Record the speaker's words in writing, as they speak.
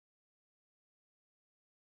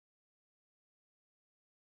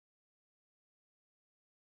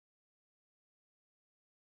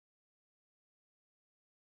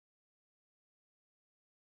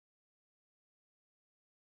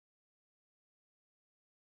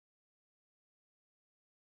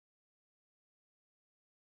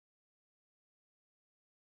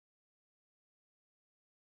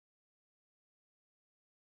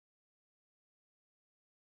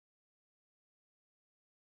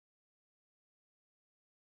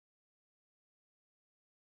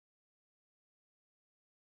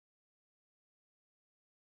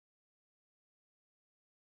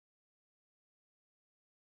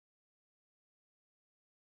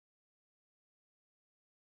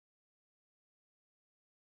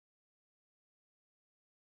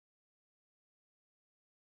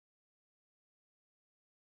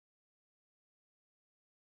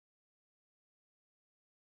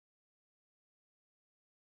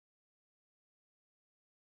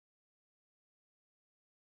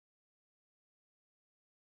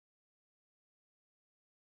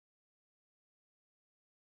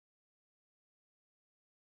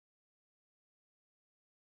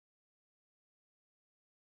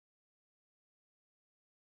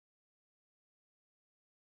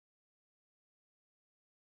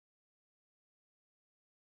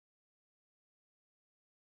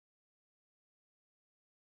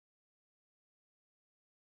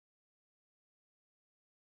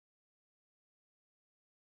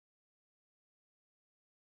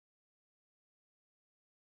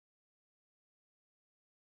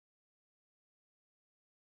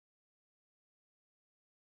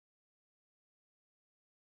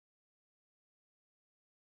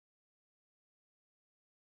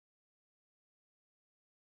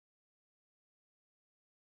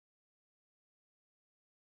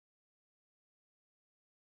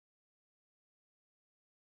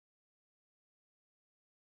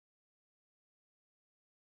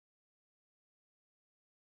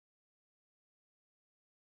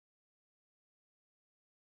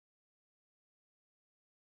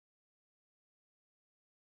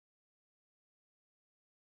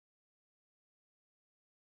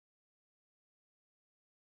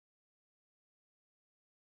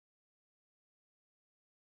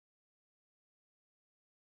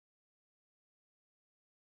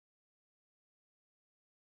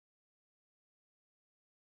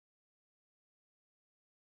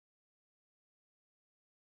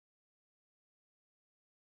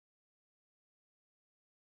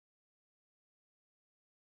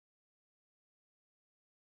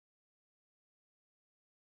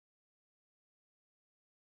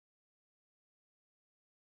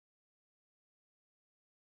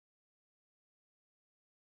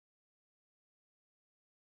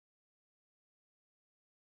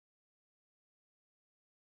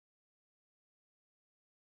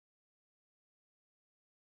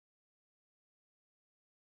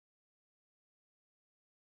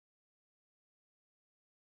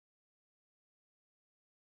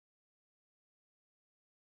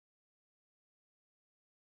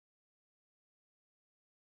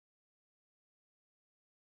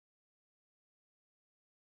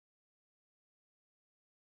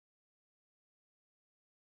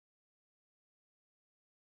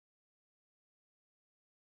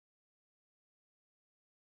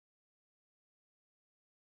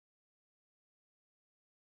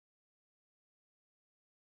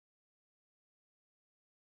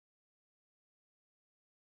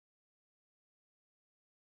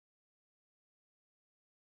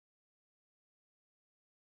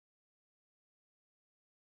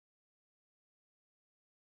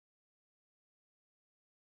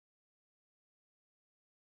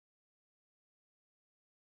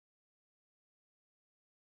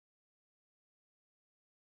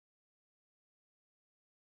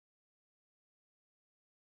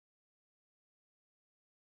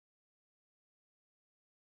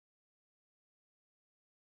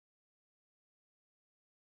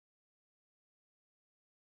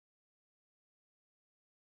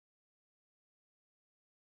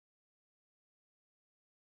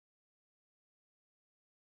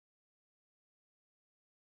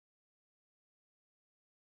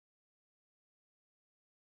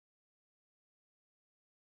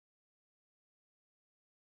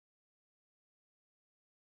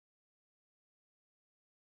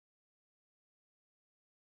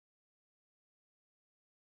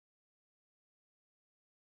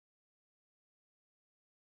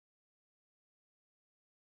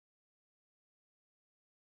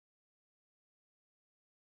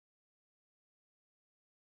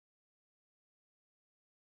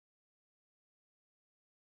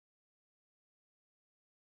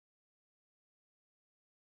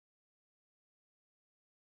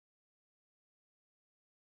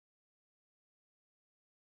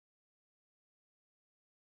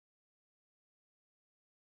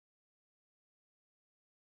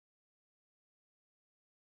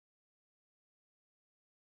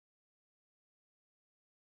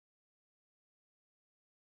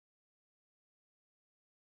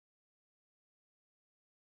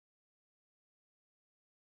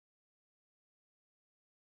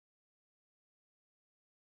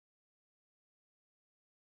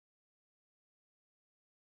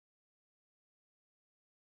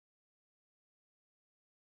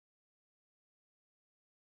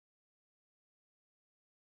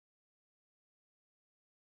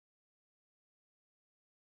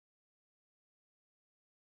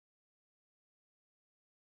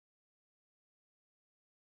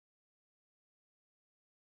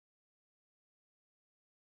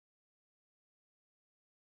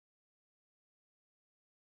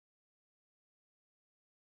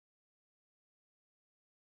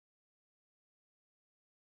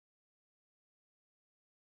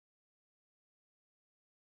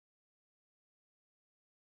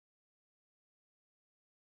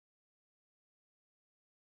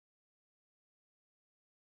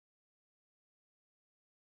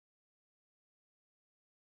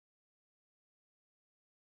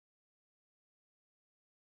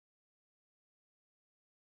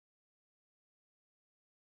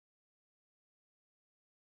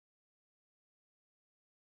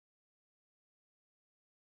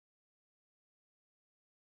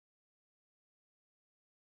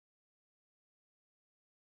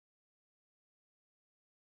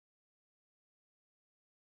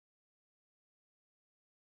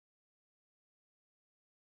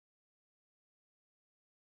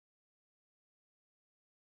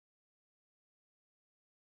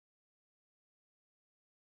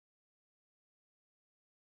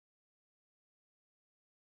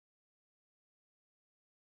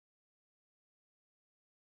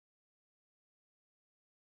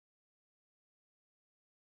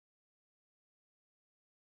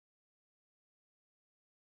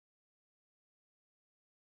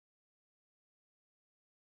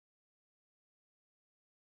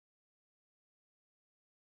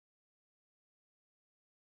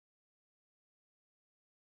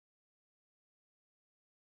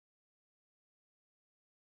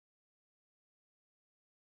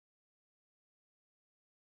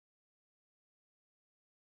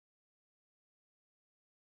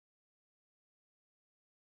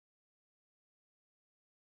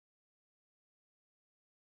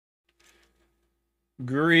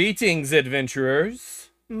Greetings, adventurers.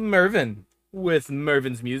 Mervin, with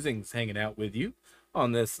Mervin's Musings, hanging out with you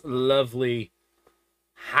on this lovely,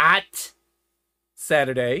 hot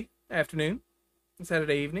Saturday afternoon,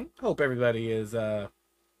 Saturday evening. Hope everybody is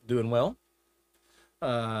doing well.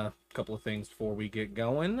 A couple of things before we get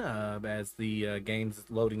going, as the game's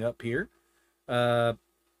loading up here.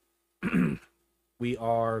 We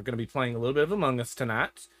are going to be playing a little bit of Among Us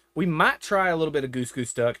tonight. We might try a little bit of Goose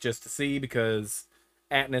Goose Duck just to see, because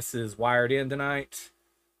Atlas is wired in tonight.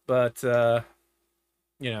 But,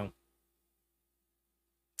 you know,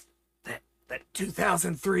 that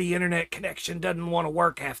 2003 internet connection doesn't want to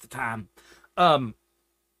work half the time. I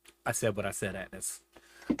said what I said, Atlas.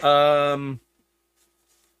 Then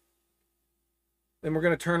we're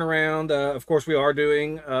going to turn around. Of course, we are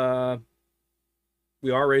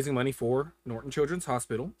raising money for Norton Children's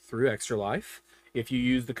Hospital through Extra Life. If you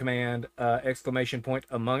use the command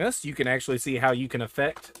 !Among Us, you can actually see how you can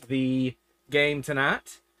affect the game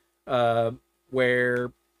tonight,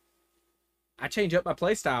 where I change up my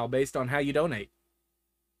playstyle based on how you donate.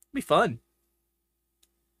 It'll be fun.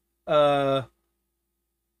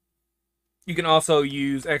 You can also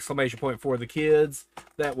use ! For the kids.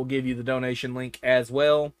 That will give you the donation link as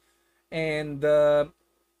well. And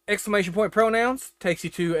 !Pronouns takes you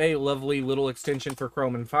to a lovely little extension for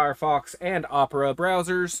Chrome and Firefox and Opera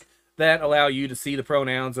browsers that allow you to see the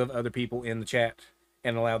pronouns of other people in the chat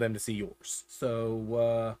and allow them to see yours.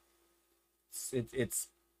 So it's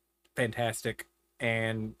fantastic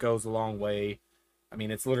and goes a long way. I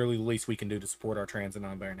mean, it's literally the least we can do to support our trans and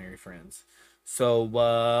non-binary friends. So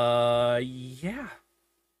yeah.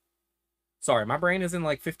 Sorry, my brain is in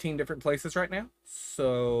like 15 different places right now.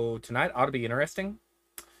 So tonight ought to be interesting.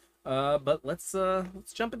 But let's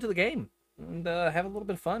jump into the game and have a little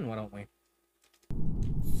bit of fun, why don't we?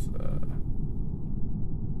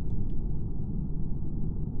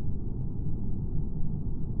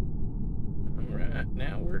 All right,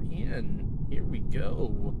 now we're in. Here we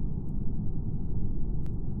go.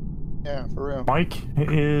 Yeah, for real. Mike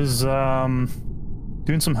is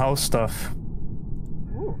doing some house stuff.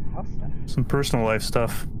 Ooh, house stuff. Some personal life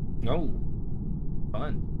stuff. Oh,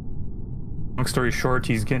 fun. Long story short,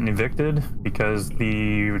 he's getting evicted because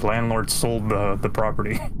the landlord sold the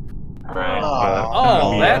property. Right.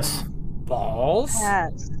 Oh, that's balls.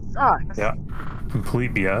 That sucks. Yeah,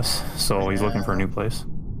 complete BS. So he's looking for a new place.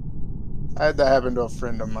 I had that happen to a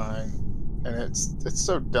friend of mine, and it's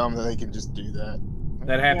so dumb that they can just do that.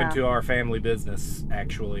 That happened to our family business,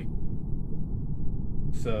 actually.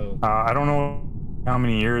 So I don't know how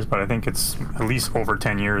many years, but I think it's at least over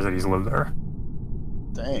 10 years that he's lived there.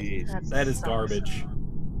 Dang. that is garbage.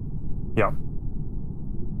 Yep.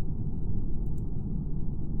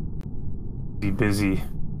 Be busy.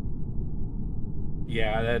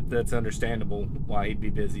 Yeah, that's understandable why he'd be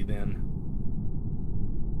busy then.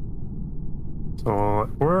 So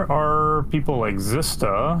where are people like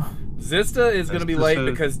Zista? Zista is going to be late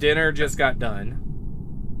because dinner just got done.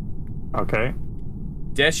 Okay.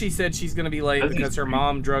 Deshi said she's going to be late because her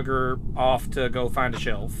mom drug her off to go find a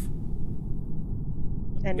shelf.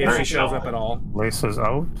 And If she shows up at all. Lisa's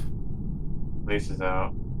out. Lisa's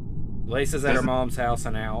out. Lisa's at her mom's house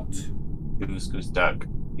and out. Goose Goose Duck.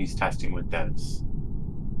 He's testing with Des.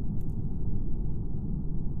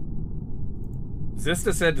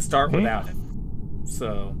 Zista said to start without him.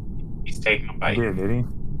 So. He's taking a bite. Did he?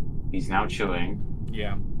 He's now chewing.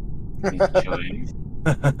 Yeah. He's chewing.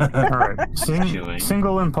 Alright. Chewing.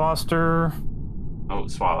 Single imposter. Oh,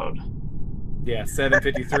 swallowed. Yeah,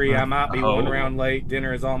 7:53. I might be one round late.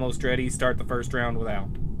 Dinner is almost ready. Start the first round without.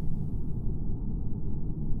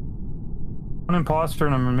 One imposter,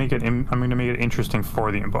 and I'm gonna make it interesting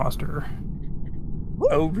for the imposter.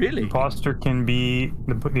 Oh, really? Imposter can be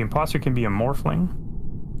the imposter can be a morphling.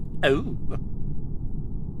 Oh.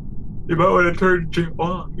 You might want to turn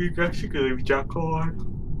you guys should leave Jackal on.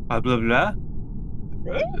 Blah blah blah.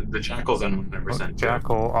 The Jackal's on 100%.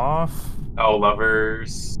 Jackal off. Oh,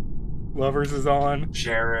 lovers. Lovers is on.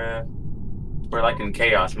 Sheriff. We're like in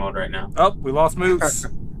chaos mode right now. Oh, we lost Moose.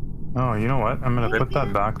 Oh, you know what? I'm gonna put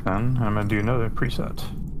that back then. I'm gonna do another preset.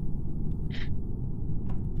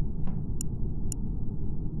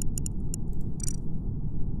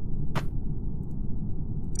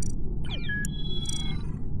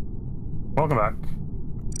 Welcome back.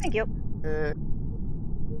 Thank you.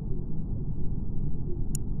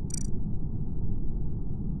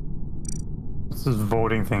 This is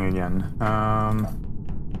voting thing again.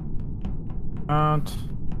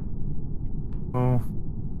 Oh.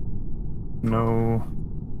 No.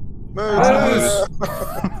 Moose!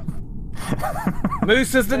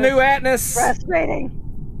 Moose is the new Atlas. Frustrating.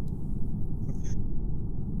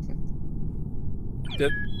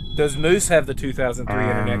 Does Moose have the 2003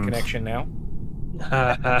 internet connection now?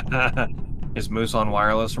 Is Moose on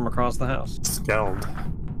wireless from across the house? Skeld.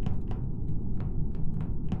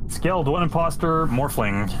 Skeld, one imposter,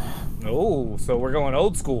 morphling. Oh, so we're going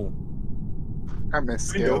old school. I miss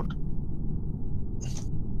Skilled.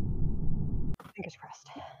 Fingers crossed.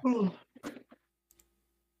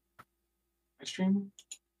 Stream?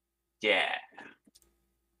 Yeah.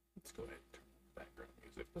 Let's go ahead and turn the background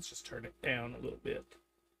music. Let's just turn it down a little bit.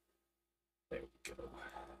 There we go.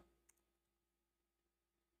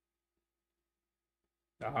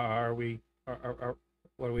 Are we?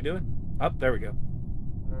 What are we doing? Up, there we go.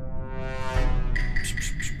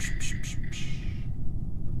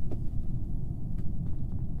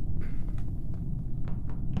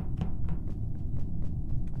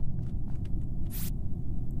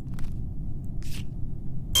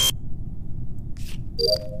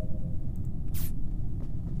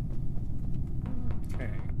 Okay.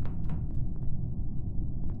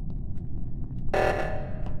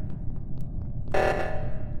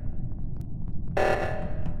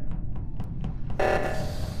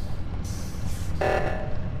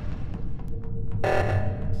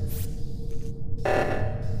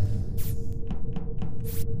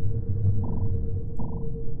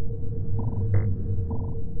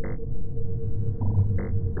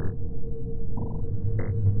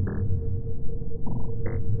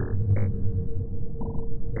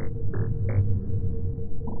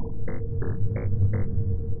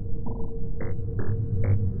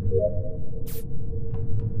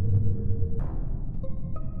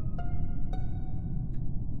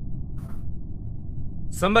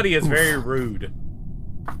 Somebody is very rude.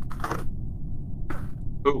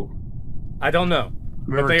 Ooh. I don't know,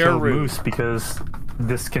 but Whoever they are killed rude. Moose because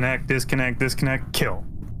disconnect, kill.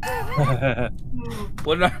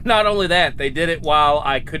 Well, not only that, they did it while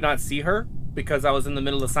I could not see her because I was in the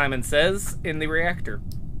middle of Simon Says in the reactor.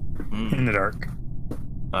 In the dark.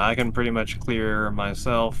 I can pretty much clear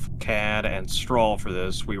myself, CAD, and Strawl for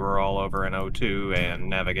this. We were all over in O2 and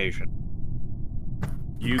navigation.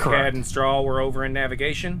 You, Correct. Cad, and Straw were over in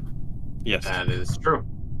navigation. Yes. That is true.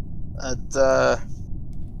 That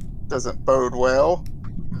doesn't bode well.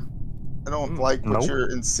 I don't like what Nope.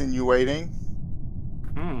 you're insinuating.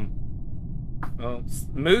 Well,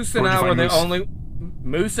 Moose and Where'd you I were find the Moose? only.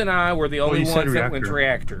 Moose and I were the only you said ones that went to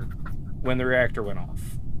reactor. reactor when the reactor went off.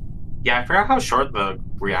 Yeah, I forgot how short the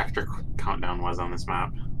reactor countdown was on this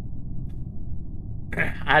map.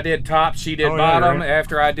 I did top, she did Oh, yeah, bottom. right.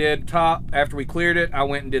 After I did top, after we cleared it, I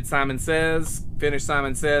went and did Simon Says, finished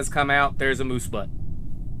Simon Says, come out, there's a moose butt.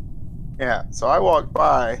 Yeah, so I walked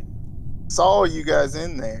by, saw you guys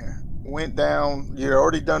in there, went down. You'd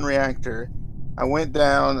already done reactor. I went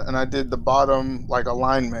down and I did the bottom like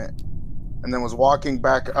alignment, and then was walking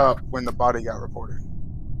back up when the body got reported.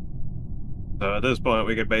 So at this point,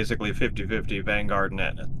 we could basically 50-50 Vanguard and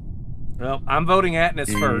Atlas. Well, I'm voting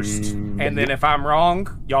Atlas first, and then if I'm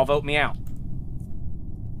wrong, y'all vote me out.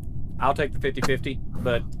 I'll take the 50-50,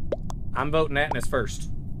 but I'm voting Atlas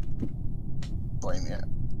first. Blame you.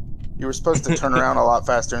 You were supposed to turn around a lot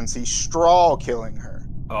faster and see Straw killing her.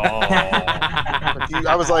 Oh. But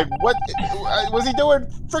I was like, what? Was he doing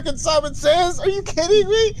freaking Simon Says? Are you kidding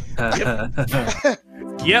me?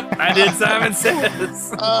 Yep, I did Simon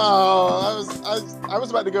Says. Oh, I was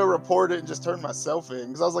about to go report it and just turn myself in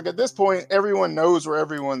because I was like, at this point, everyone knows where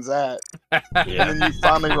everyone's at, Yeah. and then you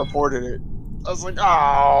finally reported it. I was like,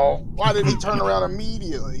 oh, why didn't he turn around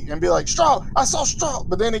immediately and be like, Straw, I saw Straw?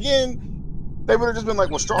 But then again, they would have just been like,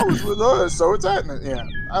 well, Straw was with us, so it's at. Yeah,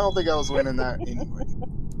 I don't think I was winning that anyway.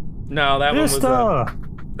 No, that one was Vista!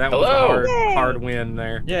 that was a Hello. hard win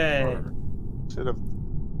there. Yay. Should have.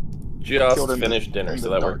 Just Killed in the- finished dinner, in so the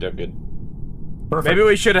that dark. worked out good. Perfect. Maybe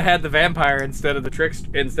we should have had the vampire instead of the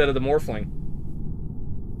instead of the morphling.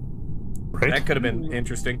 Right? That could have been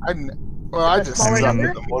interesting. I The just smaller suck number?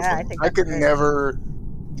 at the Yeah, I Muslim. think I that's could great. never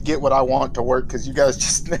get what I want to work because you guys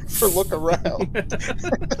just never look around.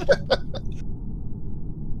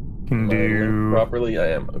 Can do. Properly, I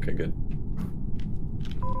am. Okay, good.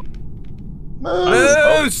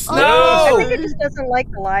 Moose! Oh, No! I think it just doesn't like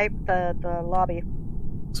the lobby.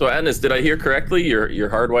 So, Agnes, did I hear correctly? You're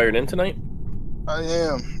hardwired in tonight? I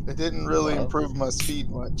am. It didn't really Wow. improve my speed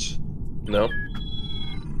much. No?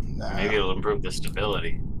 Nah. Maybe it'll improve the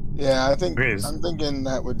stability. Yeah, I think It is. I'm thinking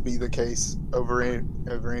that would be the case over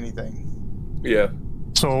anything. Yeah.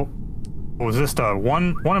 So, was this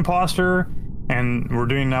one imposter, and we're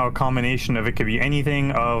doing now a combination of it could be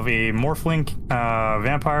anything of a morphling,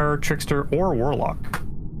 vampire, trickster, or warlock.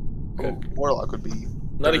 Okay. Warlock would be.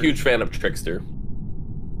 Not a huge fan of Trickster.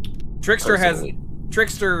 Trickster has personally.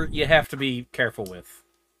 Trickster, you have to be careful with.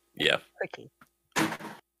 Yeah. Tricky.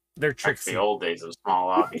 They're That's tricksy. the old days of small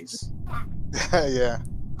lobbies. Yeah.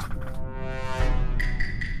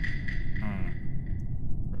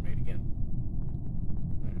 Rotate again.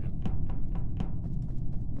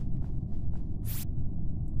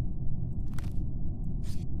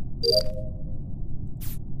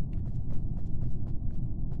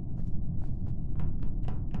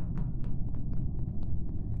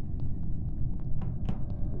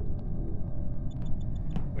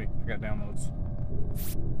 Wait, I got downloads.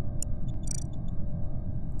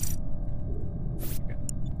 Okay.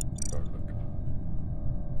 Start looking.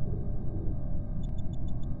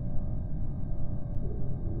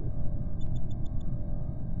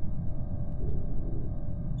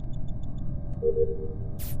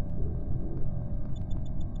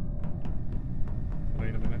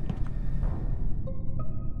 Wait a minute.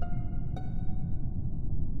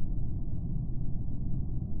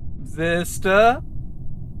 Vista,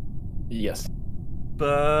 Yes.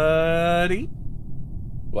 buddy.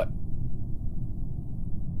 What?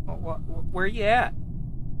 Where you at?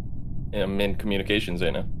 I'm in communications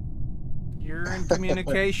right now. You're in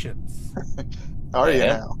communications. Are you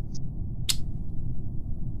Yeah.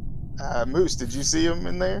 now? Moose, did you see him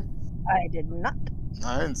in there? I did not.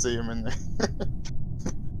 I didn't see him in there.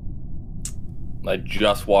 I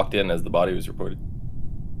just walked in as the body was reported.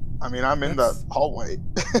 I mean, I'm in the hallway.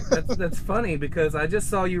 That's funny because I just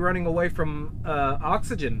saw you running away from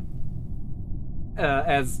oxygen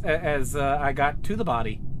as I got to the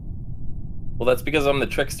body. Well, that's because I'm the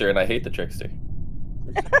trickster and I hate the trickster.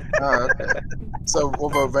 Oh, okay. So we'll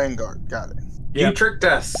vote Vanguard. Got it. You tricked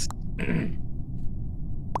us.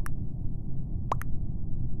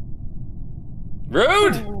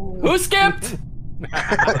 Rude! Who skipped?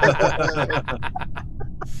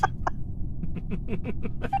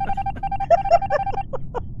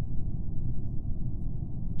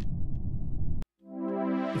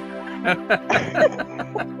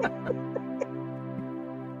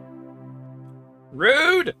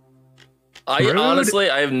 Rude. I honestly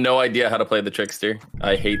have no idea how to play the trickster.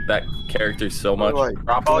 I hate that character so much. Like,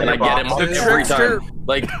 Drop all And I your get him boxes. every Trickster- time.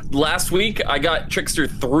 Like last week, I got trickster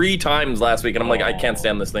 3 times last week, and I'm like, I can't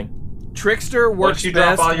stand this thing. Trickster works Once you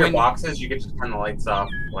drop best all your when boxes, you get to turn the lights off.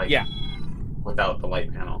 Like, Yeah. without the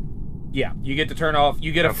light panel. yeah, you get to turn off.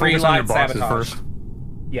 You get a free Focus on your light boxes sabotage. first.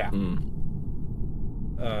 Yeah. Hmm.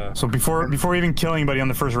 So before even killing anybody on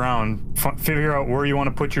the first round, figure out where you want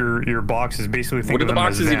to put your boxes. Basically, think What do of the them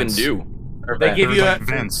as boxes even vents. do? They give They're you like a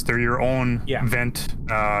vents. They're your own Yeah. vent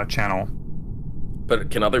channel.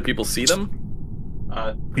 But can other people see them?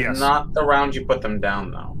 Yes. Not the round you put them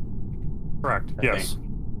down, though. Correct. I Yes.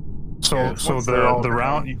 So Yeah, so once they're all the down.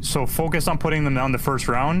 round. So focus on putting them down the first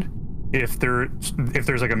round. If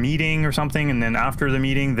there's like a meeting or something, and then after the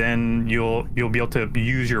meeting, then you'll be able to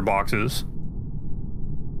use your boxes.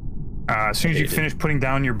 As soon as you finish putting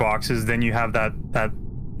down your boxes, then you have that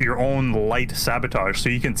your own light sabotage. So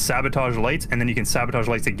you can sabotage lights, and then you can sabotage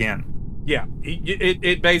lights again. yeah.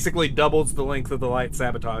 It basically doubles the length of the light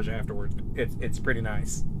sabotage afterwards. It's pretty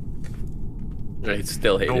nice. I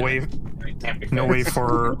still hate No it. way, It can't be no fixed.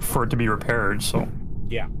 way for it to be repaired. So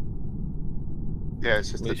Yeah. yeah, it's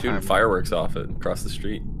just They're a shooting time. fireworks off it across the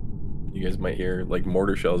street. You guys might hear like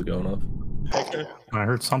mortar shells going off. Heck yeah. I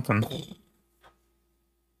heard something.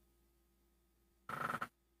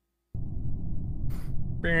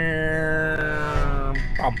 Bum,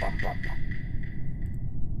 bum, bum, bum.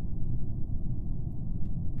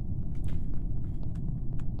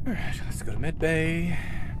 All right, let's go to mid bay.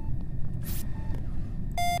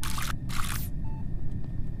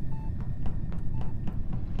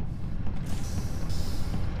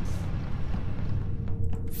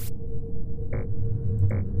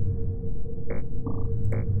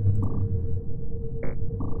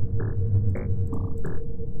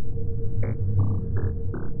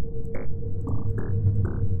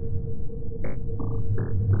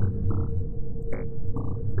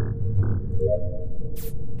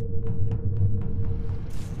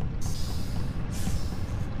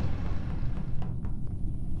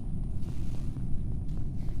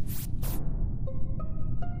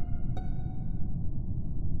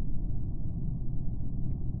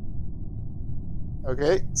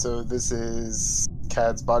 Okay, so this is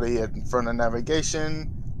Cad's body in front of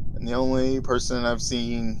navigation, and the only person I've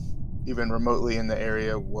seen even remotely in the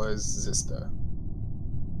area was Zista.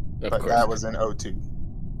 Of But course. that was in O2.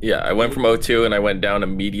 Yeah, I went from O2 and I went down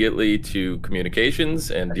immediately to communications,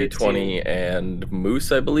 and I did D20 and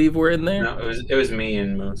Moose, I believe, were in there. No, it was me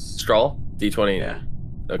and Moose. Strahl? D20. Yeah.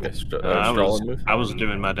 Okay, I Strahl and Moose. was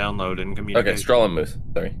doing my download in Okay, communication. Strahl and Moose.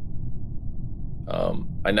 Sorry.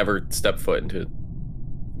 I never stepped foot into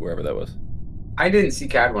wherever that was. I didn't see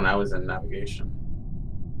Cad when I was in navigation.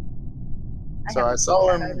 So I haven't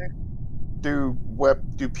saw seen that him either.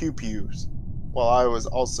 do pew pews while I was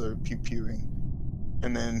also pew pewing.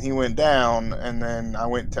 And then he went down, and then I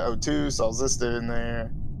went to O2, saw Zista in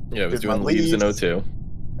there. Yeah, I was did my doing leaves in leaves, O2.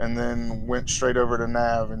 And then went straight over to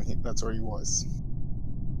Nav, and that's where he was.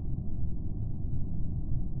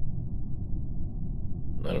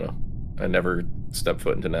 I don't know. I never stepped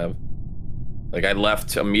foot into Nav. Like, I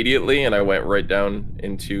left immediately, and I went right down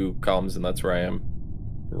into comms, and that's where I am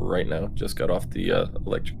right now. Just got off the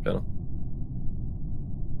electric panel.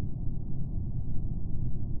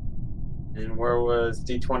 And where was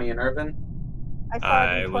D20 and Irvin? saw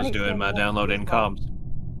I was D20 doing my standing download next in to us. comms.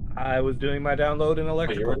 I was doing my download in Oh,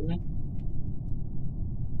 you were electrical. in there?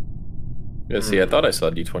 Yeah, see, I thought I saw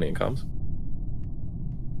D20 in comms.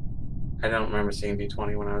 I don't remember seeing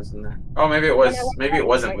D20 when I was in there. Oh, maybe it was. Maybe it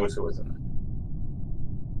wasn't Moose who was in there.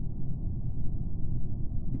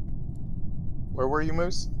 Where were you,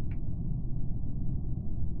 Moose?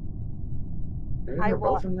 Maybe I we were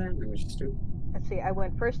both wa- in there. Maybe it was just two. Let's see, I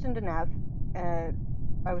went first into Nav.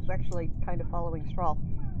 I was actually kind of following Strahl.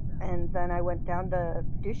 And then I went down to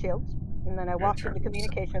do shields. And then I walked sure. into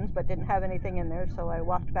communications, but didn't have anything in there, so I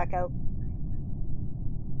walked back out.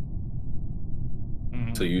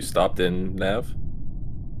 So you stopped in Nav?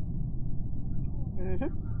 Mm-hmm.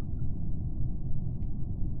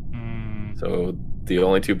 So the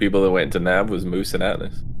only two people that went into Nav was Moose and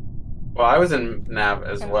Atlas. Well, I was in Nav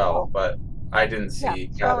as And well, Strahl. but I didn't see. Yeah,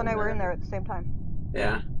 Kat Strahl and I were in there at the same time.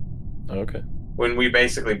 Yeah, Okay. when we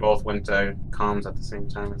basically both went to comms at the same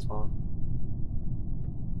time as well.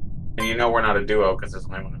 And you know we're not a duo because there's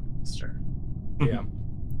only one master. Yeah.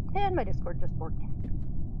 And my Discord just worked.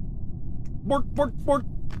 Bork, bork, bork.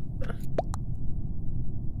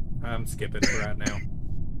 I'm skipping for right now.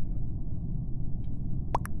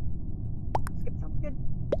 Skip sounds good.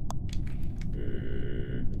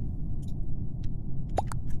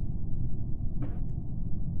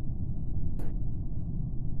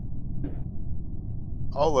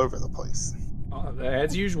 All over the place.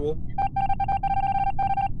 As usual.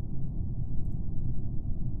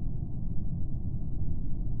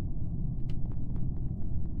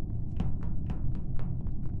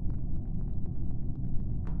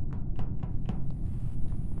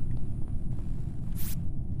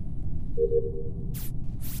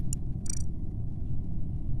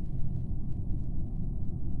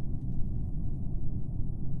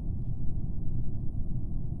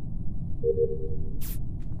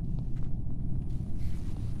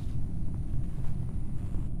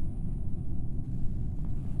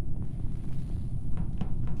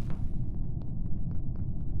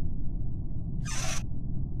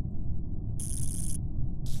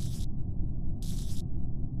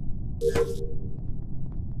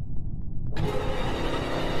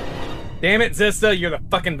 Damn it, Zista, you're the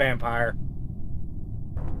fucking vampire.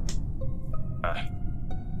 I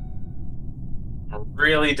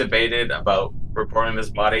really debated about reporting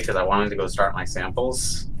this body because I wanted to go start my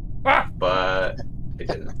samples, but I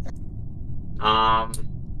didn't.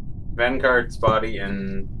 Vanguard's body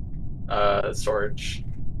in storage.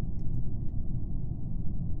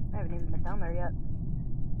 I haven't even been down there yet.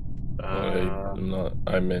 I'm not.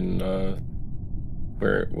 I'm in.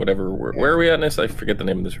 Where are we at, Ness? I forget the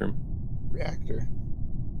name of this room. Reactor.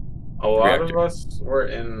 A lot Reactor. of us were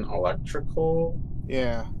in electrical.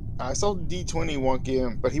 Yeah. I saw D20 walk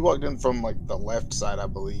in, but he walked in from like the left side, I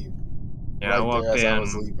believe. Yeah, I right walked there as in. I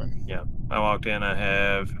was leaving. Yeah, I walked in. I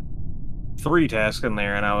have 3 tasks in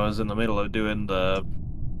there, and I was in the middle of doing the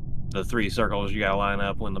 3 circles you gotta line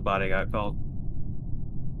up when the body got called.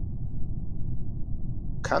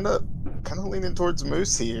 Kind of leaning towards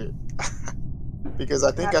Moose here, because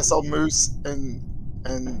I think I saw Moose and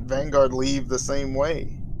Vanguard leave the same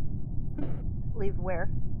way Leave where?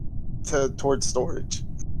 towards storage.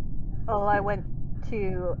 Well, I went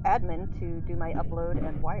to admin to do my upload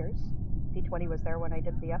and wires. D20 was there when I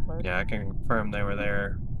did the upload. Yeah, I can confirm they were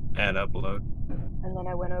there at upload. And then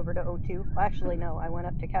I went over to O2. Well, actually, no, I went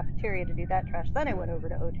up to cafeteria to do that trash. Then I went over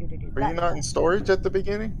to O2 to do Were that you not in trash. storage at the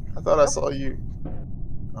beginning? I thought I saw you.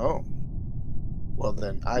 Oh. Well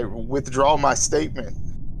then, I withdraw my statement.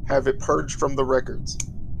 Have it purged from the records.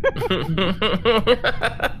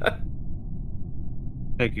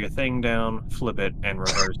 Take your thing down, flip it, and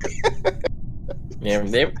reverse it.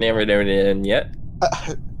 Never done it yet.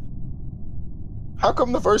 How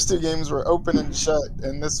come the first 2 games were open and shut,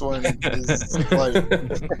 and this one is like?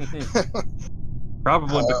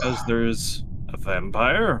 Probably because there's a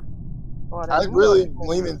vampire. But I'm I'm really not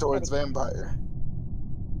leaning towards vampire.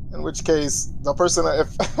 In which case, the person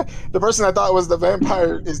the person I thought was the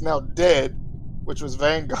vampire is now dead, which was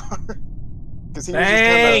Vanguard, because he was just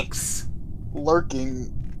Thanks. kind of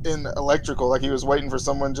lurking in electrical, like he was waiting for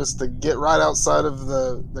someone just to get right outside of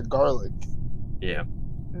the garlic. Yeah.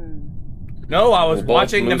 No, I was Well, both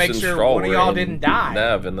watching to Moose make and sure Straw one of were y'all in didn't die.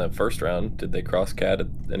 Nav in the first round. Did they cross Cad at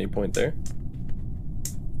any point there?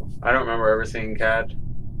 I don't remember ever seeing Cad.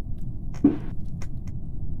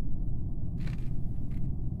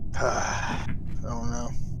 I don't know.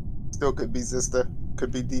 Still could be Zista,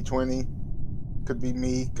 could be D20, could be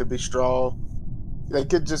me, could be Straw. They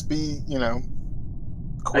could just be, I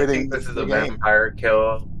quitting think this is the a game. vampire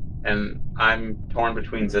kill, and I'm torn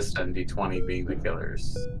between Zista and D20 being the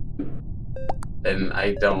killers. And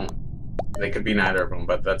they could be neither of them,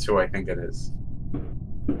 but that's who I think it is.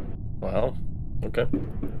 Wow. Okay.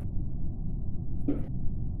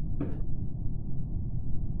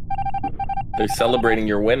 They're celebrating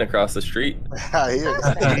your win across the street. I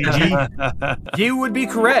hear. You would be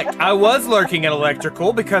correct. I was lurking at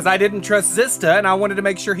electrical because I didn't trust Zista, and I wanted to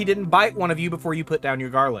make sure he didn't bite one of you before you put down your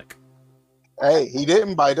garlic. Hey, he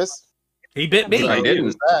didn't bite us. He bit me. I So didn't. it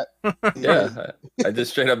was that. Yeah, I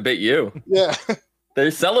just straight up bit you. Yeah.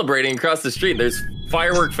 They're celebrating across the street. There's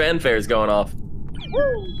firework fanfares going off.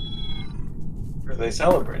 Are they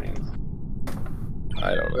celebrating?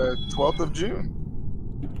 I don't know. The 12th of June.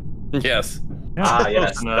 Yes. Ah, close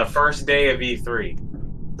yes. The enough. first day of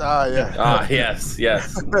E3. Ah, yeah. Ah, yes,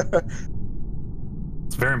 yes.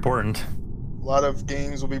 It's very important. A lot of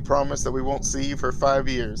games will be promised that we won't see for 5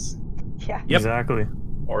 years. Yeah. Yep. Exactly.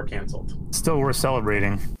 Or canceled. Still worth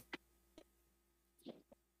celebrating.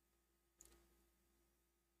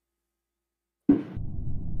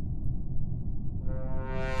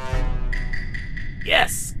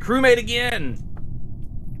 Yes, crewmate again.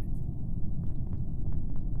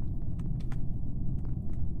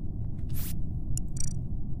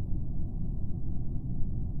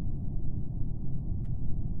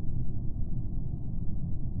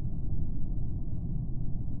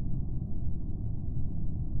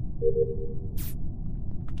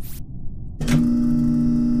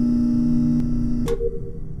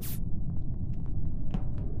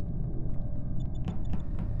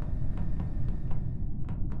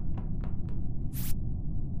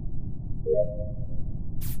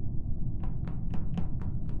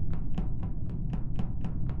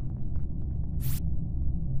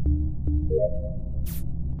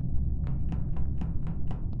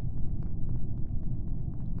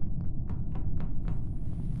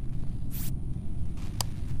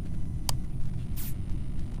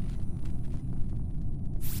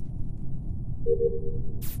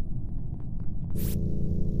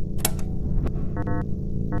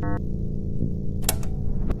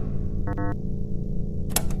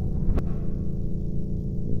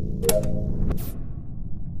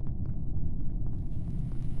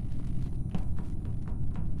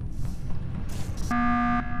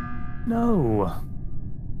 No.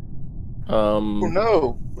 Oh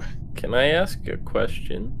no. Can I ask a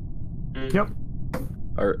question? Yep.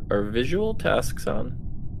 Are visual tasks on?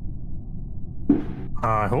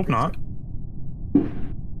 I hope not.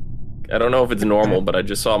 I don't know if it's normal, but I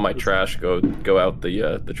just saw my trash go out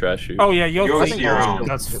the trash chute. Oh yeah, you'll I see think your most own. of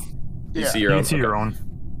That's you Yeah. see you your own. can see your own.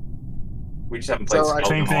 We just haven't played So, Spells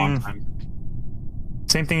in a long same time.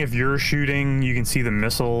 Same thing if you're shooting, you can see the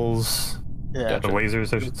missiles, Yeah. the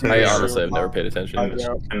lasers, I should say. I Yeah. honestly have never paid attention.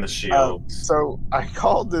 Yeah. And the shields. So I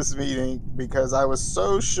called this meeting because I was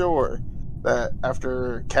so sure that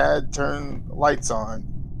after CAD turned lights on,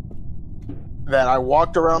 that I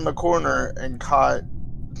walked around the corner and caught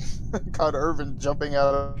Irvin jumping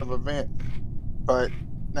out of a vent. But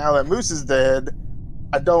now that Moose is dead,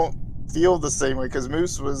 I don't feel the same way because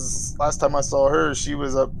Moose was, last time I saw her, she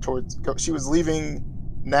was leaving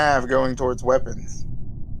Nav going towards weapons.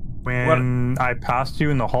 When I passed you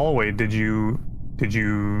in the hallway, did you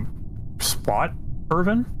spot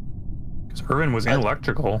Irvin? Because Irvin was in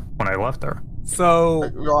electrical when I left there. So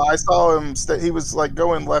Well, I saw him. He was like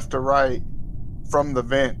going left to right from the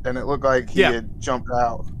vent, and it looked like he Yeah. had jumped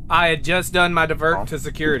out. I had just done my divert to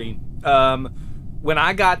security. When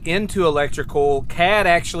I got into electrical, CAD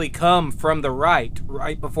actually come from the right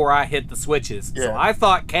before I hit the switches. So Yeah. I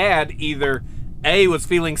thought CAD either A, was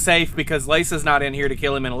feeling safe because Lace's not in here to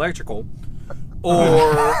kill him in electrical,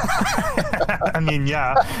 or I mean,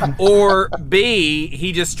 yeah. or B,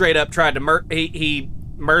 he just straight up tried to he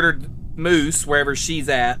murdered Moose wherever she's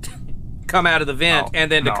at, come out of the vent, Oh,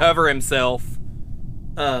 and then to no. cover himself,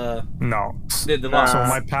 No. did the Nah. So loss.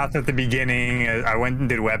 my path at the beginning, I went and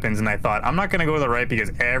did weapons, and I thought I'm not gonna go to the right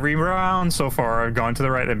because every round so far I've gone to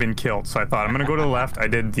the right, I've been killed. So I thought I'm gonna go to the left. I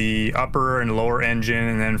did the upper and lower engine,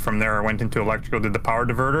 and then from there I went into electrical, did the power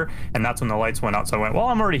diverter, and that's when the lights went out. So I went, well,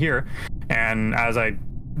 I'm already here. And as I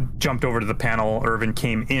jumped over to the panel, Irvin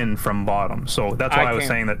came in from bottom. So that's why I was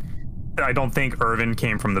saying that I don't think Irvin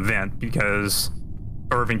came from the vent because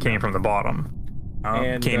Irvin came from the bottom.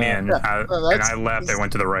 Came in, and I left. I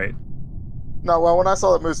went to the right. No, well, when I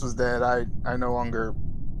saw that Moose was dead, I no longer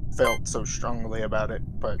felt so strongly about it.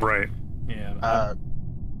 But Right. Yeah.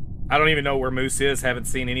 I don't even know where Moose is. Haven't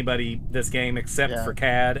seen anybody this game except for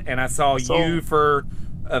Cad, and I saw you for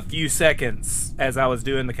a few seconds as I was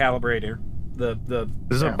doing the calibrator. The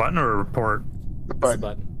This is a button or a report? the button.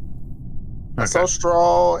 button. I saw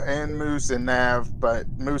Straw and Moose and Nav, but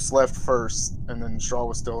Moose left first, and then Straw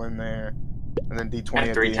was still in there, and then D20 I had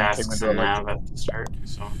at 3 the end came tasks into in Nav electrical. at the start,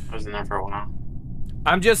 so I was in there for a while.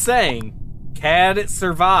 I'm just saying, Cad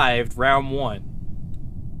survived round 1.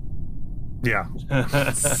 Yeah.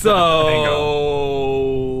 So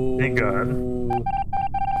Thank God.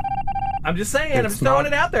 I'm just saying, I'm It's just throwing not-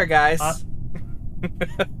 it out there, guys.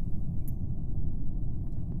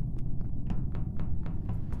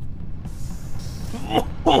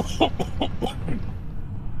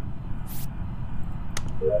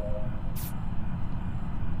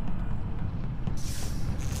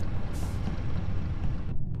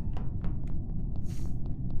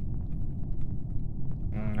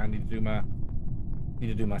 I need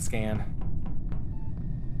to do my scan.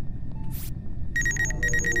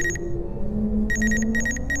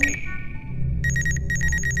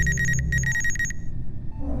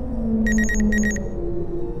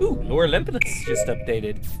 Ooh, Lore Olympus just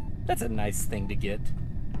updated. That's a nice thing to get.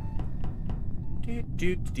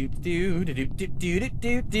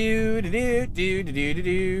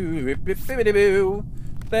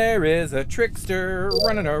 There is a trickster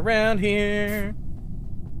running around here.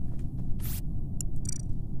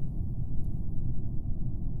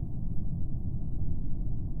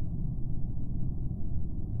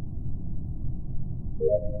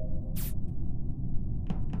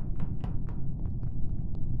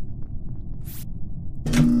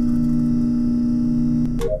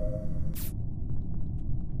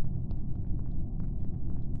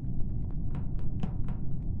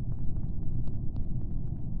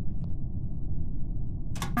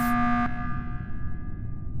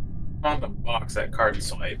 On the box at card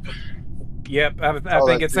swipe. Yep, I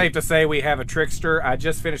think it's safe to say we have a trickster. I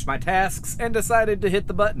just finished my tasks and decided to hit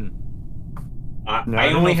the button. I don't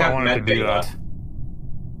only know if I have wanted to med do bay that. left.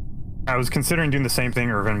 I was considering doing the same thing,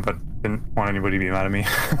 Irvin, but didn't want anybody to be mad at me.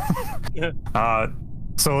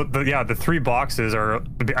 So the 3 boxes are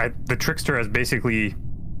the trickster has basically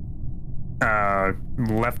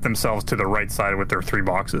left themselves to the right side with their 3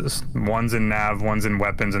 boxes. One's in nav, one's in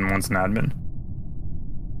weapons, and one's in admin.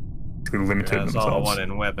 Limited I themselves. saw one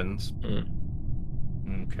in weapons.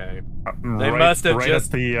 Okay. They must have just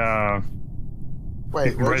at the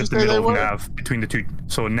Wait, what right did you at the say they middle of were? nav between the 2.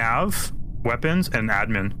 So nav, weapons, and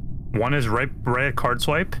admin. One is right at card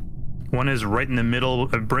swipe. One is right in the middle,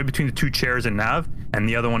 right between the 2 chairs in nav, and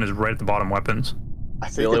the other one is right at the bottom weapons. I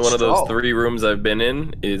think The only it's one of those Straw. 3 rooms I've been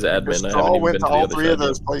in is admin. I Straw haven't even went been to to the all other 3 side of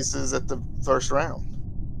those yet. places at the first round.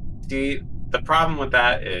 See, the problem with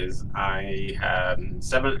that is I had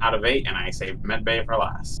 7 out of 8, and I saved med bay for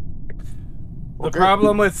last. The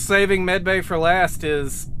problem with saving medbay for last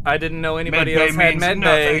is I didn't know anybody else had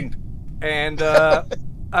medbay, and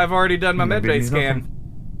I've already done my Medbay medbay means scan. nothing.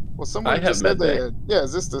 Well, someone I just have said they medbay. had. Yeah,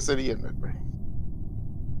 is this the city in Midway?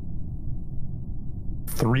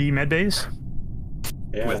 3 med bays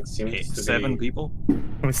Yeah, With it seems to 7 be. people?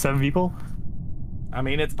 with 7 people. I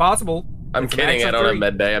mean, it's possible. I'm It's a kidding. max I of don't have 3.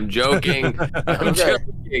 med bay. I'm joking. I'm Okay.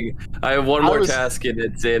 joking. I have one I more was- task, and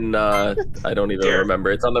it's in. I don't even Here.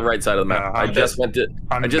 remember. It's on the right side of the map. I'm I just went to.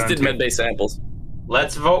 I'm I just done did too. med bay samples.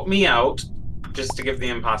 Let's vote me out, just to give the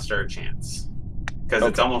imposter a chance. Because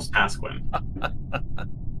it's almost task win.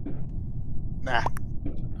 Nah.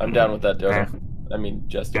 I'm down with that, Dodo. Yeah. I mean,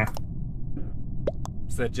 Jester. Yeah.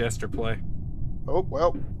 It's that jester play. Oh,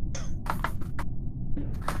 well.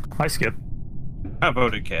 I skip. I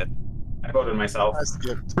voted Cat. I voted myself. I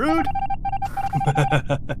skipped. Rude.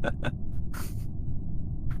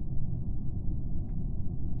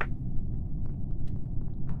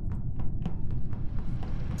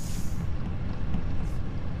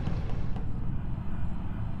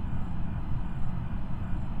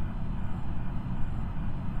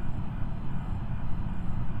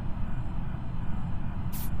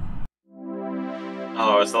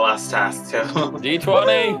 Oh, it's the last task, too.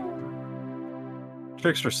 D20.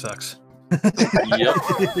 Trickster sucks. Yep.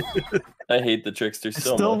 I hate the Trickster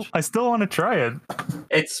so much. I still want to try it.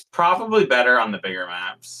 It's probably better on the bigger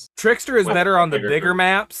maps. Trickster is With better a on the bigger bigger group.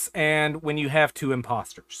 maps and when you have 2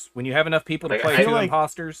 imposters. When you have enough people to Like, play I 2 feel like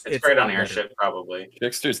imposters, It's great a on lot better. airship, probably.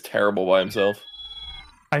 Trickster's terrible by himself.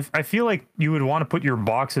 I feel like you would want to put your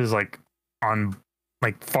boxes like on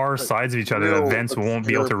like far sides of each other real that vents won't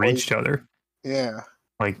be able to reach each other. Yeah.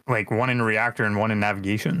 Like one in reactor and one in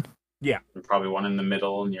navigation. And probably one in the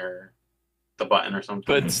middle near the button or something.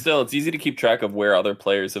 But still, it's easy to keep track of where other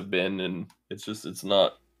players have been, and it's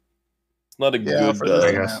not a Yeah, good for this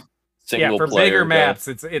I map. guess. single For player bigger game. maps,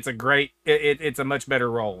 it's a great it's a much better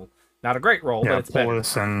role. Not a great role, but Yeah, it's better.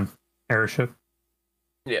 Polis and airship.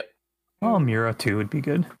 Yeah. Oh, Mira too would be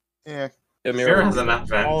good. Yeah. Yeah, Mirror has enough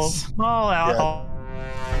Oh, vents. I'll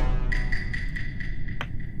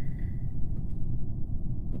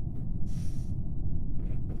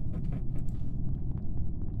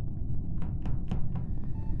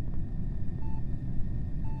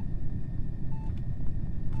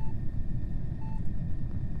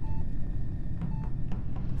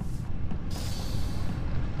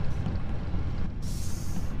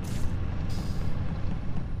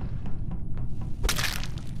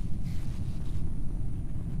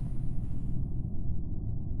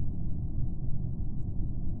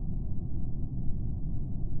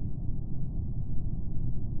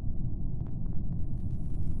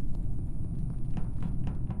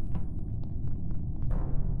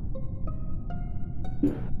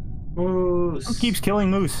Moose. Who keeps killing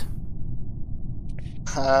moose?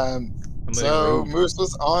 So Moose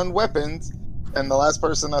was on weapons, and the last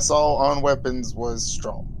person I saw on weapons was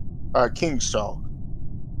Straw. King Straw.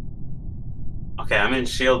 Okay, I'm in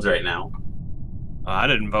shields right now. I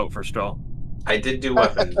didn't vote for Straw. I did do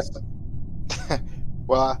weapons.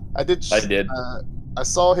 Well, I did. I did. I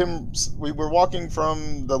saw him. We were walking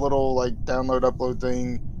from the little like download upload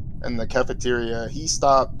thing in the cafeteria. He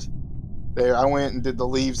stopped there. I went and did the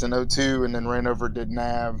leaves in O2, and then ran over, did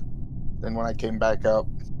nav. Then when I came back up,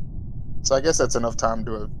 so I guess that's enough time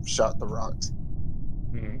to have shot the rocks.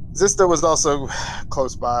 Mhm. Zista was also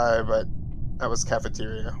close by, but that was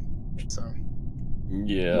cafeteria. So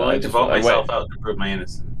Yeah. I'm willing to vote I myself went, out to prove my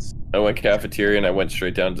innocence. I went cafeteria and I went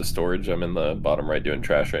straight down to storage. I'm in the bottom right doing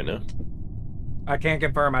trash right now. I can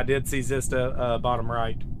confirm I did see Zista bottom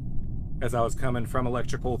right as I was coming from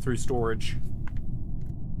electrical through storage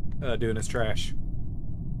doing his trash.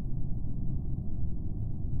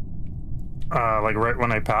 Like right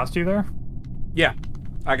when I passed you there? Yeah.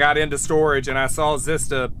 I got into storage and I saw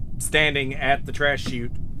Zista standing at the trash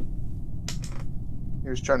chute. he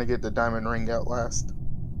was trying to get the diamond ring out last.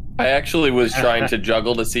 I actually was trying to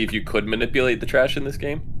juggle to see if you could manipulate the trash in this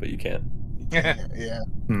game, but you can't. Yeah.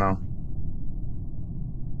 No.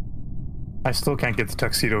 I still can't get the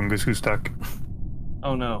tuxedo in Goose Goose Duck.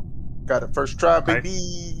 Oh no. Got it first try, baby.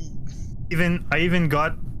 I even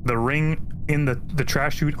got the ring in the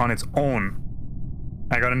trash chute on its own.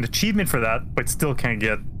 I got an achievement for that, but still can't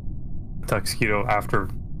get the tuxedo after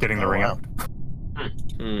getting the ring wow. out.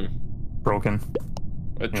 Hmm. Broken.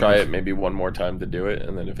 I'll try it maybe one more time to do it,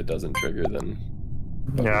 and then if it doesn't trigger, then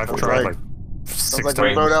Yeah, I've Sounds tried like- like Sounds 6 like we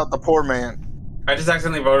times. vote out the poor man. I just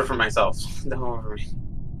accidentally voted for myself. Don't vote for me.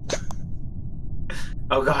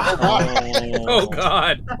 Oh god. Oh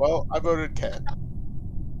god. Well, I voted Cat.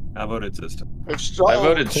 I voted System. If Straw I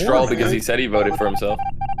voted poor Straw man, because he said he voted for himself.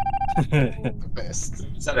 the best.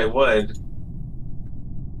 Said I would.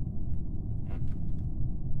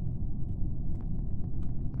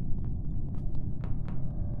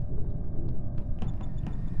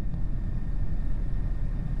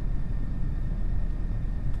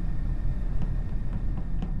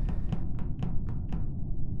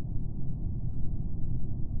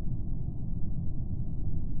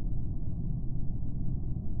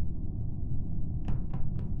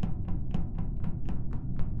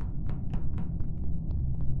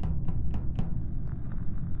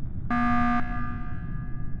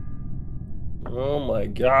 Oh my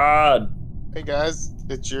god. Hey guys,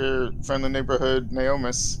 it's your friendly neighborhood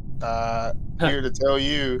Naomis. Here to tell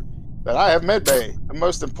you that I have medbay, the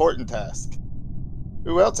most important task.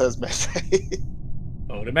 Who else has medbay?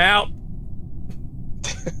 Vote him out.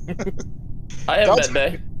 I have Don't-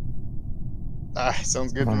 med bay.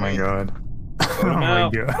 Sounds good Oh to my me. god. Oh my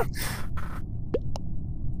out. god.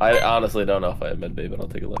 I honestly don't know if I have med bay, but I'll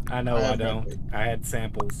take a look. I know I I have don't. medbay. I had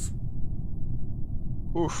samples.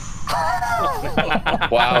 Oof.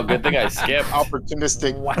 Wow, good thing I skipped.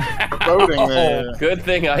 Opportunistic Wow. voting there. Good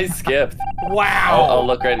thing I skipped. Wow. I'll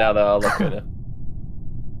look right now, though. I'll look right now.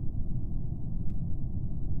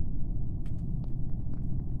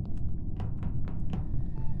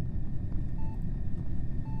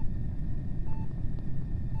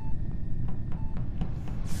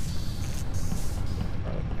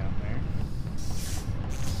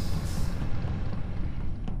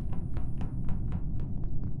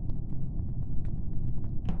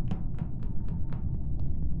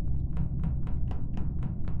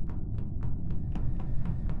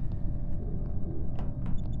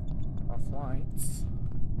 flights.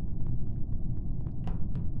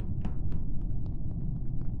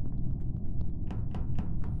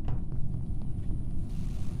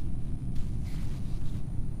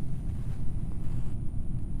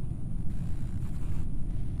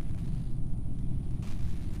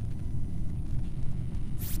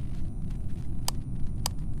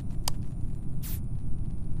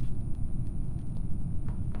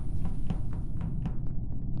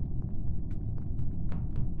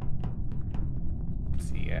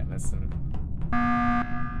 See, Atlas and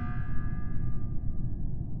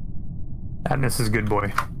Atlas is good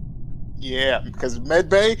boy. Yeah, because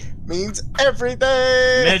medbay means everything.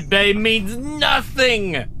 Medbay means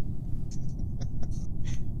nothing.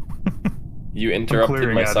 You interrupted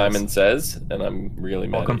clearing my Atlas. Simon Says, and I'm really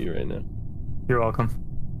mad Welcome. at you right now. You're welcome.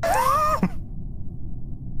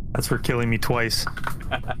 That's for killing me twice.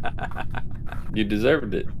 You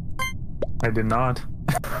deserved it. I did not.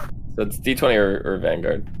 So it's D20 or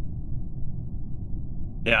Vanguard.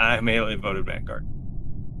 Yeah, I immediately voted Vanguard.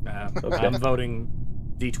 Okay. I'm voting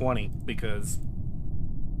D20 because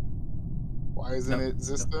Why isn't it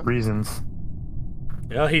Zista? Reasons.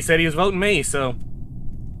 well, he said he was voting me, so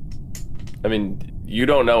I mean, you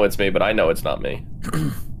don't know it's me, but I know it's not me.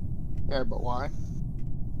 Yeah, but why?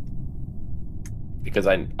 Because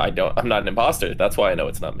I'm not an imposter. That's why I know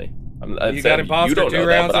it's not me. I you said got imposter you don't 2 know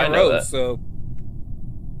rounds that, but in I a know row. that. So,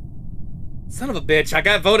 son of a bitch, I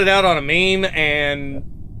got voted out on a meme, and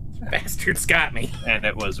bastards got me. And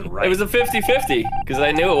it was right. It was a 50-50 because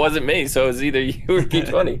I knew it wasn't me, so it was either you or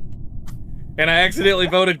D20. And I accidentally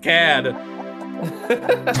voted CAD.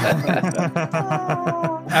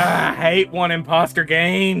 I hate one imposter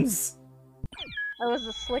games. That was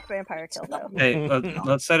a slick vampire kill, though. Hey,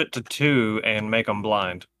 let's set it to 2 and make them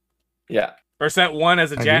blind. Yeah, Or set one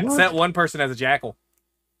as a I jack. do what? Set one person as a jackal.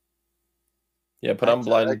 yeah. Put on That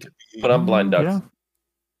blind. could be- Put on blind ducks. Yeah.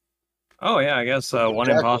 Oh yeah, I guess one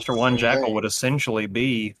Jackal, imposter, one same jackal thing. would essentially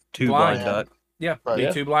be 2 Blind. blind duck. Yeah, Right. be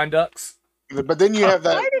Yeah. 2 blind ducks. But then you have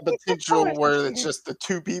that Why did you pick potential colors where between it's it? just the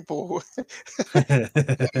 2 people.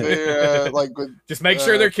 They're like with Just make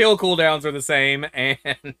sure their kill cooldowns are the same, and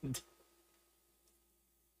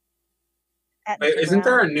Wait, isn't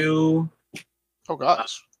there a new oh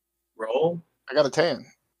gosh, role? I got a 10.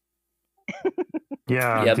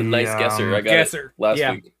 Yeah, the nice guesser. I got Guesser, it last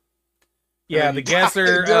yeah. week. yeah, And the you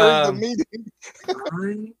guesser. died during the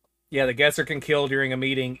meeting. Yeah, the guesser can kill during a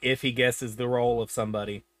meeting if he guesses the role of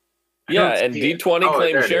somebody. I Yeah, don't and see it. D20 Oh,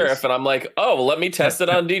 claims there it sheriff, is. and I'm like, oh, let me test it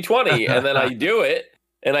on D20, and then I do it,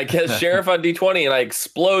 and I guess sheriff on D20, and I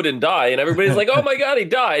explode and die, and everybody's like, oh my god, he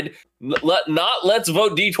died. Let's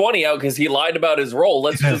vote D20 out because he lied about his role.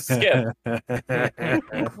 Let's just skip.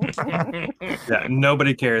 Yeah,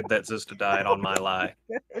 nobody cared that Zista died on my lie.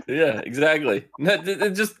 Yeah, exactly.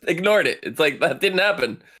 Just ignored it. It's like that didn't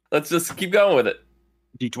happen. Let's just keep going with it.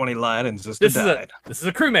 D20 lied and Zista This is died. this is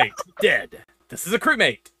a crewmate dead. This is a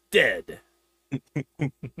crewmate dead.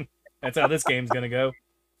 That's how this game's gonna go.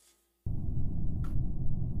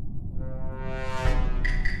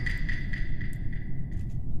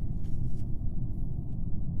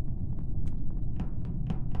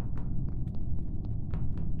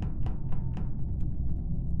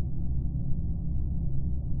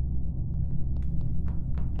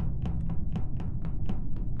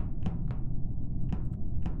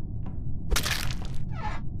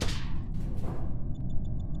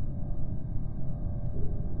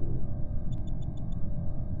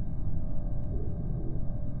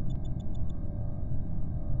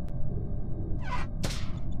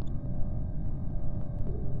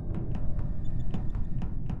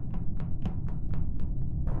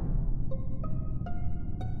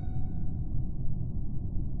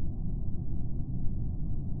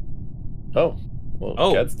 Oh, well,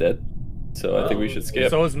 Oh. Cat's dead. So I think we should skip.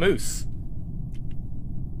 So is Moose.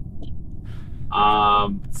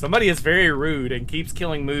 Somebody is very rude and keeps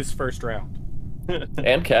killing Moose first round.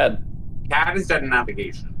 And Cad. Cat is dead in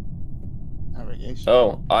navigation. Navigation.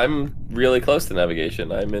 Oh, I'm really close to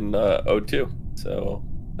navigation. I'm in O2. So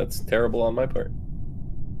that's terrible on my part.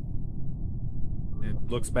 It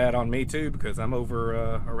looks bad on me too because I'm over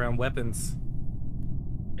around weapons.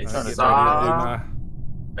 I Trying to saw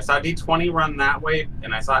D20 run that way,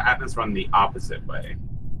 and I saw Atlas run the opposite way.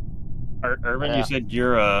 Irvin, Yeah. you said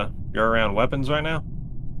you're around weapons right now?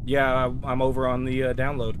 Yeah, I'm over on the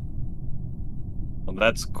download. Well,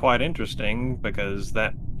 that's quite interesting because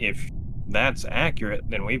if that's accurate,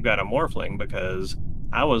 then we've got a morphling because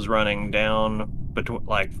I was running down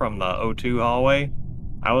from the O2 hallway.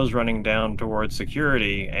 I was running down towards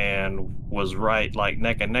security and was right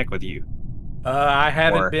neck and neck with you. I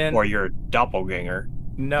haven't been. Or your doppelganger.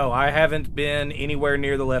 No, I haven't been anywhere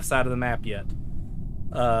near the left side of the map yet.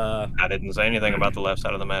 I didn't say anything about the left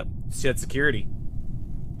side of the map. Said security.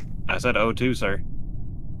 I said O2, sir.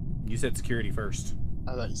 You said security first.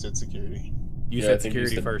 I thought you said security. You Yeah, I said think you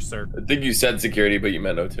security said- first, sir. I think you said security, but you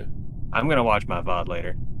meant O2. I'm gonna watch my VOD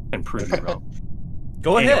later and prove you wrong.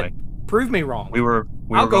 Go Anyway, ahead. Prove me wrong. We were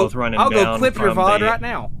I'll go, both running I'll down go clip your from VOD the, right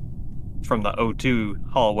now. from the O2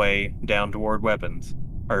 hallway down toward weapons.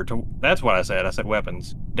 That's what I said. I said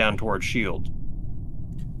weapons. Down toward shield.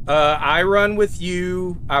 I run with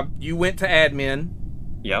you. You went to admin,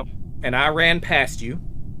 Yep. and I ran past you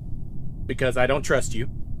because I don't trust you.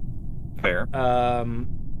 Fair.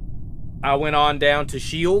 I went on down to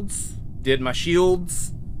shields, did my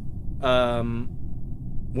shields,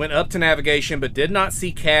 went up to navigation, but did not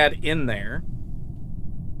see CAD in there.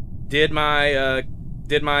 Did my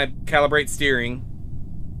calibrate steering,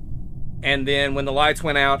 and then when the lights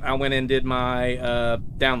went out, I went and did my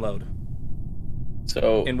download.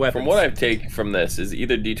 So, In weapons. from what I've taken from this, is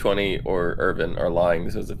either D20 or Irvin are lying.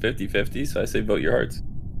 So it's a 50-50, so I say vote your hearts.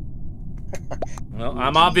 Well,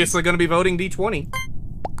 I'm obviously going to be voting D20.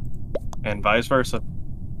 And vice versa.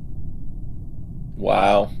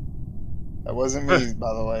 Wow. That wasn't me,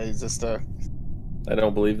 by the way. It's just I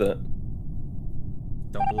don't believe that.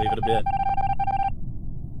 Don't believe it a bit.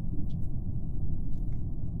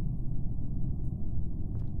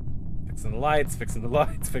 Fixing the lights, fixing the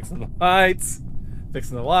lights, fixing the lights,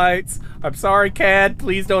 fixing the lights. I'm sorry, CAD.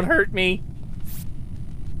 Please don't hurt me.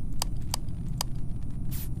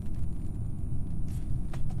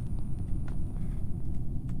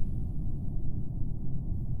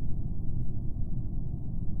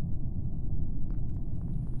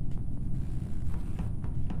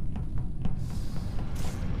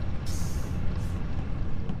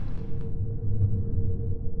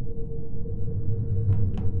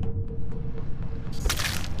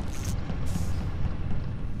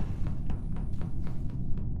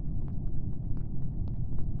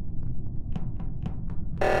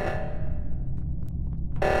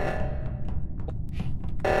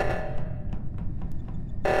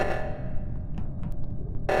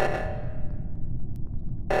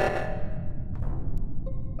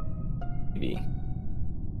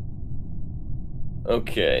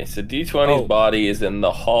 Okay, so D20's Oh. body is in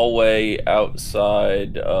the hallway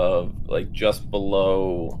outside of, like, just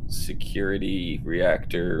below security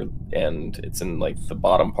reactor, and it's in, like, the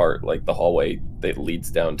bottom part, like, the hallway that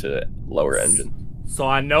leads down to lower engine. So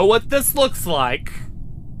I know what this looks like.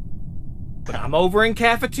 But I'm over in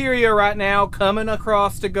cafeteria right now, coming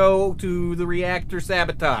across to go to the reactor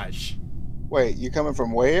sabotage. Wait, you coming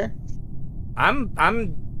from where? I'm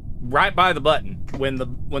right by the button when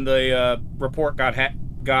the report got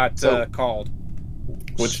called.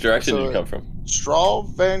 Which direction did So- you come from? Straw,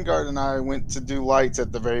 Vanguard, and I went to do lights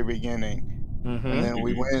at the very beginning. Mm-hmm. And then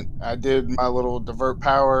we went, I did my little divert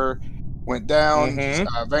power, went down.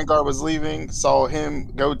 Mhm. Vanguard was leaving, saw him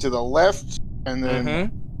go to the left, and then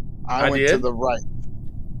Mm-hmm. I I went to did. the right.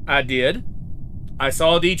 I did. I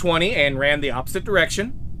saw D20 and ran the opposite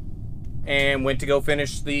direction, and went to go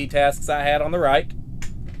finish the tasks I had on the right.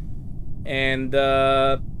 And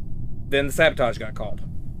then the sabotage got called.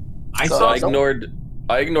 So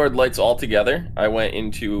I ignored lights altogether. I went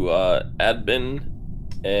into admin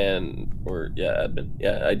admin.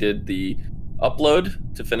 Yeah, I did the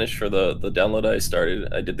upload to finish for the download I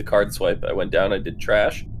started. I did the card swipe. I went down. I did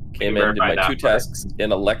trash. Came in, did my 2 tasks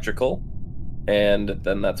in electrical, and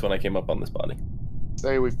then that's when I came up on this body.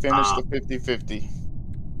 Say we finished the 50-50.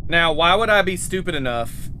 Now, why would I be stupid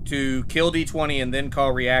enough to kill D20 and then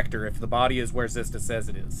call reactor if the body is where Zista says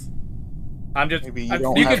it is? I'm just. Maybe you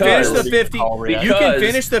don't can have finish to the 50. call reactor. You can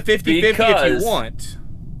finish the 50-50 if you want.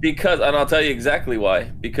 Because, and I'll tell you exactly why.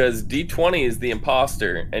 Because D20 is the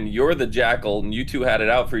imposter, and you're the jackal, and you two had it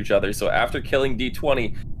out for each other. So after killing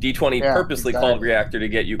D20, D20 Yeah, purposely exactly. called reactor to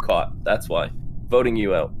get you caught. That's why. Voting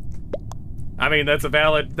you out. I mean, that's a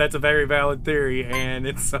very valid theory, and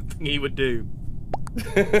it's something he would do.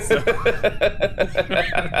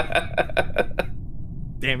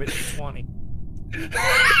 Damn it, D20.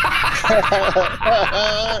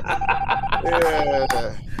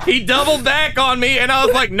 Yeah. He doubled back on me, and I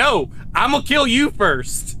was like, no, I'm gonna kill you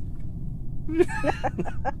first.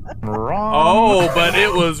 Wrong. Oh, but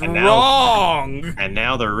it was And now- wrong. And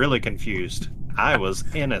now they're really confused. I was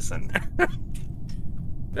innocent.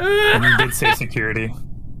 And you did say security.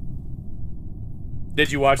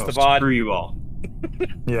 Did you watch Oh, the VOD? screw you all.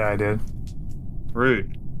 Yeah, I did.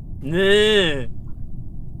 Rude. Nah.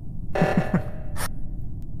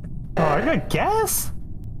 Oh, I got gas?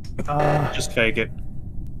 Just fake it.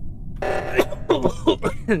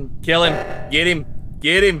 Kill him. Get him.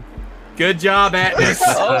 Get him. Good job, Atlas.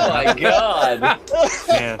 Oh my god.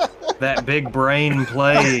 Man, that big brain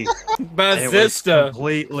play. It was Bazista.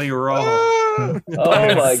 completely wrong. Oh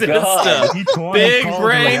my god. D20 Big called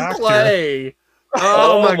brain reactor. play.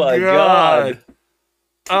 Oh, my god.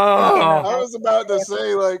 I Oh. was about to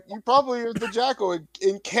say, like, you probably are the jackal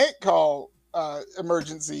and can't call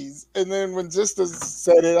emergencies. And then when Zista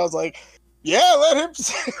said it, I was like, yeah, let him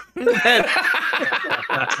say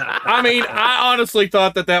I mean, I honestly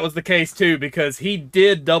thought that was the case too, because he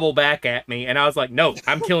did double back at me, and I was like, no,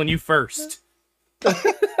 I'm killing you first.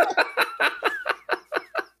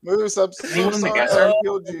 Moose, I'm so Anyone sorry that I gets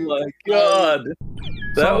killed you. Oh my god.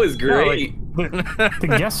 That was great.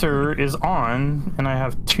 The guesser is on, and I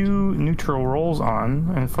have 2 neutral rolls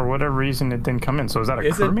on, and for whatever reason it didn't come in. So is that a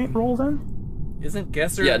crewmate roll then? Isn't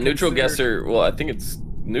guesser? Yeah, neutral considered- guesser. Well, I think it's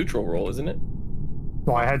neutral roll, isn't it?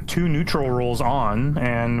 Well, I had 2 neutral rolls on,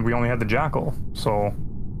 and we only had the jackal. So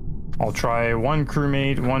I'll try 1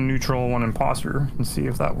 crewmate, 1 neutral, 1 imposter, and see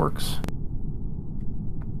if that works.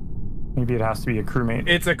 Maybe it has to be a crewmate.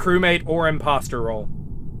 It's a crewmate or imposter roll.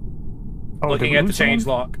 Oh, Looking did at the Moose change on?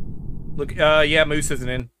 log. Look, yeah, Moose isn't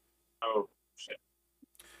in. Oh, shit.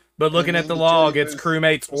 But looking at the log, it's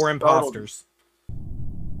crewmates or imposters.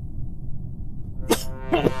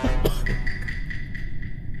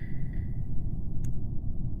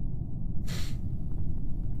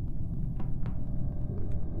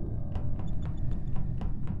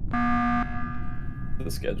 The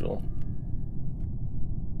schedule.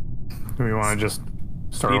 Do we want to just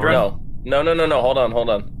start Speed over? run? No. Hold on.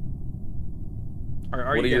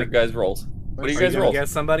 Are What are you your gonna, guys' rolls? What are your are you guys' gonna rolls? guess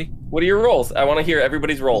somebody? What are your rolls? I want to hear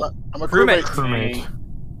everybody's roll. I'm a Crewmate. crewmate.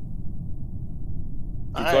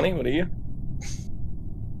 Crewmate. D20, what are you?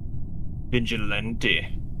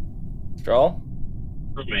 Vigilante. Straw?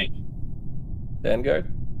 Roommate.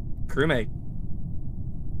 Vanguard? Crewmate.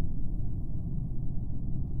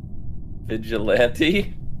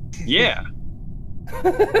 Vigilante? Yeah.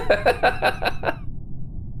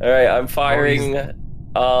 Alright, I'm firing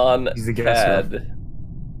on he's the guesser. CAD.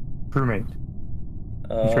 Crewmate.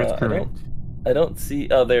 I'm sure it's crewmate. I don't see.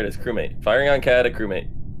 Oh, there it is. Crewmate. Firing on CAD, a crewmate.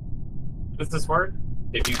 Does this work?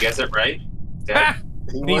 If you guess it right, Ah!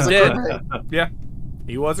 He He's was a dead. crewmate.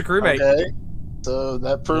 He was a crewmate. Okay. So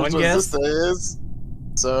that proves One what guess. Zista is.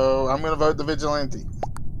 So I'm going to vote the vigilante.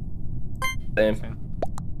 Same.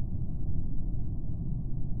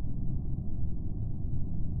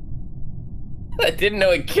 I didn't know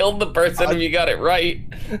it killed the person if you got it right.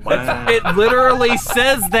 Wow. It literally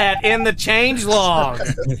says that in the change log.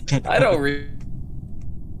 I don't read.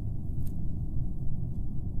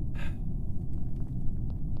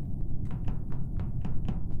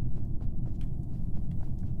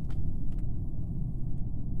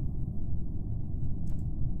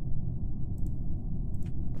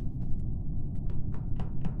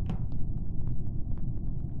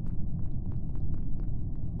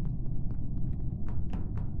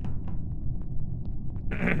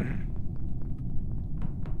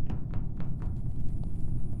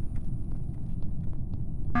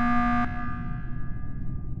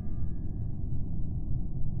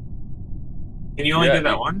 Can you only Yeah. do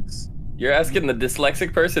that once? You're asking the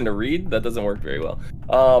dyslexic person to read? That doesn't work very well.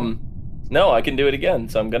 No, I can do it again,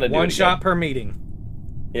 so I'm gonna do One it shot again. per meeting.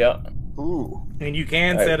 Yeah. Ooh, And you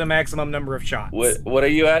can Alright. set a maximum number of shots. What are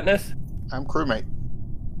you, Atlas? I'm crewmate.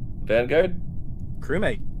 Vanguard?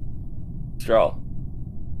 Crewmate. Straw?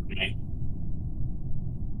 Okay.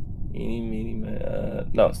 Eeny, meeny,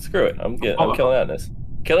 no, screw it. I'm Hold on. killing Atlas.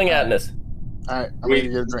 Killing Atlas. All right, I'm Wait.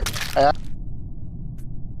 going to get a drink.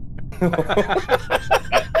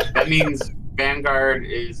 That means Vanguard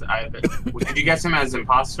is either. Did you guess him as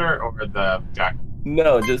imposter or the jackal?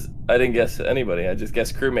 No, I didn't guess anybody. I just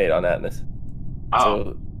guessed crewmate on Atlas.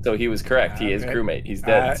 Oh, So he was correct. He is Okay. crewmate. He's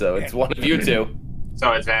dead. So it's one of you two.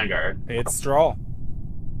 so it's Vanguard. It's straw.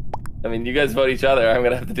 I mean, you guys vote each other. I'm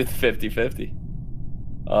gonna have to do the 50-50.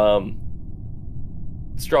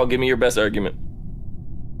 Straw, give me your best argument.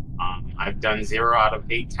 I've done 0 out of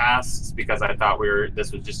 8 tasks because I thought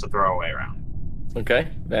this was just a throwaway round. Okay,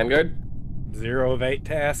 Vanguard. 0 of 8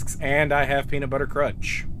 tasks, and I have peanut butter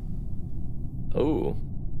crunch. Oh,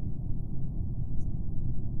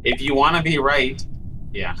 If you want to be right,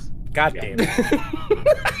 yeah. God Yeah. damn it.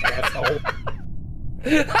 Asshole.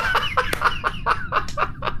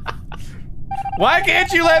 Why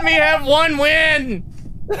can't you let me have one win?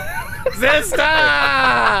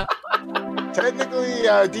 Zista! Technically,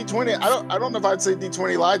 D20. I don't know if I'd say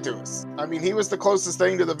D20 lied to us. I mean, he was the closest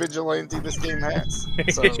thing to the vigilante this game has.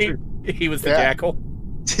 So He was the Yeah. jackal.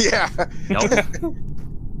 yeah. Nope.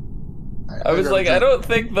 I was like, I don't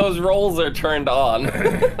think those rolls are turned on.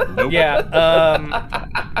 Nope.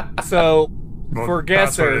 Yeah. So Well, for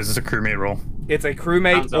that's what it guesser, is. It's a crewmate roll. it's a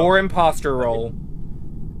crewmate Sounds or imposter roll.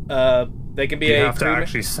 They can be You a have to crewmate.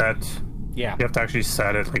 actually set. Yeah. You have to actually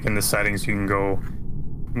set it. Like in the settings, you can go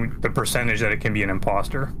the percentage that it can be an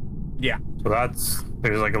imposter. Yeah. So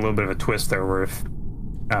there's like a little bit of a twist there where if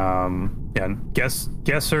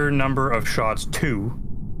guesser number of shots 2,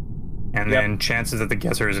 and then chances that the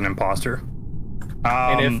guesser is an imposter.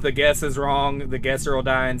 And if the guess is wrong, the guesser will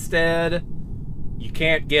die instead. You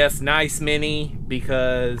can't guess nice many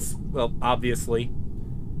because, well, obviously.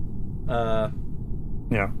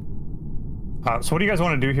 Yeah. So what do you guys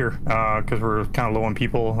want to do here? Because we're kind of low on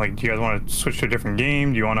people. Like, do you guys want to switch to a different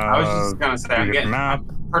game? Do you want to? I was just gonna say, do a I'm different getting map.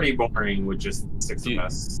 pretty boring with just 6 of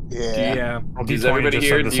us. Yeah. Yeah. Well, Does D20 everybody just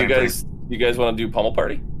here? said the Do you same guys? thing. You guys want to do Pummel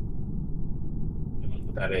Party?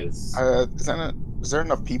 That is. Is there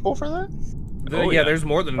enough people for that? Yeah, there's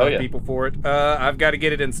more than enough yeah. people for it. I've got to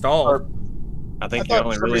get it installed. Or- I think I you thought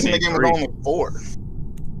only for some really reason the need game 3. was only 4.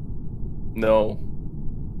 No.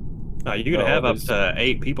 You can No, have up there's- to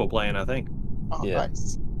 8 people playing, I think. Oh, Yeah.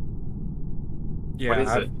 nice. Yeah, What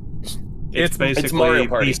is it? It's basically Mario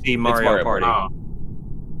Party. PC It's Mario, Mario Party. Oh,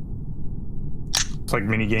 It's like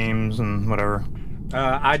mini games and whatever.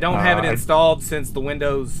 I don't have it I- installed since the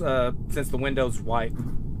Windows wipe.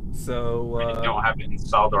 So I don't have it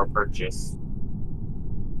installed or purchased.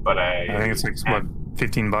 But I think it's like what,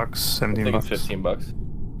 $15, I $17. think it's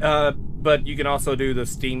 $15. but you can also do the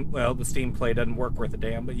Steam. Well, the Steam Play doesn't work worth a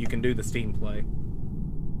damn, but you can do the Steam Play,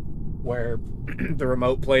 where the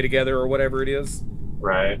remote play together or whatever it is.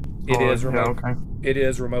 right. It is Yeah, remote. okay. It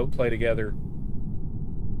is remote play together.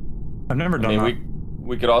 I've never I done mean, that.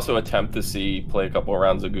 we could also attempt to play a couple of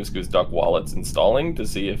rounds of Goose Goose Duck while it's installing to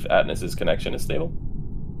see if Atnas's connection is stable.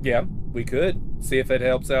 Yeah, we could see if it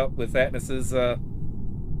helps out with Atnas's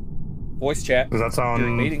voice chat Does that during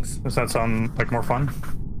sound? meetings. Does that sound like more fun?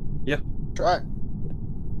 Try it.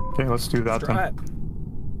 Okay, let's do that Let's try it.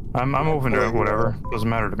 then. I'm open to it. Whatever. Doesn't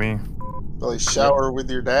matter to me. Really shower with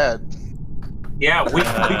your dad. Yeah, we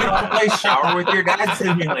can all play Shower with Your Dad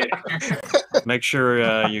Simulator. Make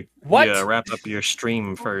sure you What? wrap up your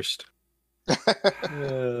stream first.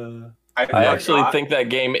 I actually think that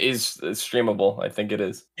game is streamable. I think it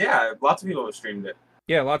is. Yeah, lots of people have streamed it.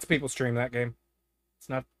 Yeah, lots of people stream that game. It's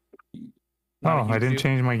not. Oh, not a I huge didn't deal.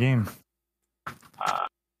 change my game.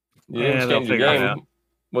 You Yeah, didn't they'll change your figure it game. out.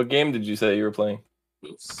 What game did you say you were playing?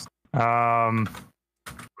 Oops.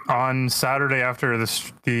 On Saturday after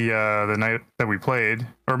the night that we played,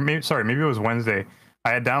 or maybe it was Wednesday. I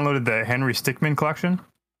had downloaded the Henry Stickmin collection,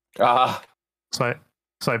 Ah, so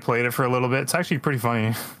I played it for a little bit. It's actually pretty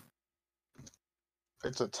funny.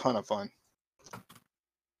 It's a ton of fun.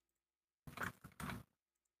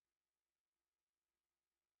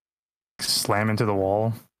 Slam into the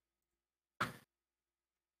wall.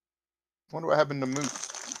 Wonder what happened to Moose.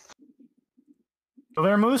 Still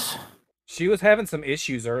there, Moose? She was having some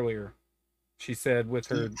issues earlier. She said with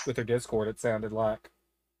her Discord, it sounded like.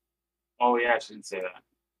 Oh yeah, I shouldn't say that.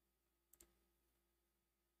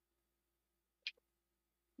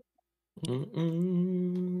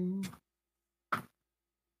 mm-mm.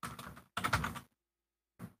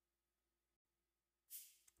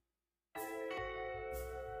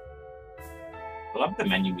 I love the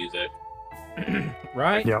menu music.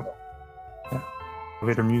 Right? Yep. Yeah.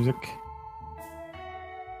 Elevator music.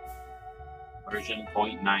 Version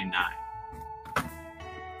 0.99.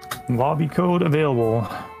 Lobby code available.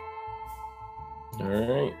 All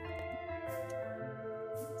right.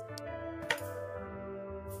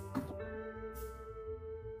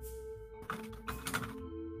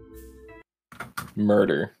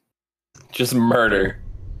 Murder. Just murder.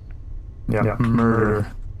 Yeah,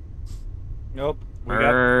 murder. Nope. We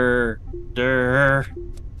got, Murder.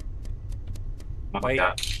 Oh my Wait.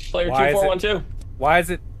 god. Player Why is it- 2412.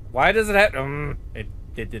 why does it have it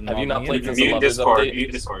didn't Have you log not me played in. since the Mute Lovers Discord. update?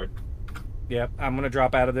 Mute Discord. Yep, I'm gonna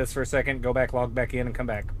drop out of this for a second, go back, log back in, and come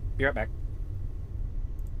back. Be right back.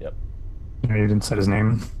 Yeah, you didn't set his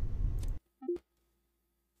name.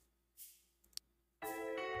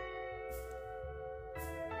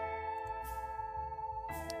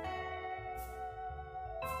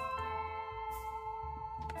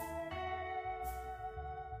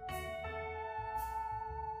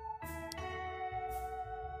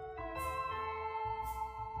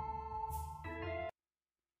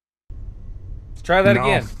 Let's try that No.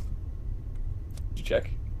 again. Did you check?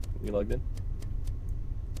 You logged in?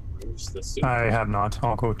 Where's the suit? I have not.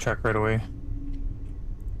 I'll go check right away.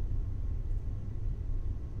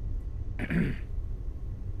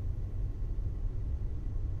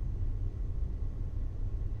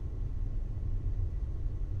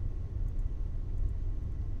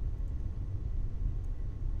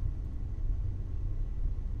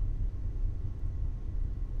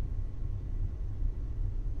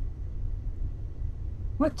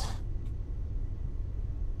 What?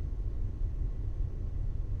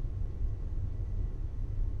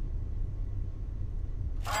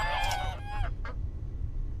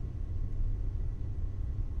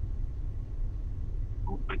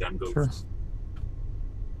 Oh, my gun goes. Sure.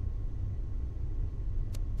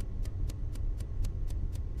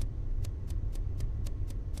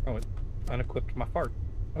 Oh, it unequipped my fart.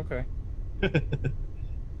 Okay.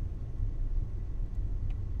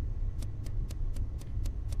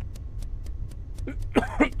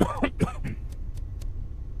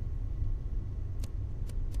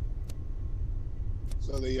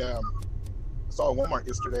 So I saw at Walmart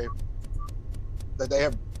yesterday that they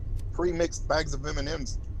have pre-mixed bags of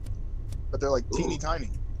M&Ms, but they're like teeny tiny.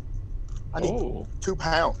 I need Oh. 2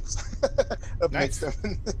 pounds of Nice. mixed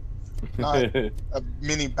M&Ms, not a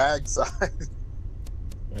mini bag size.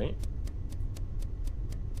 Right?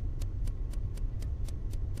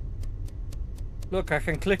 Look, I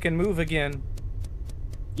can click and move again.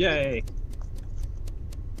 Yay!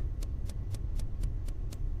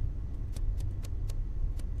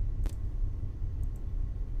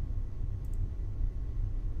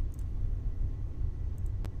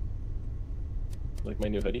 Like my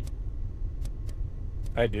new hoodie.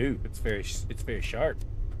 I do. It's very sharp.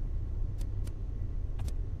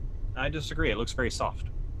 I disagree. It looks very soft.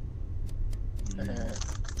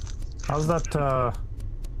 How's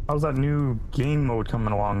that new game mode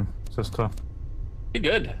coming along, sister? Pretty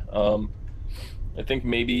good. I think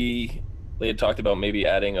maybe they had talked about maybe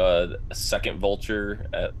adding a second vulture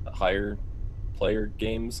at higher player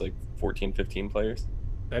games, like 14, 15 players.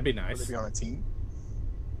 That'd be Would nice. they be on a team?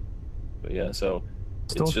 But yeah, so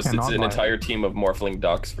Still it's cannot an buy entire it. team of morphling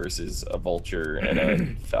ducks versus a vulture and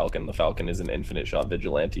a falcon. The falcon is an infinite shot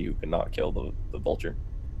vigilante who cannot kill the vulture.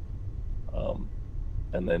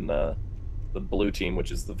 And then the blue team,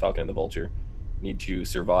 which is the falcon and the vulture, need to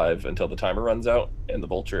survive until the timer runs out, and the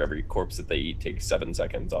vulture, every corpse that they eat takes 7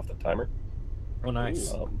 seconds off the timer. Oh,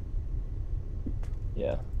 nice.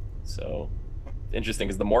 Yeah, so interesting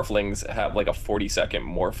because the morphlings have like a 40-second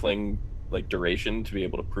morphling like duration to be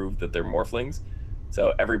able to prove that they're morphlings.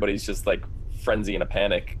 So everybody's just like frenzy in a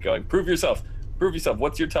panic, going, "Prove yourself! Prove yourself!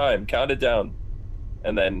 What's your time? Count it down!"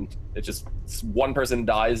 And then it just one person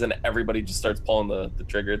dies and everybody just starts pulling the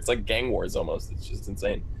trigger. It's like gang wars almost. It's just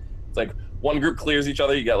insane. It's like one group clears each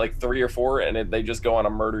other. You got like 3 or 4, and they just go on a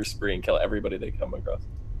murder spree and kill everybody they come across.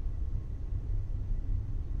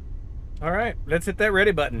 All right, let's hit that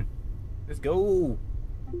ready button. Let's go.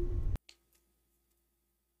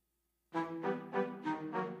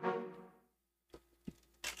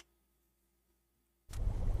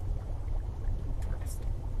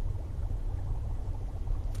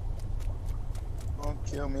 Don't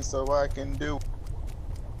kill me so I can do.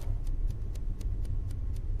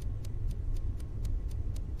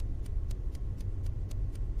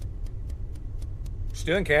 What you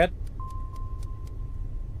doing, Cad?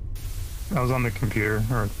 I was on the computer,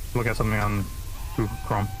 or look at something on Google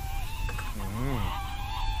Chrome.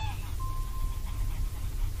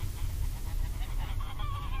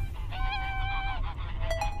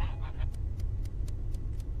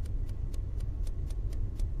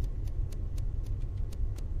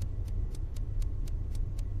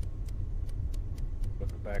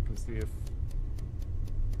 Look back and see if.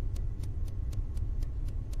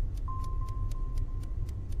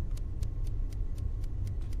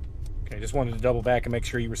 Okay, just wanted to double back and make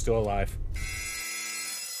sure you were still alive.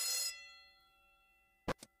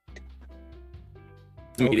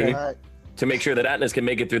 Meeting. All right. To make sure that Atlas can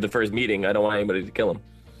make it through the first meeting, I don't want anybody to kill him.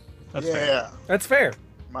 That's Yeah. fair. That's fair.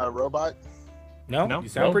 Am I a robot? No, No. you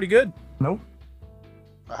sound No. pretty good Nope.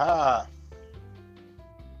 Aha.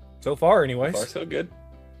 so far. Anyways, Far so good.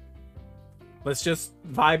 let's just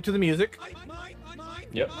vibe to the music.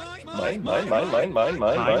 Yep. Mine, mine, mine, mine, mine, mine, mine,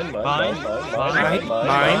 mine, mine, mine, mine,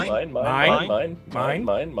 mine, mine, mine, mine,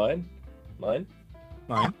 mine, mine, mine.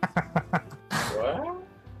 Mine. What?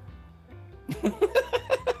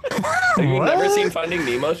 Have you never What? seen Finding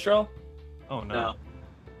Nemo, Straw? Oh no. No.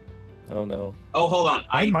 Oh no. Oh, hold on.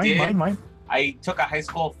 Mine. I took a high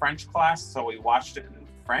school French class, so we watched it in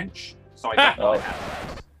French. So I definitely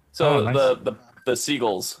have it. So Oh, nice. the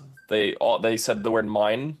seagulls, they said the word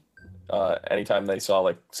mine anytime they saw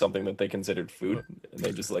like something that they considered food, and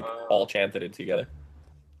they just like all chanted it together.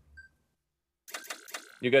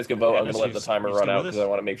 You guys can vote. I'm gonna let the timer run out because I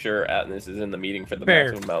want to make sure Atlas is in the meeting for the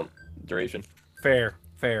Fair. maximum amount duration. Fair.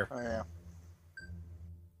 Oh yeah.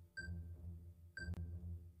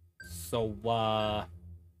 So,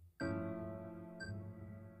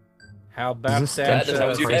 how about this that Atlas, how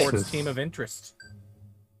was your day? sports team of interest?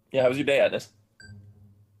 Yeah, how was your day, Atlas?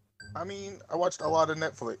 I mean, I watched a lot of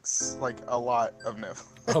Netflix, like a lot of Netflix.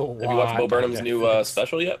 Oh, Have you watched Bo Burnham's new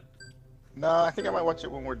special yet? No, I think I might watch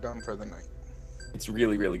it when we're done for the night. It's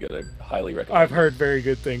really, really good. I highly recommend. I've heard very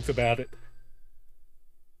good things about it.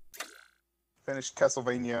 Finished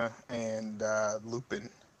Castlevania and Lupin.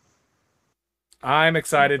 I'm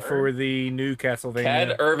excited for the new Castlevania.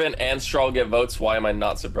 Cad, Irvin, and Strahl get votes. Why am I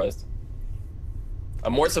not surprised?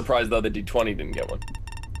 I'm more surprised though that D20 didn't get one.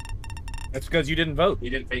 That's because you didn't vote. You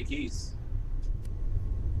didn't pay keys.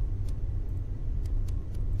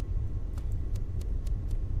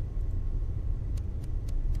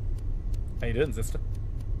 How you doing, Zista?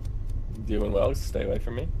 Doing well. Stay away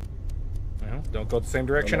from me. Well, don't go the same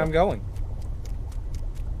direction no. I'm going.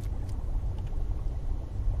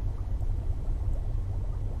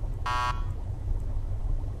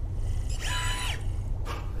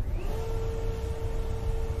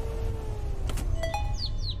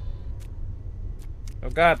 Oh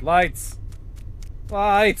God, lights!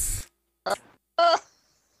 Lights!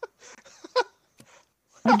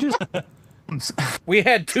 I just We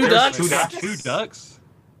had two There's ducks. two ducks.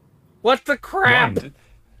 What the crap? blind.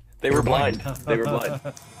 They were blind. They were blind.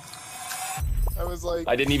 I was like,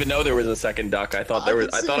 I didn't even know there was a second duck. I thought I there was.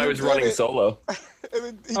 could I see thought I you was did running it. solo. and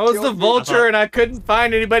then he I was killed the me. vulture and I couldn't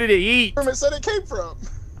find anybody to eat. Where said it came from?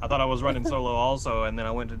 I thought I was running solo also, and then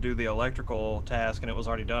I went to do the electrical task, and it was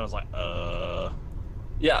already done. I was like,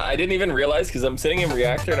 Yeah, I didn't even realize because I'm sitting in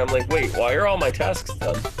reactor and I'm like, wait, why are all my tasks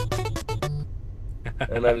done?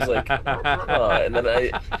 And I was like, and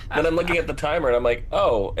then I'm looking at the timer and I'm like,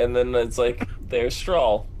 oh, and then it's like, there's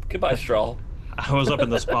Strahl. Goodbye, Strahl. I was up in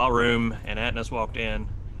the spa room, and Atlas walked in,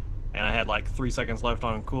 and I had like 3 seconds left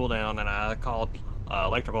on cooldown, and I called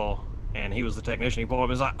electrical, and he was the technician. He pulled up and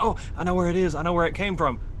was like, oh, I know where it is. I know where it came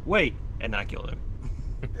from. Wait. And then I killed him.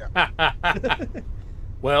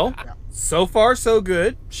 Well, Yeah. so far so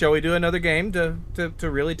good. Shall we do another game to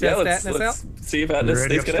really test let's Atlas out? see if Atlas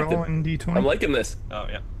Ready stays up Strahl connected. in D20? I'm liking this. Oh,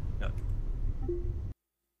 yeah. I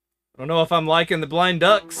don't know if I'm liking the blind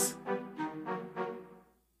ducks.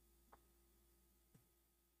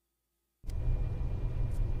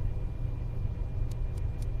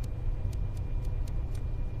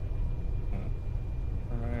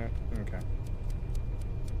 Okay.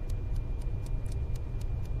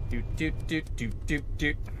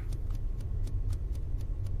 Do.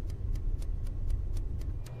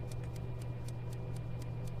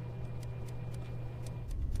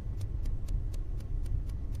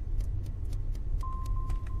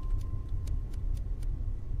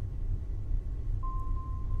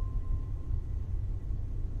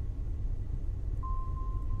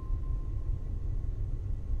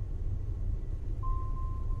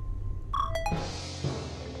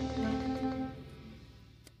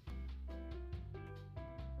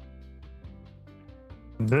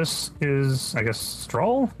 This is, I guess,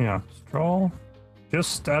 Strahl? Yeah, Strahl.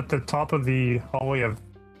 Just at the top of the hallway of,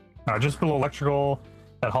 just below electrical,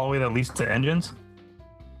 that hallway that leads to engines.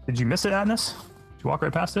 Did you miss it, Adness? Did you walk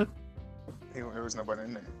right past it? There was nobody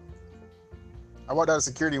in there. I walked out of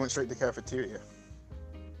security, went straight to cafeteria.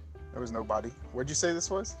 There was nobody. Where'd you say this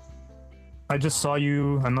was? I just saw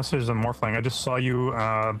you, unless there's a morphling, I just saw you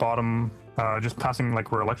bottom, just passing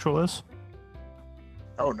like where electrical is,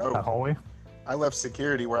 Oh that no. hallway. I left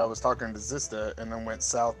security where I was talking to Zista and then went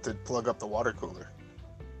south to plug up the water cooler.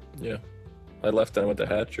 Yeah. I left and I went to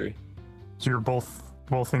hatchery. So you're both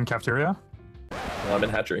in cafeteria? Well, I'm in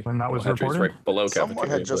hatchery. When that was Hatchery's reported? right below Someone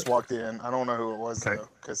cafeteria. had just but- walked in. I don't know who it was Okay. though,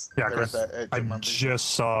 because Yeah, they were at because that edge I of my vision.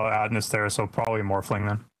 just saw Adness there, so probably morphling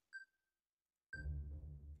then.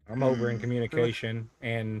 I'm over in communication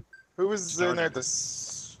and Who was in there at the I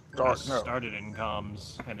start? No. started in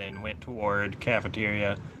comms, and then went toward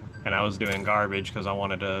cafeteria, and I was doing garbage because I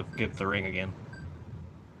wanted to get the ring again.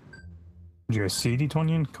 Did you guys see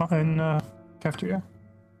D20 in cafeteria?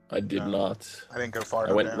 I did No. not. I didn't go far I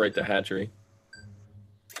enough went down. right to hatchery.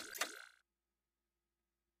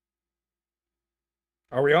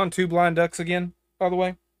 are we on two blind ducks again, by the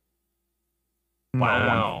way? No, one.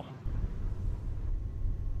 Wow.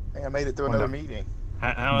 Hey, I made it through One another down. meeting.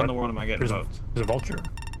 How in But the world am I getting there's, votes? there's a vulture.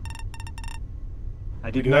 I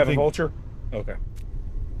You did do have a nothing. vulture? Okay.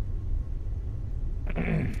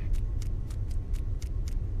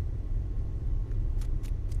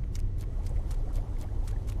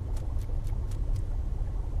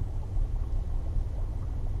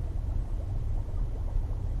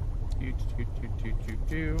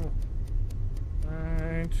 Do.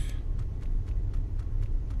 Right.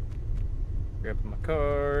 Grab my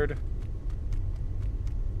card.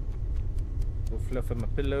 Go fluff on my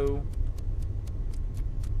pillow.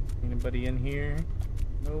 Anybody in here?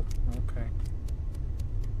 Nope. Okay.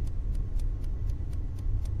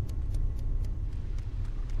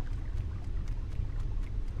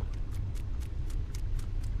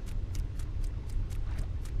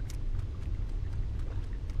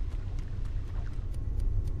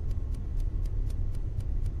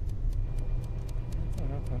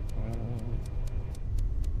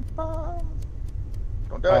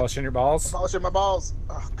 Don't do it. Polishing your balls? I'm polishing my balls.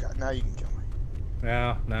 Oh god, now you can kill me.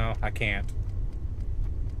 No, I can't.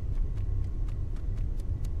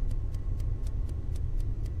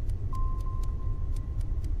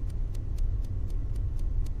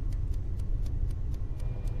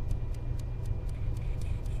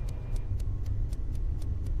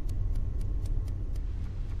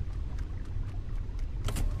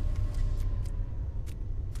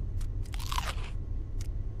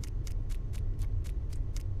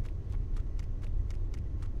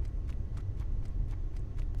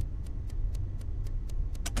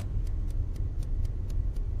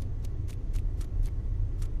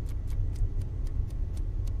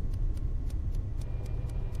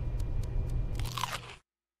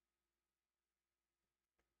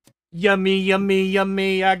 Yummy, yummy,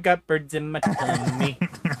 yummy. I got birds in my tummy.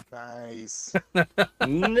 Nice.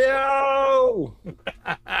 No!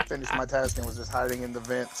 Finished my task and was just hiding in the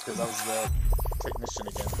vents because I was the technician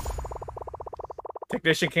again.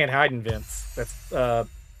 Technician can't hide in vents.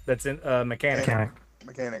 That's in mechanic.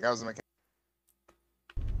 Mechanic. I was a mechanic.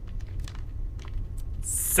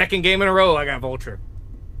 Second game in a row, I got Vulture.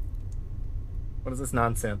 What is this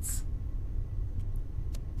nonsense?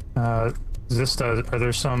 Zista, are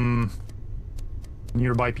there some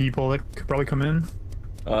nearby people that could probably come in?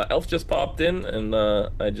 Elf just popped in, and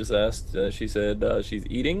I just asked. She said she's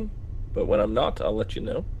eating, but when I'm not, I'll let you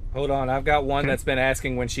know. Hold on, I've got one that's been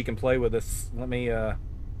asking when she can play with us. Let me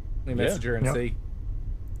message her and see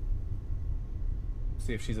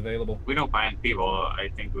if she's available. We don't find people. I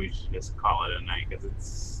think we should just call it a night because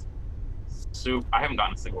it's soup. I haven't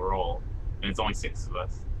gotten a single roll, and it's only 6 of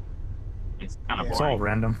us. It's kind of boring. It's all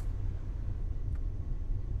random.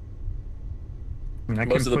 I mean, I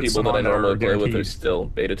Most can of the put people some that I on that normally play with are guaranteed. still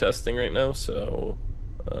beta testing right now, so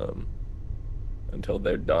until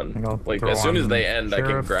they're done, like as soon as they end, I can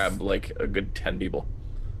Sheriff. grab like a good 10 people.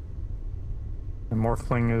 The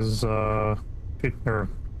Morphling is or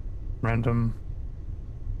random.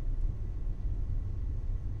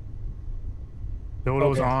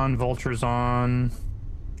 Dodo's Okay. on, Vulture's on,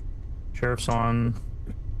 Sheriff's on.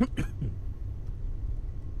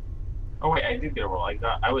 Oh wait, I did get a roll.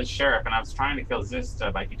 I was sheriff and I was trying to kill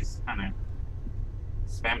Zista, but he just kind of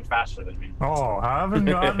spammed faster than me. Oh, I haven't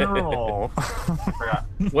gotten a roll. I forgot.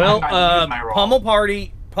 Well, I used my roll.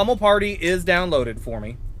 Pummel Party is downloaded for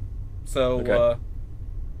me. So Okay.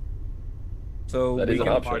 so That we is an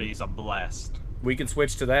can, option. Party's a blast. we can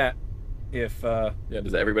switch to that if Yeah,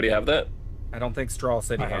 does everybody have that? I don't think Straw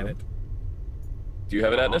said he I had have it. Do you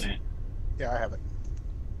have it, On Atlas? it. Yeah, I have it.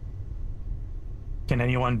 Can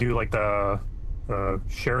anyone do like the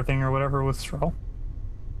share thing or whatever with Straw?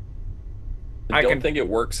 I I don't can- think it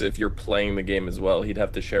works if you're playing the game as well. He'd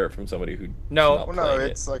have to share it from somebody who. No. not Well, no,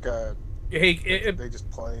 playing it's like a. He They just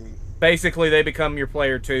play. basically they become your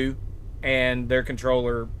player too, and their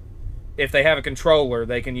controller. If they have a controller,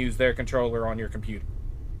 they can use their controller on your computer.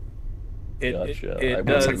 Gotcha. I It would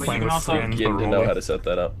does. But you can also begin to know how to set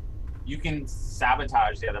that up. You can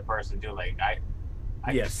sabotage the other person too. Like I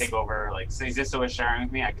can Yes. just take over. Like say Zista was sharing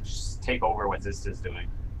with me, I could just take over what Zista's doing.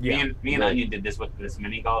 Yeah. Me and Right. Onion did this with this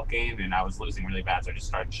mini golf game, and I was losing really bad, so I just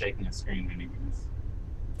started shaking the screen when he was.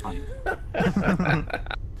 Fun.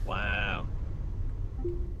 Wow.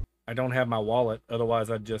 I don't have my wallet, otherwise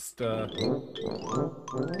I'd just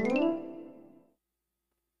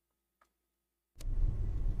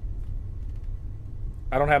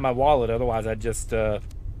I don't have my wallet, otherwise I'd just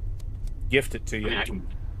gift it to I you. mean,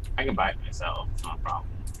 I can buy it myself. It's not a problem.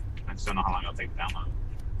 I just don't know how long it'll take to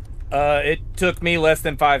download. It took me less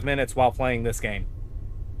than 5 minutes while playing this game.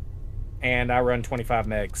 And I run 25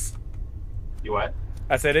 megs. You what?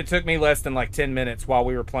 I said it took me less than like 10 minutes while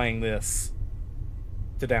we were playing this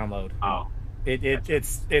to download. Oh,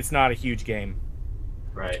 It's not a huge game.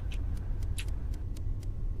 right.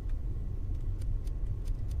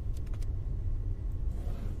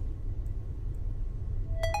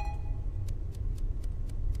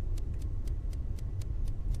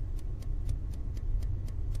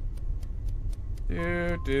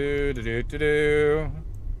 Do do do do do do.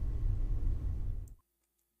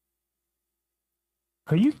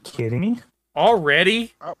 Are you kidding me?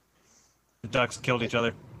 Already? The ducks killed each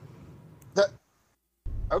other.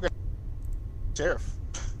 Okay. Sheriff.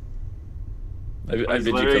 I I was did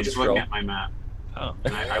you literally kill just looking Stroll? at my map. Oh.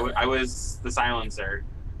 And I was the silencer.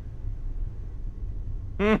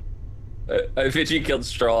 I Vigi killed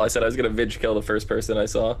Straw. I said I was gonna Vig kill the first person I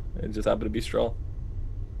saw. It just happened to be Straw.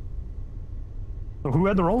 So who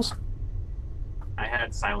had the rolls? I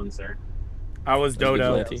had silencer. I was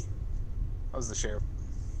Dodo. Vigilante. I was the sheriff.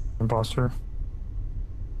 Imposter.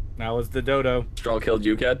 That was the dodo. Straw killed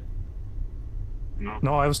you, Cad? No,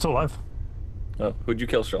 No, I was still alive. Oh, who'd you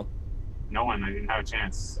kill, Straw? no one. I didn't have a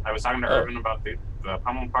chance. I was talking to Oh. Irvin about the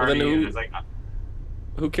pummel Well, party, then and it's like,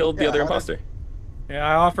 Who killed the Yeah, other how did- imposter? Yeah,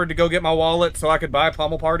 I offered to go get my wallet so I could buy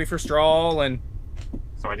Pummel Party for Straw, and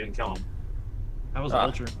so I didn't kill him. I was Ah.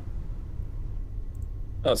 vulture.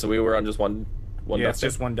 Oh, so we were on just one yeah, it's duck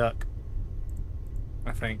just one duck.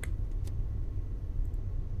 I think.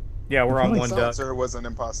 Yeah, we're on one duck. Silencer was an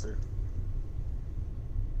imposter.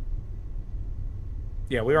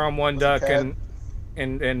 Yeah, we were on one Was it duck, Cat?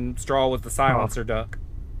 and Straw was the silencer duck.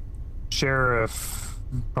 Sheriff,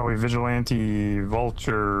 probably vigilante,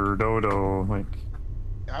 vulture, dodo. Like,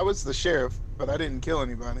 I was the sheriff, but I didn't kill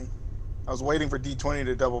anybody. I was waiting for D20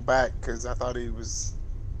 to double back because I thought he was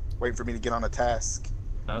waiting for me to get on a task.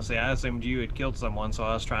 See, I assumed you had killed someone, so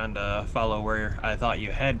I was trying to follow where I thought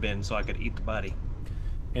you had been so I could eat the body.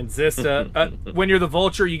 And Zista, when you're the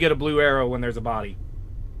vulture, you get a blue arrow when there's a body.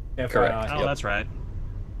 FYI. Correct. Oh, Yep. that's right.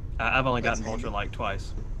 I've only That's gotten vulture handy. like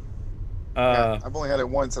twice. Yeah, I've only had it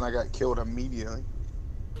once and I got killed immediately.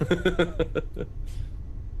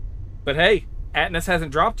 But hey, Atlas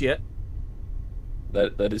hasn't dropped yet.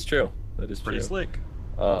 that is true. That is Pretty true. slick.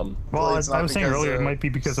 well, I it's was not saying because, earlier it might be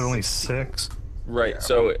because there are only 6. Right. Yeah.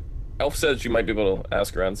 So Elf says she might be able to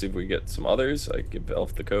ask around, see if we get some others. I give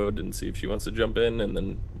Elf the code and see if she wants to jump in, and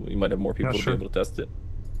then we might have more people to sure. be able to test it.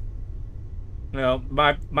 No,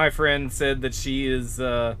 my friend said that she is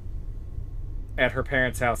at her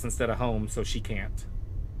parents' house instead of home, so she can't.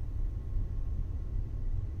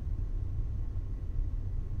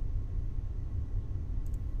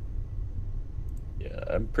 Yeah,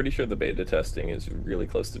 I'm pretty sure the beta testing is really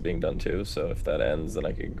close to being done too. So if that ends, then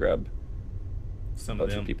I can grab a Some of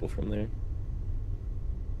bunch them. of people from there.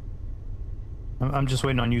 I'm just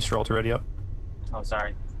waiting on you, Stroll, to ready up. Oh,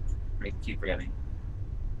 sorry. I keep forgetting.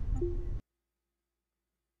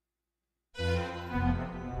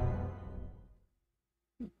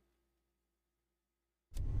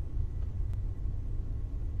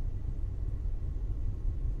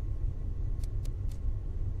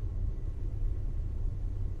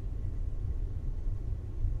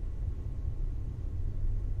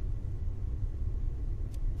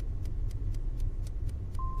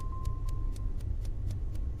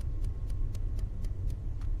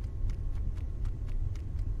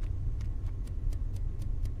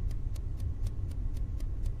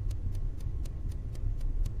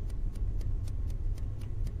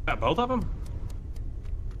 Got both of them?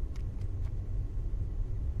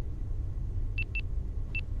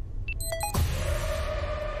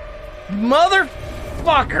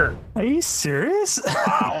 Motherfucker! Are you serious? Get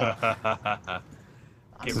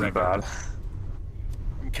This is wrecked. bad.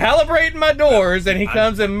 Calibrating my doors, and he I-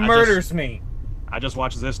 comes and I murders me. I just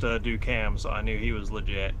watched Zista do cam, so I knew he was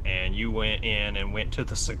legit. And you went in and went to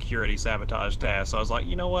the security sabotage task. So I was like,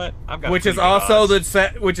 you know what? I've got Which is pretty good also odds.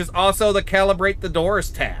 which is also the calibrate the doors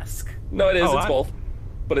task. No, it is. Oh, it's I- both.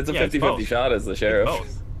 But it's a Yeah, it's 50-50 both. shot as the sheriff.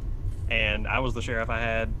 both. And I was the sheriff. I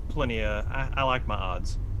had plenty of. I liked my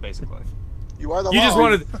odds, basically. You are the You just law.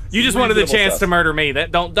 wanted the Reasonable chance stuff. to murder me.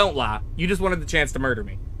 That don't lie. You just wanted the chance to murder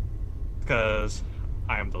me. Because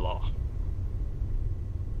I am the law.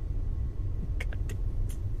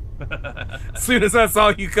 As soon as I saw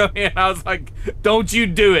you come in, I was like, "Don't you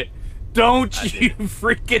do it! Don't I you did.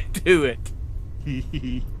 freaking do it!"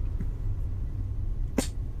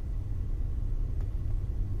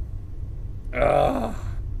 Ugh.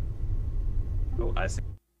 Oh, I see.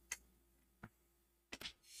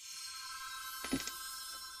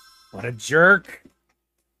 What a jerk!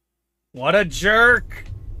 What a jerk!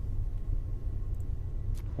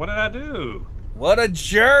 What did I do? What a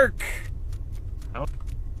jerk! Oh.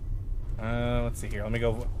 Let's see here. Let me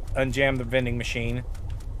go unjam the vending machine.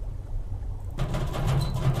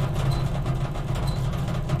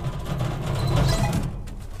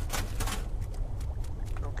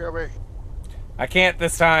 Okay, I can't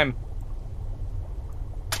this time.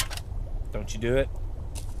 Don't you do it.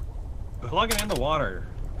 Plug it in the water.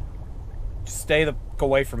 Just stay the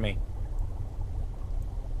away from me.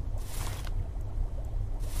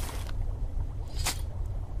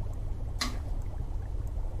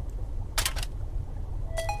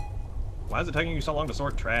 Why is it taking you so long to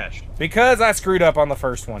sort trash? Because I screwed up on the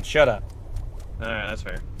first one. Shut up. Alright, that's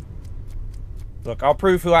fair. Look, I'll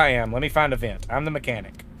prove who I am. Let me find a vent. I'm the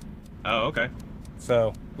mechanic. Oh, okay.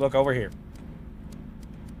 So, look over here.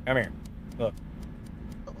 Come here. Look.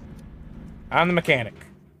 I'm the mechanic.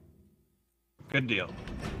 Good deal.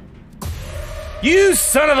 You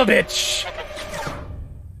son of a bitch!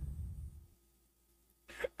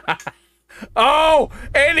 Oh,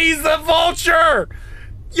 and he's the vulture!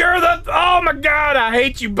 You're the. Oh my god, I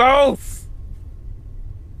hate you both.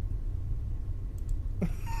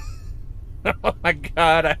 Oh my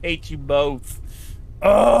god, I hate you both.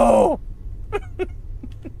 Oh.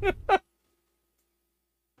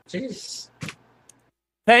 Jeez.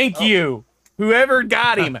 Thank you. Whoever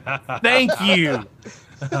got him. Thank you.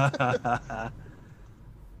 I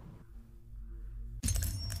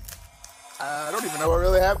don't even know what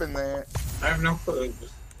really happened there. I have no clue.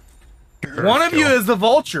 One of you is the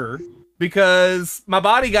vulture because my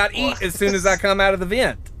body got eat as soon as I come out of the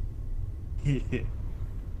vent.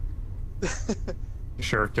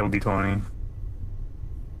 Sure, kill D20.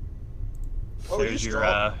 Oh, There's you your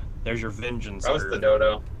strong. there's your vengeance. That was the herb.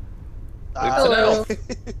 dodo. Hello.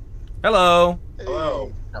 Hello.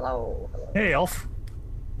 Hello. Hello. Hey, elf.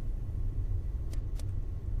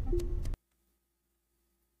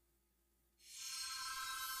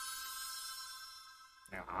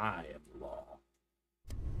 Now I am the law.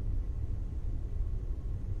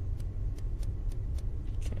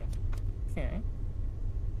 Okay.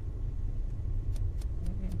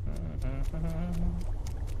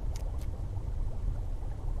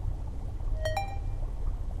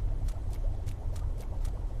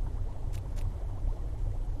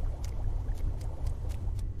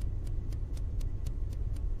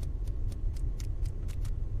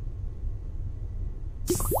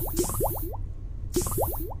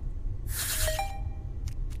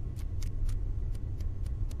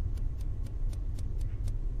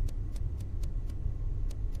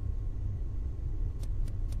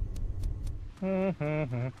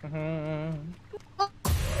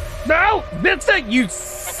 No, Vincent, you.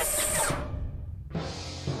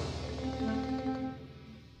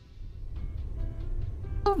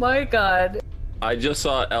 Oh my god. I just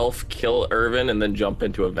saw Elf kill Irvin and then jump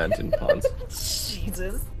into a vent in ponds.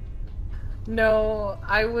 Jesus. No,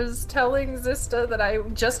 I was telling Zista that I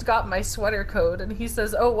just got my sweater code, and he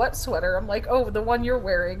says, "Oh, what sweater?" I'm like, "Oh, the one you're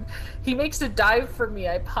wearing." He makes a dive for me.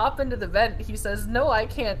 I pop into the vent. He says, "No, I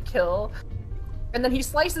can't kill." And then he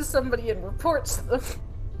slices somebody and reports them.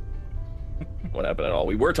 What happened at all?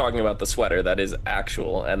 We were talking about the sweater that is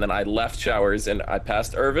actual, and then I left showers and I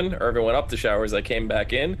passed Irvin. Irvin went up the showers. I came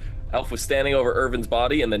back in. Elf was standing over Irvin's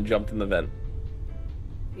body and then jumped in the vent.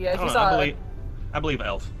 Yeah, he Oh, saw I believe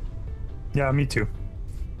Elf. Yeah, me too.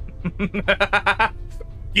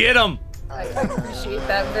 Get him. I appreciate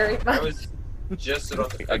that very I much. was just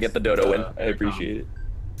about to I get the dodo win. I appreciate it.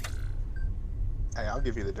 Hey, I'll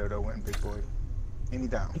give you the dodo win, big boy. Any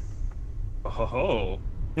down. Oh,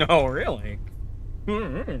 Oh, really?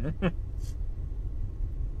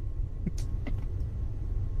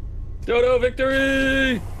 Dodo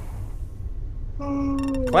victory!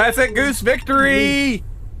 Classic Goose victory!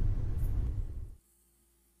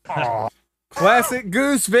 Aw. Classic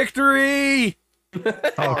Goose victory!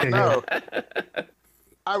 Oh Okay, no.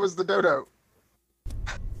 I was the dodo.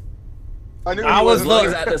 I knew I he was wasn't Look,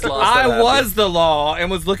 look- there. that just lost. I I'm happy. was the law and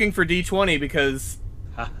was looking for D20 because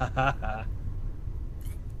So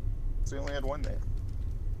we only had one there.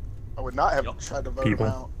 I would not have Yup. tried to vote People.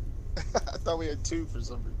 him out. I thought we had two for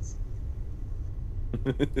some reason.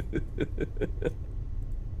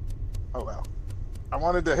 Oh well. I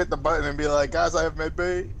wanted to hit the button and be like, guys, I have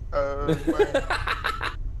medbay.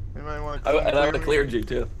 Anybody want to And I would have cleared you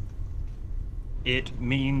too. it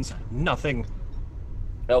means nothing.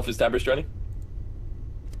 Elf is Tabrish joining?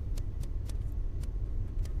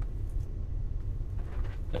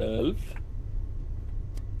 Elf?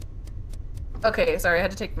 Okay, sorry, I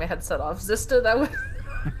had to take my headset off. Zista, that was...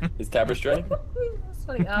 Is Tabrish joining? That's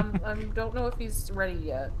funny. I don't know if he's ready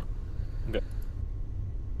yet. Okay.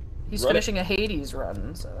 He's Run it. finishing a Hades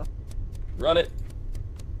run, so... Run it.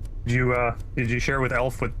 Did you share with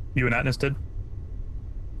Elf what you and Atlas did?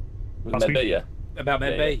 With Last week? Medbay, yeah. about Yeah,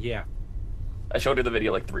 medbay, yeah. I showed her the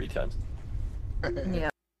video like 3 times. Yeah.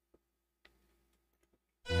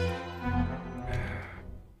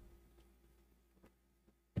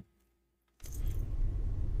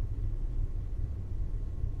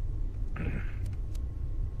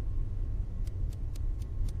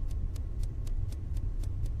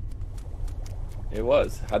 It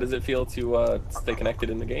was. How does it feel to stay connected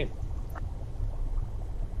in the game?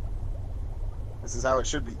 This is how it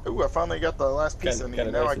should be. Ooh, I finally got the last piece I need.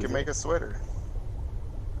 Kinda Now nice, I can isn't make a sweater.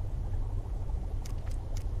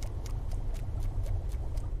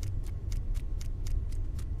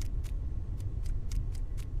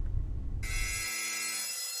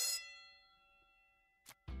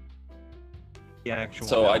 The actual.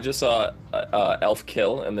 So I just saw Elf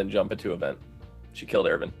kill and then jump into a vent. She killed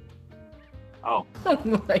Irvin. Oh,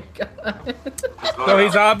 Oh my god. just vote So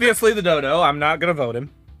he's out. obviously the dodo. I'm not gonna vote him.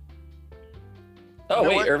 Oh You know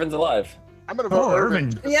wait, what? Irvin's alive. I'm gonna vote Oh, Irvin.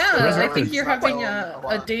 Irvin. Yeah, I Resurrected. think you're Not having telling a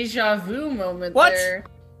lie. deja vu moment What? there.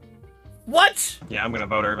 What? Yeah, I'm gonna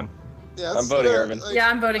vote Irvin. Yeah, I'm voting Irvin. Yeah,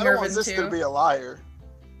 I'm voting I don't want Irvin Zista too. to be a liar.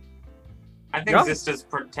 I think Yeah. Zista's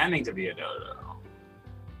pretending to be a dodo.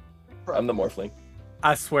 I'm the Morphling.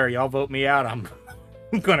 I swear, y'all vote me out. I'm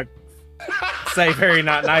gonna say very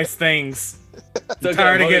not nice things. It's okay,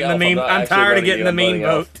 Tired of voting getting the Elf. mean. not I'm actually tired of voting getting you, the I'm mean voting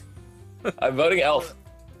Elf. vote. I'm voting Elf.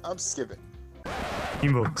 I'm skipping.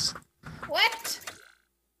 Team votes. What?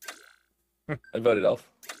 I voted Elf.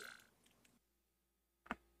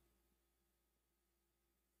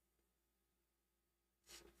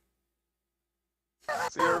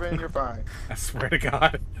 See, Irvin, you're fine. I swear to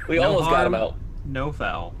God. We No almost got him harm. out. No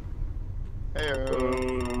foul. Hey,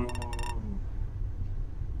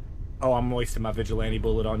 Oh, I'm wasting my vigilante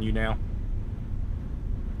bullet on you now.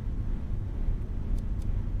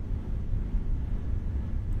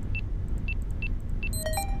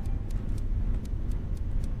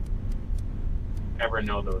 Ever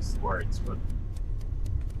know those words, but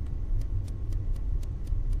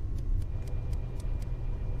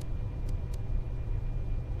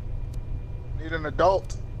need an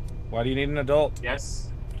adult. Why do you need an adult? yes,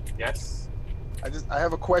 yes. I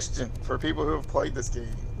have a question for people who have played this game.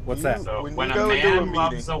 What's that? So When when you a go into a man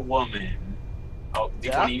loves meeting- a woman, oh,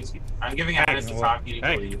 Yeah? D20, I'm giving Addis to talk. You need to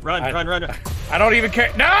Hey, leave. run, I- run. I don't even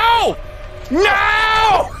care. No! No!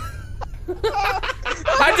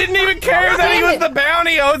 I didn't even care that he was the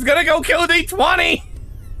bounty. I was gonna go kill D20.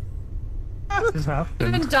 This I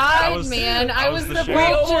happened. died, was- man. I that was was the the We sheriff.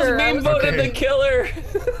 almost vulture. meme voted Okay. the killer.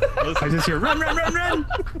 I just hear run.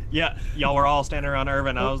 Yeah, y'all were all standing around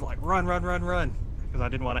Irvin. I was like, run, because I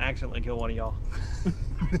didn't want to accidentally kill one of y'all.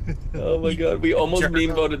 Oh my god, we almost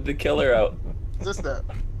meme voted the killer out. Just that.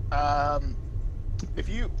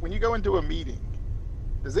 When you go into a meeting,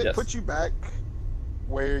 does it Yes. put you back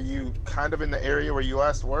where you kind of in the area where you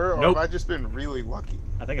last were, or Nope. have I just been really lucky?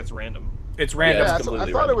 I think it's random. It's random. Yeah, Yeah, it's so I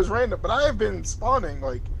completely thought it random. was random, but I have been spawning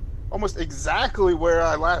like almost exactly where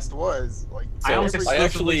I last was. Like I almost every-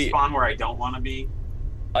 exclusively actually- spawn where I don't want to be.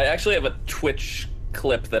 I actually have a Twitch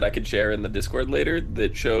clip that I could share in the Discord later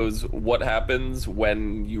that shows what happens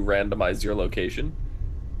when you randomize your location.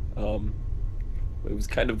 It was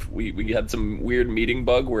kind of we had some weird meeting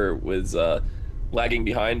bug where it was lagging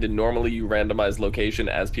behind, and normally you randomize location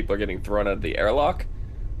as people are getting thrown out of the airlock.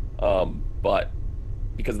 But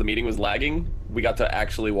because the meeting was lagging, we got to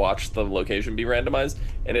actually watch the location be randomized,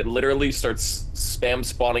 and it literally starts spam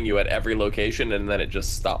spawning you at every location, and then it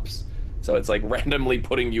just stops. So it's like randomly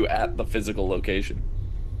putting you at the physical location.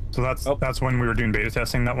 So that's when we were doing beta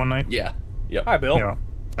testing that one night. Yeah. Yep. Hi, Bill. Yeah.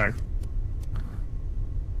 Alright.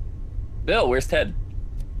 Bill, where's Ted?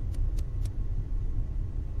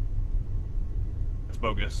 It's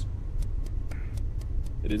bogus.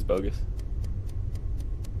 It is bogus.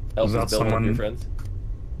 Elf, Was is that Bill one of your someone- friends?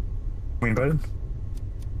 We invited.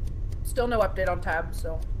 Still no update on tab,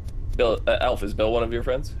 so Bill, Elf, is Bill one of your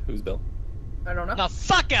friends? Who's Bill? I don't know. The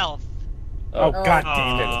fuck elf! Oh, God Uh,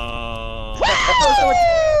 damn it.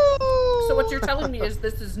 So what you're telling me is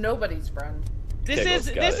this is nobody's friend. This is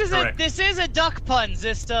Correct. a duck pun,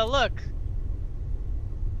 Zista. Look.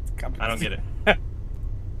 I don't get it.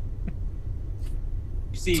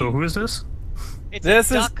 You see, So who is this? It's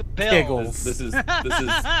This a is duck bill. Kiggles. This is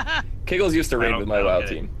Kiggles used to raid with my I don't WoW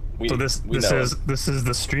get it. team. So We know him. this is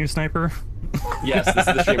the stream sniper. Yes, this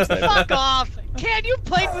is the stream sniper. Fuck off! Can you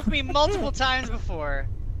played with me multiple times before?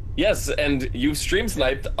 Yes, and you've stream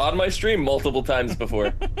sniped on my stream multiple times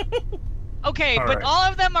before. Okay, All but right. all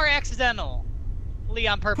of them are accidental.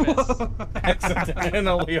 On purpose.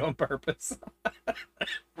 Accidentally on purpose.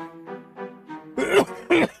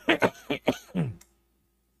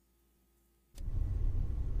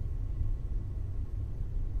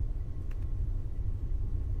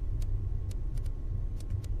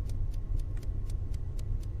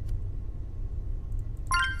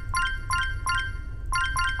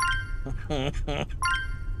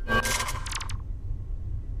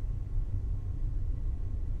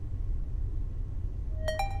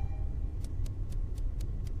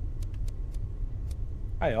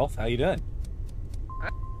 Hi, Elf. How you doing?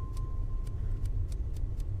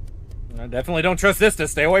 I definitely don't trust this to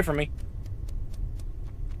stay away from me.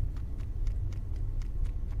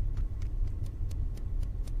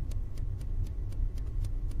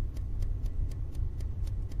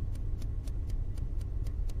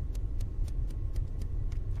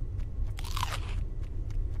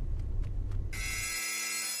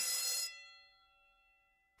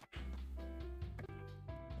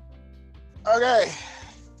 Okay.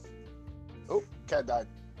 Oh, cat died.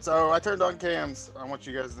 So I turned on cams. I want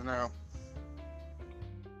you guys to know.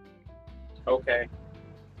 Okay.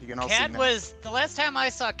 You can all see Cad now. was the last time I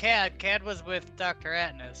saw Cad. Cad was with Dr.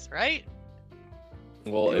 Atnus, right?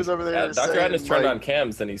 Well, He was if over there Dr. saying, Atnus turned like- on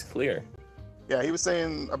cams, then he's clear. Yeah, he was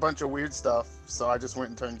saying a bunch of weird stuff, so I just went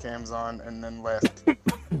and turned cams on and then left.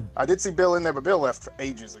 I did see Bill in there, but Bill left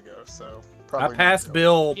ages ago, so probably I not passed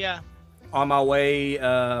Bill Yeah. on my way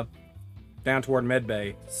down toward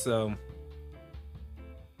Medbay, so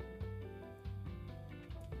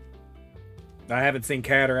I haven't seen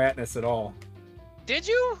Cat or Atnus at all. Did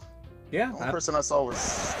you? Yeah, The only person I saw was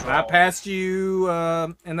I Straw. passed you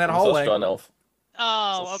in that So hallway. Strong Elf.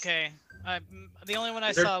 Oh, okay. The only one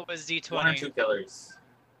I There- saw was One or D20. two killers.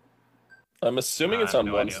 I'm assuming I it's have on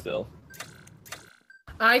no one idea. still.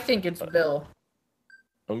 I think it's Bill.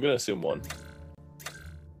 I'm gonna assume one.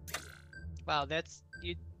 Wow, that's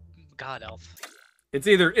you. God, Elf. It's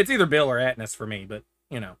either Bill or Atnus for me, but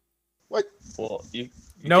you know, What? Well, you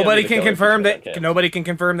nobody can't be can the killer if you confirm turn on that cams. nobody can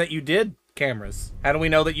confirm that you did cameras. How do we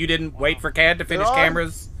know that you didn't wait for Cad to finish They're on.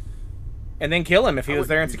 cameras and then kill him if he I was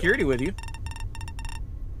there in wouldn't do security with you?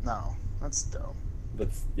 No, that's dumb.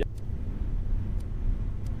 That's yeah.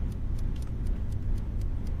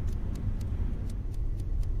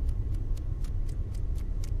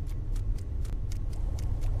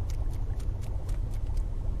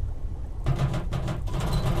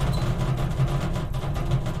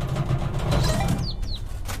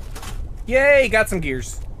 Yay, got some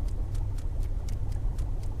gears.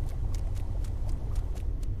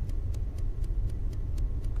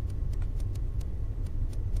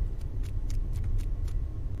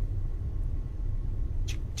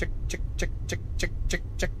 Chick, chick, chick, chick, chick, chick,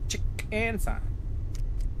 chick, chick, and sign.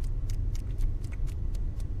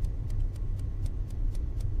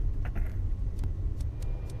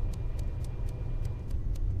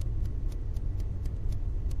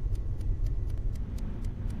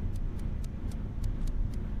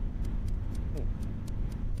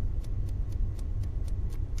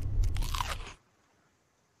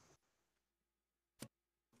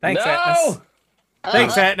 Thanks, No! Atnus.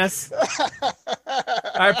 Thanks, Atnus.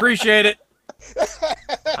 I appreciate it.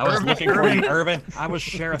 I was looking for you, Irvin. I was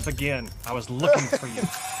sheriff again. I was looking for you.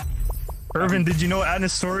 Irvin, did you know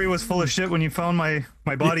Atnus' story was full of shit when you found my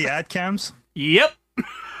body at cams? Yep.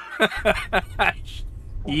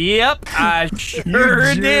 Yep, I sure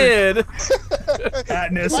jerk. did.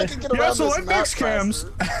 Atnus, If I could get yeah, around so this I map fix cams.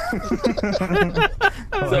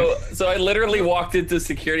 faster. So I literally walked into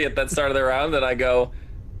security at that start of the round, and I go,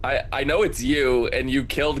 I know it's you, and you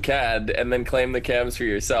killed Cad, and then claimed the cams for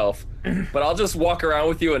yourself. But I'll just walk around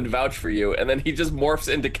with you and vouch for you. And then he just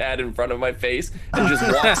morphs into Cad in front of my face and just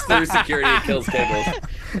walks through security and kills Cables.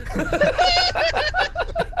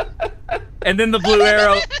 And then the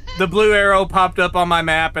blue arrow popped up on my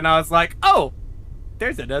map, and I was like, "Oh,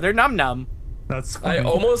 there's another num num." That's I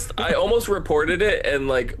funny. almost reported it and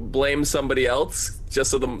like blamed somebody else just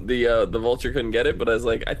so the vulture couldn't get it. But I was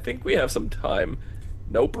like, I think we have some time.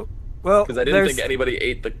 Nope, Well, because I didn't think anybody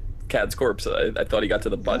ate the Cad's corpse. I thought he got to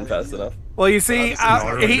the button fast enough. Well, you see,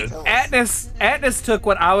 Obviously not Atnus took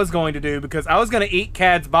what I was going to do because I was going to eat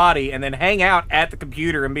Cad's body and then hang out at the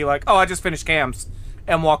computer and be like, "Oh, I just finished cams,"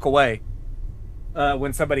 and walk away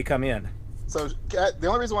when somebody come in. So the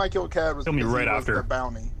only reason why I killed Cad was Kill me because right he was after. the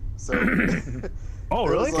bounty. So Oh, it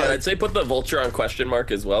really? was Yeah, like- I'd say put the vulture on question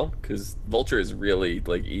mark as well, because vulture is really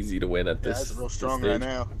like easy to win at yeah, this. it's real this strong stage. right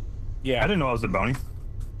now. I Yeah, didn't know I was the bounty.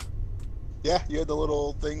 Yeah, you had the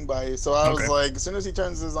little thing by you. So I was Okay. like, as soon as he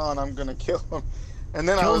turns his on, I'm gonna kill him. And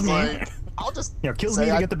then I Kills was me. like, I'll just Yeah, kills say me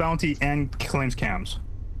to I- get the bounty and claims cams.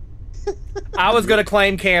 I was going to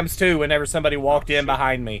claim cams too whenever somebody walked in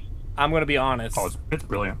behind me. I'm going to be honest. Oh, it's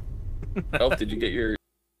brilliant. Elf, did you get your?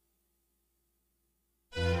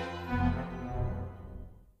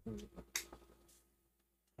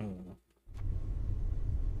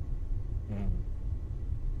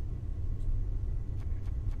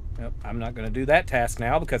 Nope, I'm not going to do that task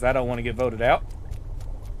now because I don't want to get voted out.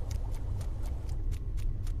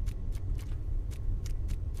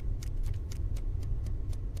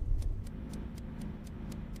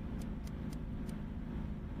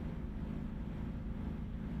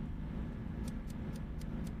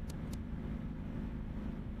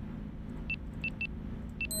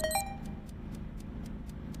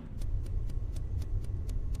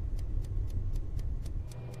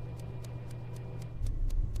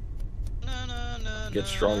 Get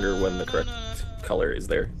stronger when the correct color is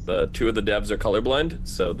there. The two of the devs are colorblind,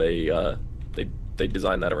 so they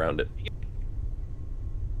design that around it.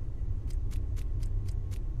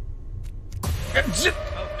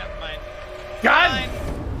 Oh, never mind. God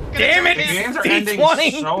damn it! The games are ending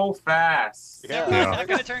D20. so fast. Yeah. Yeah. I'm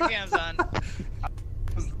gonna turn cams on.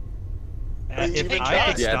 If even I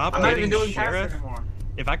could try. stop I'm not even getting doing sheriff, tasks anymore.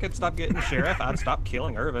 if I could stop getting sheriff, I'd stop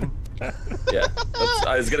killing Irvin. Yeah,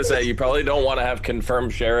 I was gonna say you probably don't want to have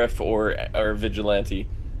confirmed sheriff or vigilante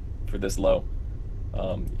for this low.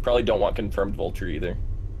 You probably don't want confirmed vulture either.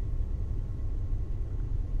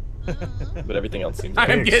 But everything else seems. I'm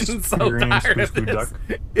Hey, getting so experience tired of Goose Goose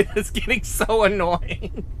this. Duck. It's getting so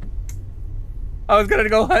annoying. I was gonna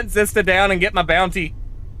go hunt Zista down and get my bounty.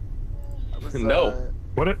 No.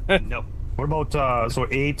 What? No. What about so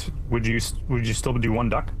 8? Would you still do 1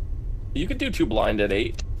 duck? You could do 2 blind at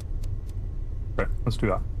 8. Okay, let's do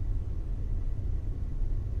that.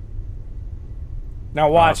 Now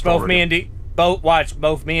watch still both me and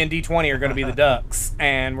both me and D20 are gonna be the ducks,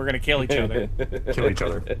 and we're gonna kill each other. Kill each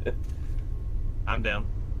other. I'm down.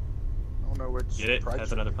 I don't know which. Get it? price-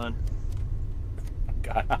 That's another pun.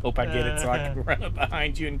 God, I hope I get it so I can run up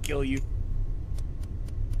behind you and kill you.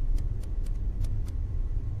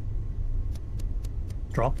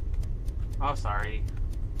 Draw. Oh, sorry.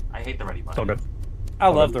 I hate the ready It's all button. good. I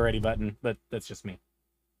love the ready button, but that's just me.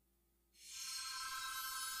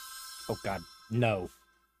 Oh God, no,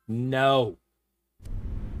 no.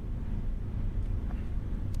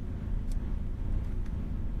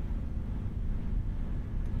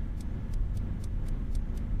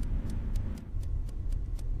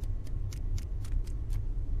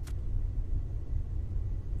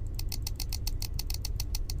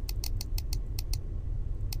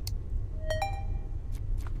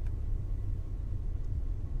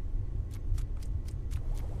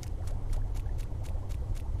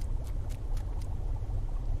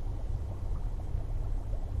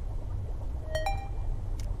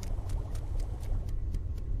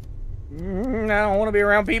 I don't want to be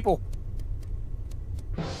around people.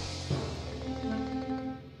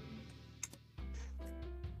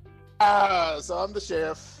 So I'm the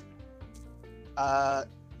sheriff.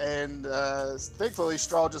 And thankfully,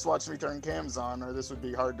 Straw just watched me turn cams on, or this would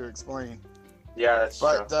be hard to explain. Yeah, that's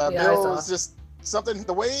But true. Yeah, I Bill saw. was just something.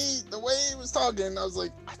 The way he was talking, I was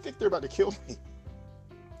like, I think they're about to kill me.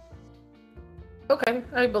 Okay,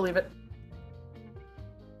 I believe it.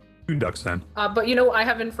 2 ducks then. But you know, I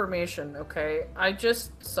have information, okay? I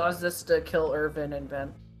just saw Zista kill Irvin and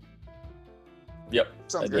Ben. Yep.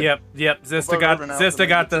 Sounds I good. did. Yep. We'll Zista vote got Irvin out to make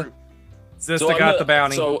it true. Zista I'm got the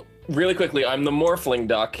bounty. So really quickly, I'm the morphling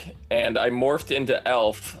duck, and I morphed into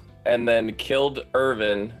elf, and then killed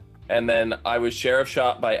Irvin, and then I was sheriff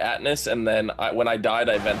shot by Atlas, and then when I died,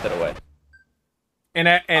 I vented away. and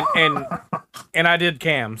I did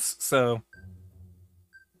cams, so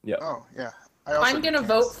Yep. Oh yeah. I also I'm did gonna cams.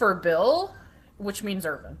 vote for Bill, which means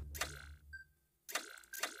Irvin.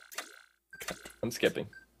 I'm skipping.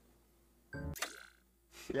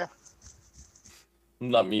 Yeah. I'm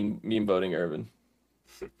not mean voting Irvin.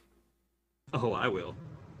 Oh, I will.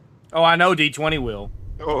 oh, I know D20 will.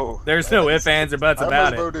 Oh. There's no ifs, ands, or buts I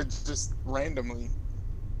about almost it. voted just randomly. Is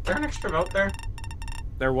there an extra vote there?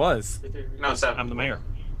 There was. No, 7. I'm the mayor.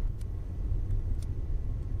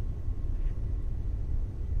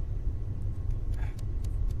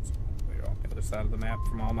 We're on the other side of the map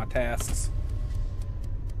from all my tasks.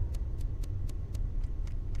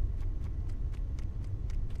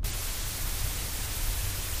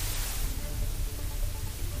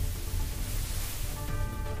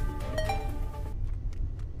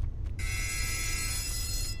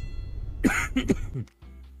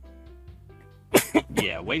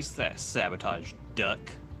 Yeah, waste that sabotage, duck.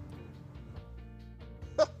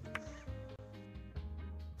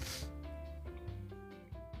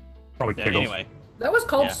 Probably Yeah, Kiggles. anyway. That was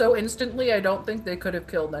called Yeah. so instantly, I don't think they could have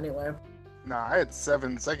killed anyway. Nah, I had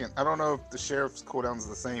 7 seconds. I don't know if the sheriff's cooldown's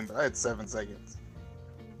the same, but I had 7 seconds.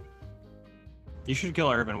 You should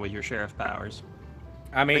kill Irvin with your sheriff powers.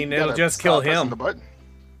 I mean, You it'll gotta just stop kill pressing him. The button.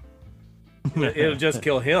 It'll just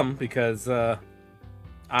kill him because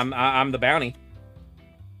I'm the bounty.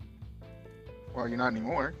 Well, you're not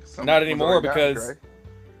anymore. Not Someone's anymore already died, because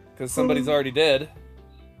right? somebody's already dead.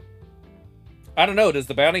 I don't know. Does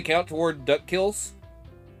the bounty count toward duck kills?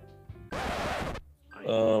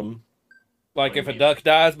 Like if a duck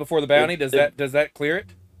dies before the bounty, does that clear it?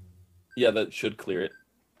 Yeah, that should clear it.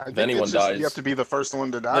 I think anyone it's just, dies. you have to be the first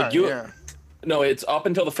one to die. Like you- Yeah. No, it's up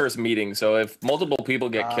until the first meeting. So if multiple people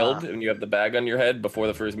get Ah. killed and you have the bag on your head before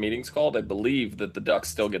the first meeting's called, I believe that the ducks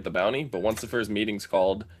still get the bounty. But once the first meeting's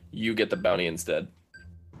called, you get the bounty instead.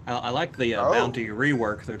 I like the Oh. bounty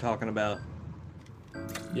rework they're talking about.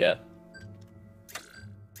 Yeah.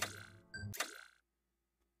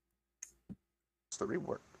 It's the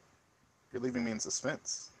rework. You're leaving me in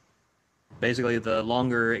suspense. Basically, the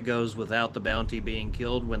longer it goes without the bounty being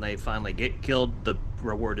killed, when they finally get killed, the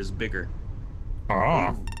reward is bigger.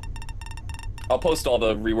 Oh. I'll post all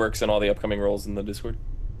the reworks and all the upcoming rolls in the Discord.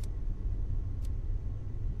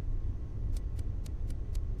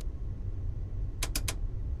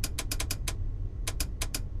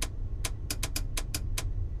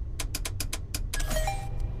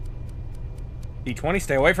 D20,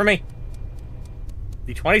 stay away from me.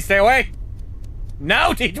 D20, stay away.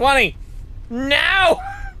 No, D20. No.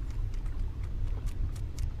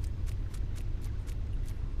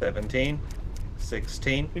 17,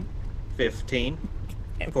 16, 15,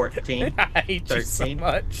 14, I hate you so 13,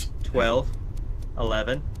 much. 12,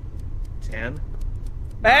 11, 10, 9,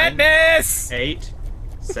 Madness! 8,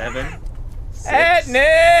 7, 6,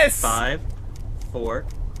 Madness! 5, 4,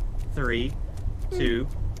 3, 2,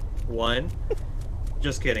 1.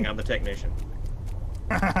 Just kidding, I'm the technician.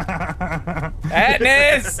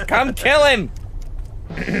 Madness! Come kill him!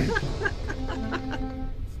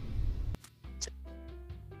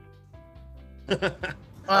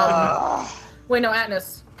 Wait, no,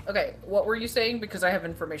 Atlas. Okay, what were you saying? Because I have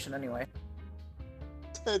information anyway.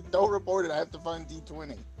 Don't report it. I have to find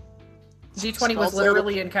D20. D20 was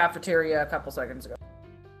literally in cafeteria a couple seconds ago.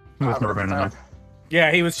 That's never been enough.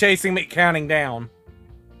 Yeah, he was chasing me, counting down.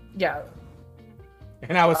 Yeah,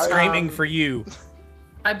 And I was screaming for you.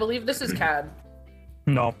 I believe this is CAD.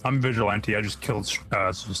 No, I'm vigilante. I just killed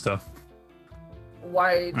some stuff.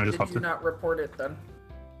 Why I just did have you to. not report it then?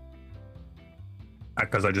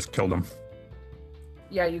 Because I just killed him.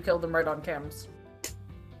 Yeah, you killed him right on cams.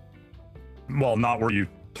 Well, not where you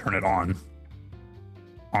turn it on.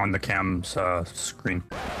 On the cam's screen.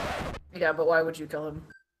 Yeah, but why would you kill him?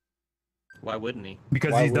 Why wouldn't he?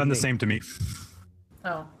 Because Why he's done wouldn't the he? same to me.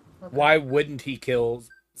 Oh. Okay. Why wouldn't he kill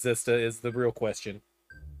Zista is the real question.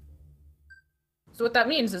 So what that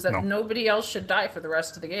means is that No. nobody else should die for the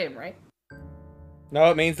rest of the game, right?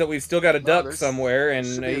 No, it means that we've still got a duck there's- somewhere, and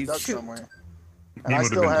Should be a he's duck somewhere. He And I would've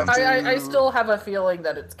still been have done. to. I still have a feeling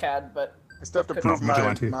that it's CAD, but I still have to No, prove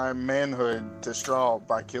vigilante. my manhood to Straw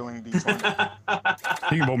by killing D20.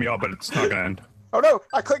 You can vote me out, but it's not gonna end. Oh no!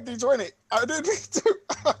 I clicked D20. I didn't mean to.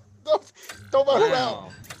 Don't vote him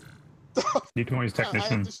out. D20's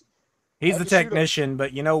technician. he's I the had to shoot him. technician,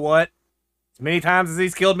 but you know what? As many times as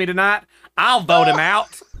he's killed me tonight, I'll vote him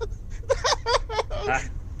out.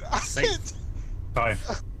 Bye.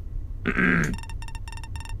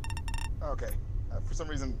 Okay. For some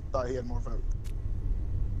reason, thought he had more votes.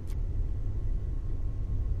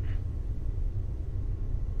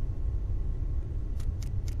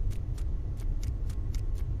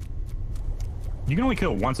 You can only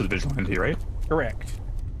kill once as vigilante, right? Correct.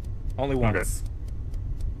 Only once.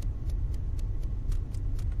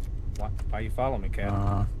 Why you follow me, Cat?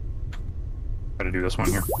 Gotta do this one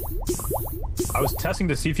here. I was testing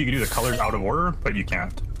to see if you could do the colors out of order, but you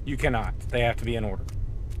can't. You cannot. They have to be in order.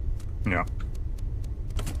 Yeah.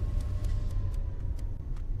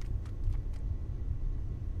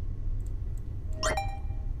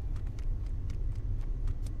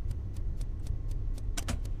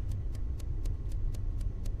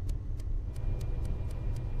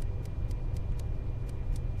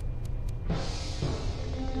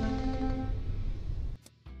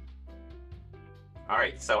 All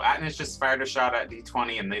right, so Atnas just fired a shot at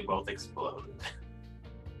D20 and they both exploded.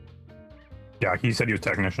 Yeah, he said he was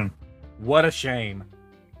technician. What a shame.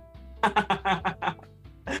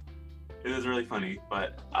 It was really funny,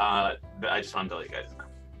 but I just wanted to let you guys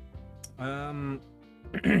know.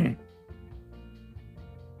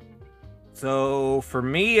 So for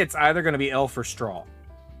me, it's either going to be Elf or Straw.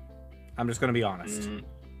 I'm just going to be honest.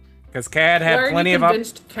 Because Cad why had are plenty you of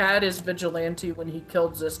convinced CAD is vigilante when he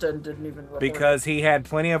killed Zista and didn't even report it? because he had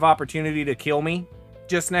plenty of opportunity to kill me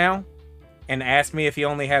just now, and asked me if he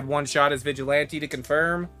only had one shot as vigilante to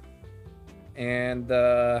confirm, and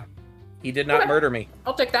he did not Okay. murder me.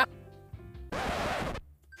 I'll take that.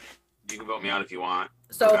 You can vote me out if you want.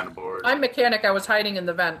 So, I'm kind of bored. I'm mechanic. I was hiding in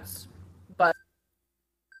the vents, but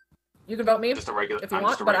you can vote me Just a regular. if you I'm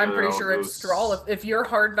want. just a But I'm regular pretty old sure it's goose. Straw. If you're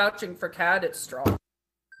hard vouching for CAD, it's Straw.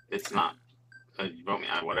 It's not. You vote me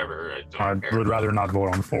out, whatever. I don't I care. would rather not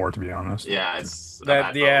vote on 4, to be honest. Yeah, it's a That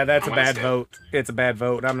bad yeah, vote. that's I'm a gonna bad skip. vote. It's a bad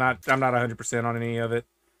vote. I'm not 100% on any of it.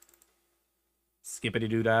 Skippity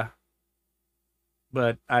doo dah.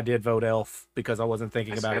 But I did vote Elf because I wasn't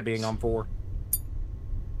thinking about it being on 4.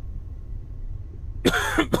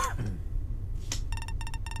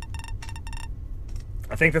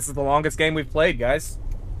 I think this is the longest game we've played, guys.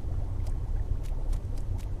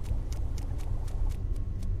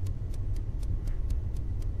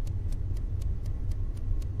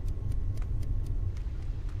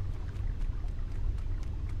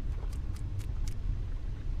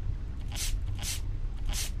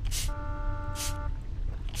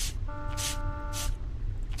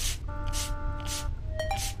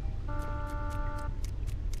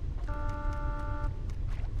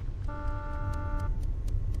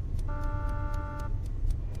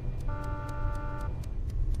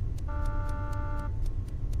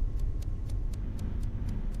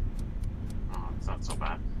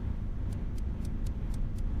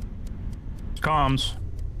 Comms.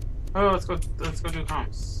 Oh, let's go do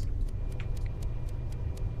comms.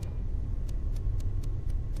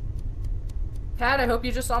 Pat, I hope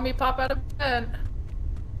you just saw me pop out of bed.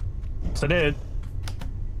 Yes, I did.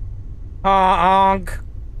 Honk.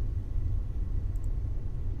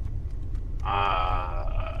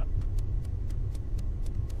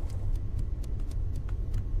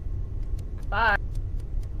 Bye.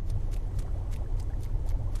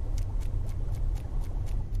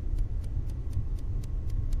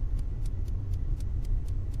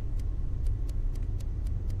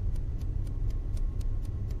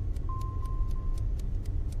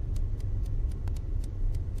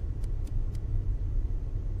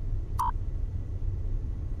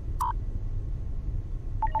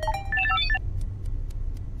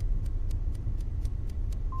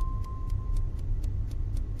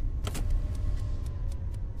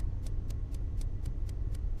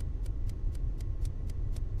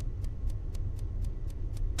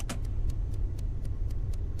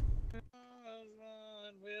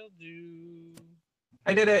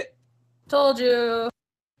 I did it. Told you.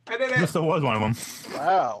 I did Yes, it. there was one of them.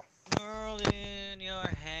 Wow. World in your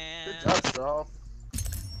hand. Good job, Straw.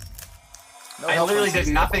 No I help literally on did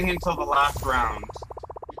system. nothing until the last round.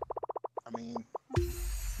 I mean,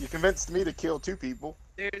 you convinced me to kill 2 people.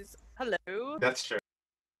 There's hello. That's true.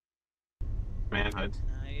 Manhood.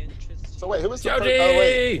 So wait, who was the first? Joji! Oh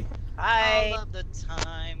wait. All of the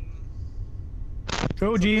time.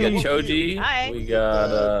 Choji. We got Choji. Hi. We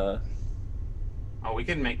got Oh, we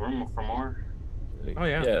can make room for more. Oh,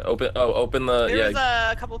 yeah. Yeah, open the There's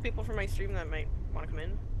a couple of people from my stream that might want to come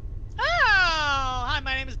in. Oh, hi,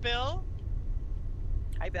 my name is Bill.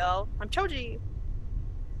 Hi, Bill. I'm Choji.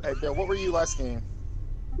 Hey Bill, what were you last game?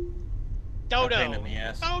 Dodo. Pain in the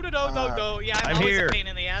ass. Dodo. Yeah, I'm always here. a pain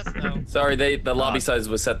in the ass, though. Sorry, the lobby size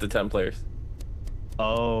was set to 10 players.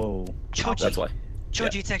 Oh. Choji. That's why.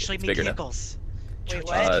 Choji, Yeah, it's actually it's me, bigger now. Giggles. Wait, Choji.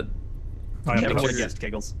 what? I Never Kaiser's- would have guessed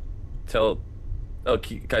Giggles.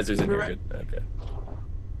 Kaiser's in here. Right. Good. Okay.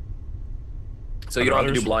 So you don't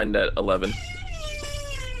have to do blind at 11.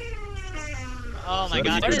 Oh my So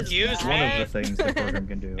god, that's excuse me. one of the things the program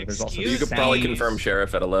can do. There's also Excuse You could probably me. confirm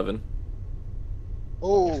sheriff at 11.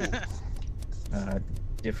 Oh,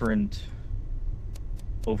 different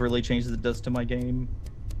overlay changes it does to my game.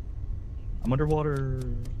 I'm underwater.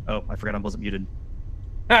 Oh, I forgot I wasn't muted.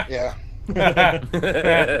 yeah.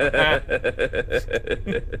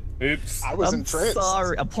 Oops. I was I'm entranced.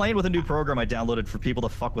 sorry. I'm playing with a new program I downloaded for people to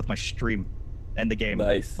fuck with my stream and the game.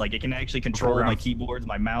 Nice. Like it can actually control Program. my keyboards,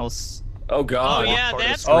 my mouse. Oh god. Oh, yeah, part of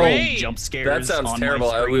that's screen, great. Jump scares. That sounds on my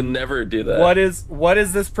terrible. I would screen. never do that. What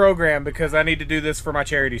is this program? Because I need to do this for my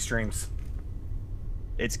charity streams.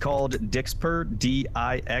 It's called Dixper,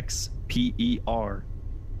 Dixper.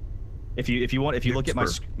 If you look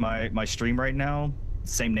at my stream right now,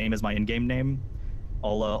 same name as my in-game name.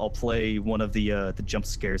 I'll play one of the jump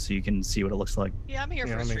scares so you can see what it looks like. Yeah, I'm here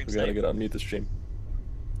for a stream We gotta save. get on mute the stream.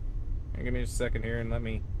 Give me just a second here and let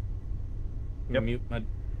me mute my.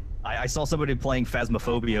 I saw somebody playing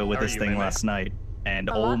Phasmophobia with How are this you, thing man? last night, and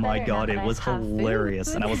A oh lot my better god, now it that was I have food.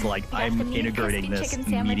 hilarious. And I was like, That's I'm the new integrating crispy this chicken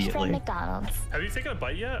sandwich from immediately. McDonald's. Have you taken a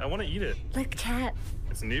bite yet? I want to eat it. Look, Cat.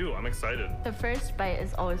 It's new. I'm excited. The first bite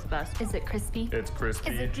is always best. Is it crispy? It's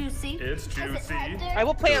crispy. Is it juicy? It's Is it juicy. tender? I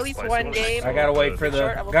will play Is at it least spicy one one? game. I gotta wait for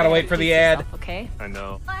Short, I the will gotta play wait for the Juicy ad. stuff, okay? I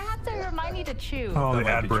know. I have to remind you to chew. Oh, the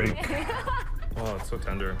That ad might be break. Oh, it's so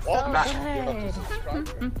tender. So back. good.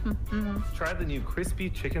 Try the new crispy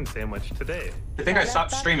chicken sandwich today. I think I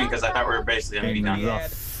stopped streaming because I thought we were basically gonna be In done. the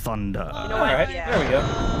thunder. You know what? Alright, Yeah. there we go.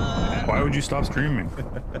 Why would you stop streaming?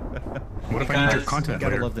 What if I need your Because- content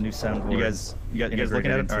Gotta later? love the new soundboard. You guys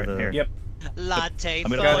looking at it? All right, here. Yep. Latte I'm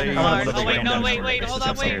gonna phone play card. one of the Oh wait, no, random wait, hold on,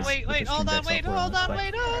 jump scares wait, with the hold on, stream wait, deck hold software. on,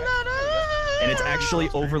 wait, hold on. And it's actually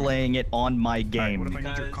overlaying it on my game. What if I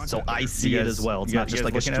need your content So I later? see You it guys- as well. It's you not guys just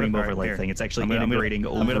like a looking at it? stream All right, overlay here. thing. It's actually I'm gonna integrating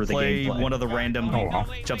I'm gonna over the play gameplay. one of the random Hold on,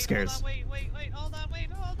 jump scares. Wait, hold on.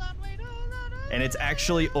 And it's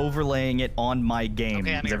actually overlaying it on my game.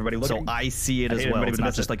 Okay, I'm Is here. everybody looking? So I see it I as hate well. everybody It's who not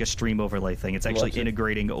does just it. like a stream overlay thing. It's actually Watch it.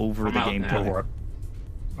 integrating over I'm the out gameplay. now.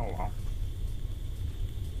 Oh wow.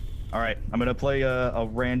 All right, I'm gonna play a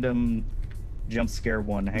random jump scare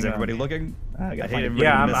one. Is everybody looking? I gotta find everybody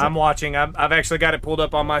Yeah, to miss I'm it. watching. I've actually got it pulled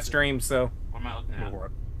up on my stream. So What am I looking at?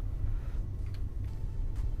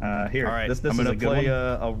 Here, All right, this I'm is gonna a good play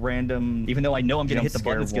one. A random. Even though I know I'm gonna hit the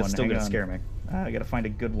button, it's jump still scare gonna one. scare me. I gotta find a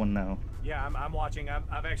good one now. yeah, I'm watching.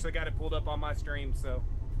 I've actually got it pulled up on my stream. So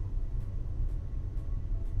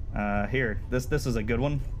Here, this is a good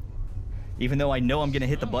one. Even though I know I'm gonna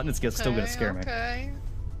hit the button, it's still gonna scare me. Okay.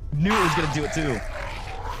 Knew it was gonna do it too.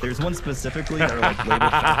 There's one specifically that are like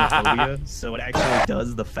labeled phasmophobia, so it actually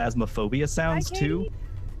does the phasmophobia sounds too.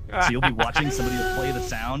 So you'll be watching somebody play the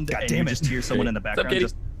sound, and you just hear someone in the background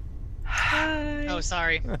just. Oh,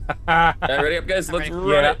 sorry. Alright, ready up, guys? Let's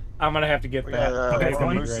run it. I'm gonna have to get that. Okay, That's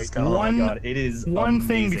gonna be one, great. oh my god, it is one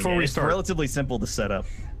thing amazing. before we It's start. relatively simple to set up.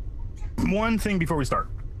 One thing before we start.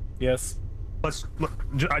 Yes. Let's look.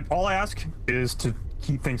 All I ask is to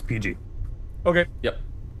keep things PG. Okay. Yep.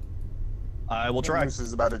 I will try. Moose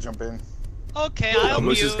is about to jump in. Okay, Oh, I'll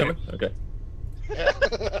Moose mute. is coming. Okay.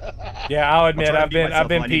 Yeah, I'll admit I'll try to mute I've been myself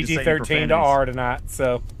when I need to say PG-13 to profanities. R tonight,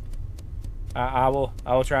 so I will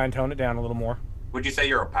try and tone it down a little more. Would you say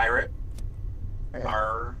you're a pirate?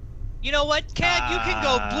 Or You know what, Cat? You can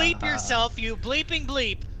go bleep yourself, you bleeping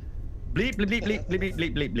bleep. Bleep, bleep, bleep, bleep, bleep,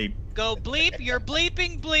 bleep, bleep, bleep. Go bleep your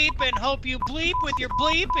bleeping bleep and hope you bleep with your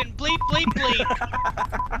bleep and bleep bleep bleep.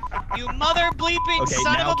 You mother bleeping Okay,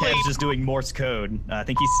 son now of a bleep. Kev's just doing Morse code. I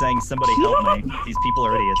think he's saying, "Somebody help me! These people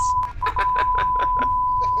are idiots."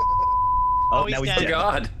 Oh, he's now he's dead. dead.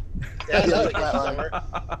 God.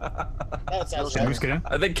 Did Moose get in?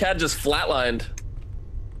 I think Cat just flatlined.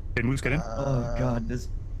 Did Moose get in? Oh god, this.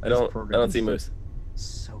 I don't see Moose.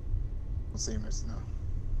 So. Don't see Moose, no.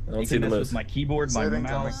 I don't see the Moose. My keyboard, my Say it, tell me.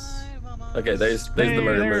 mouse. Okay, there's the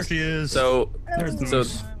murder there Moose. she is. So There's the so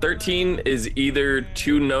Moose. 13 is either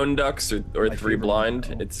 2 known ducks or 3 favorite blind.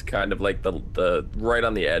 one. It's kind of like the right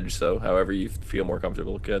on the edge. So however you feel more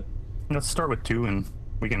comfortable, good. Let's start with 2 and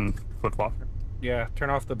we can flip flop. Yeah, turn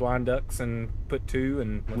off the blind ducks and put 2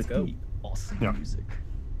 and let's With go. the awesome Yeah. music.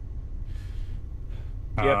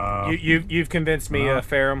 Yep, you've convinced me,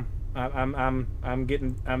 Ferrum. I'm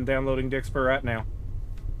downloading Dixper right now.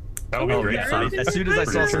 That'll be great. Yeah, as soon as I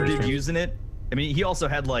saw some dude Pretty using it, I mean, he also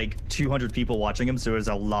had like 200 people watching him, so there was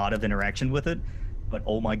a lot of interaction with it. But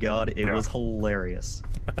oh my god, it was hilarious.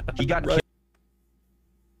 He got killed.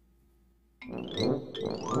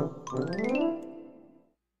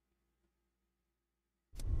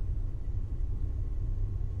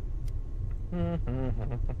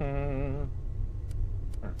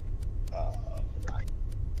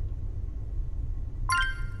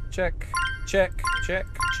 Check, check, check,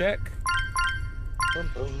 check.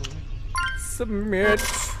 Submit.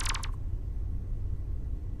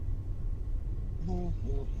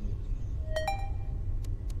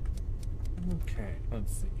 Okay,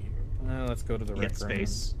 let's see here. Let's go to the Get rec room.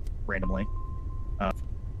 space randomly. I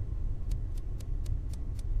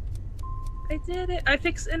did it. I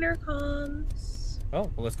fixed intercoms.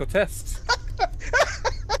 Oh, well, let's go test. I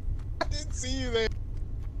didn't see you there.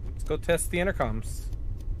 Let's go test the intercoms.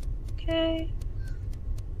 Okay.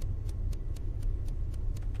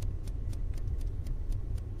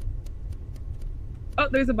 Oh,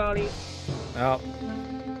 there's a body. Oh,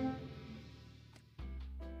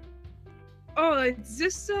 Oh,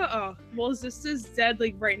 Zista. Oh, well, Zista's dead,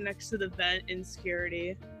 like right next to the vent in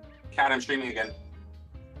security. Cat, I'm streaming again.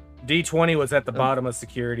 D20 was at the bottom of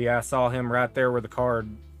security. I saw him right there where the card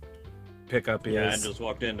pickup is. Yeah, I just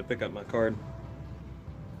walked in to pick up my card.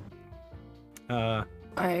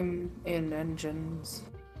 I'm in engines.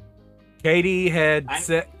 Katie had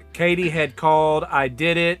called. I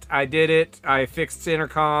did it. I fixed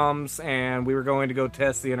intercoms, and we were going to go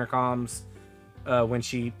test the intercoms when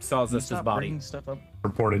she saw Zista's body. Stuff up.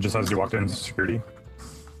 Reported just as you walked into security.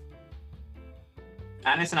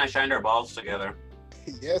 Anis and I shined our balls together.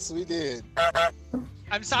 Yes, we did.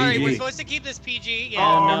 I'm sorry, we're PG. supposed to keep this PG. Yeah.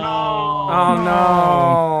 Oh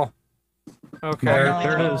no. Okay.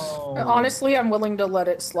 There it is. Honestly, I'm willing to let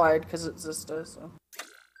it slide because it's Zista. So.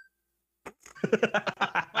 Oh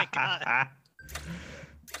my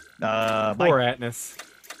god. Poor Atlas.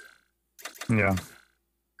 Yeah.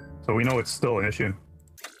 So we know it's still an issue.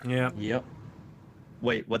 Yeah. Yep.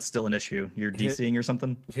 Wait, what's still an issue? You're Hit- DCing or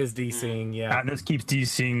something? His DCing, yeah. Atlas keeps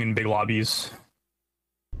DCing in big lobbies.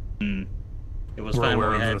 Hmm. It was We're fine when aware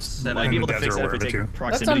we of had this. 7. Might be able to Desert fix that if aware we of it take too.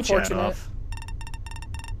 proximity chat unfortunate. off.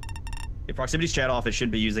 If proximity chat off, it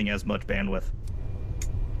shouldn't be using as much bandwidth.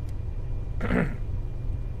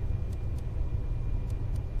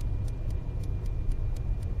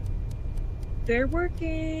 They're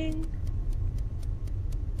working.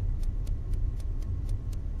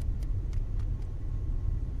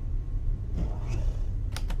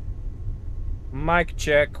 Mic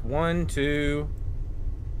check. 1, 2.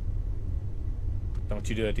 Don't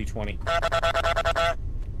you do a D20.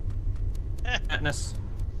 Atlas.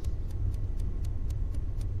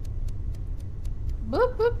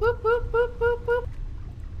 Boop, boop, boop, boop, boop, boop, boop.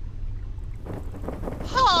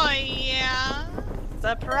 Oh yeah.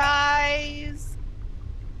 Surprise!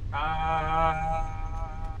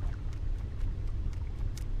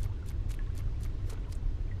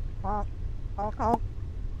 Honk, honk, honk.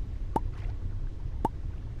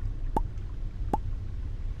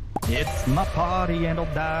 It's my party and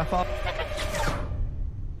I'll die for.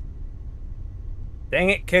 Dang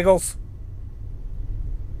it, Kiggles.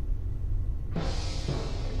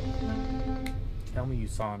 Tell me you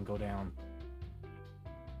saw him go down.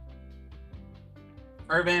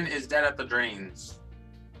 Irvin is dead at the drains.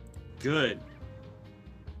 Good.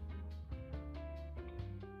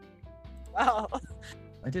 Wow.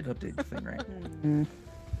 I did update the thing, right?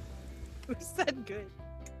 Who said good?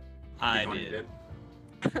 I did.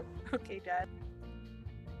 Okay, Dad.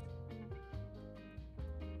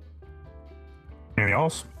 Anything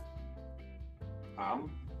else?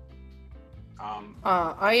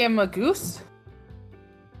 I am a goose.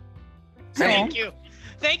 Thank you.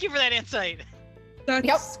 Thank you for that insight.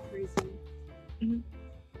 That's crazy.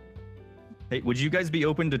 Hey, would you guys be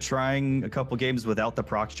open to trying a couple games without the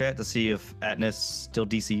proc chat to see if Atlas still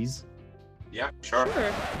DCs? Yeah, sure.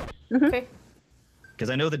 Okay. Because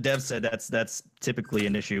I know the dev said that's typically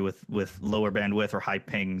an issue with lower bandwidth or high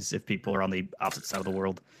pings if people are on the opposite side of the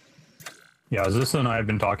world. Yeah, Zissa and I have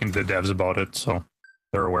been talking to the devs about it, so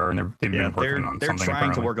they're aware and they've been working on they're something. trying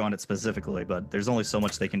apparently. to work on it specifically, but there's only so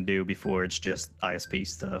much they can do before it's just ISP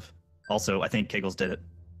stuff. Also, I think Kegels did it.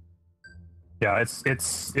 Yeah,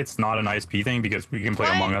 it's not an ISP thing because we can play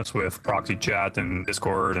Among Us with proxy chat and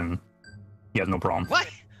Discord, and he has no problem. What?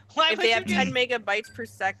 Why If would they you have do 10 megabytes per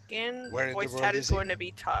second, Where in the voice world chat is is he? going to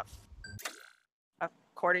be tough.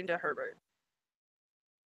 According to Herbert.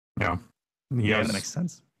 Yeah, he Yeah, has that makes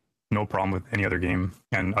sense. no problem with any other game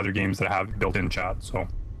and other games that have built-in chat. So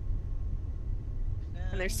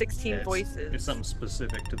And there's 16 It's voices. something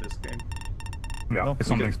specific to this game. yeah, Well, it's we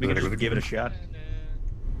something could specific with the give it a game. shot.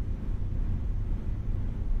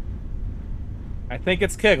 I think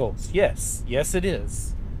it's Kiggles. Yes. Yes, it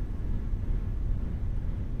is.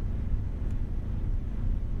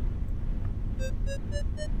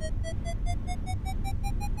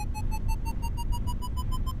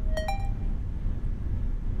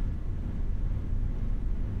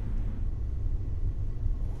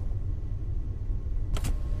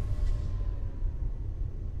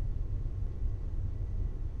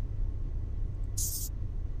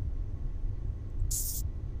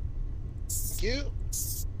 Thank you.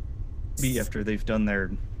 Be after they've done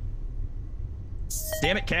their.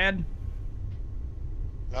 Damn it, Cad!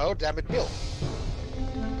 No, damn it, Bill.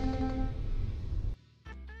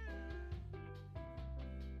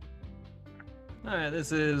 Alright,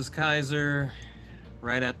 this is Kaiser,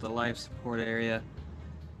 right at the life support area.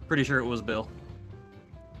 Pretty sure it was Bill.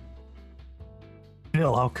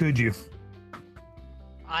 Bill, how could you?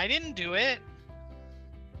 I didn't do it.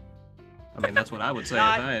 I mean, that's what I would say if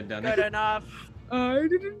Not I had done good it. enough. I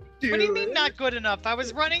didn't do What do you mean it. not good enough? I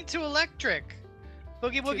was running to electric.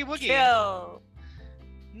 Boogie woogie woogie. Kill.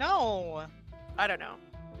 No. I don't know.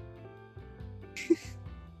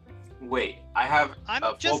 Wait, I have I'm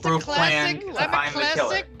a just a foolproof plan classic. to I'm a find the killer.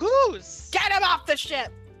 classic goose. Get him off the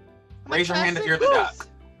ship! I'm a Raise your hand if classic you're the goose. duck.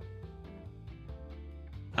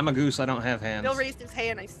 I'm a goose, I don't have hands. Bill raised his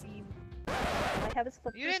hand, I see him. I have his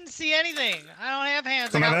flip. You didn't see anything. I don't have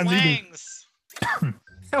hands. I Don't have got hands either.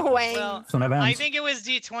 wangs. Wang. Well, Don't have I hands. think it was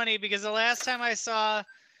D20 because the last time I saw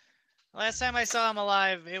him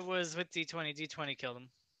alive, it was with D20. D20 killed him.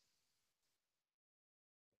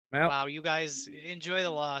 Well, Wow, you guys enjoy the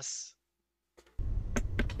loss.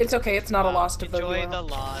 It's okay. It's not a loss to vote you Enjoy out. the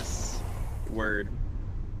loss. Word.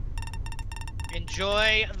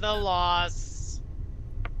 Enjoy the loss.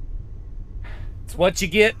 it's what you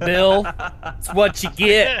get, Bill. It's what you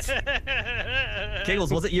get.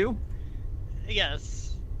 Kegels, was it you?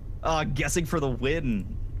 Yes. Guessing for the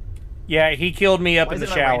win. Yeah, he killed me up Why in the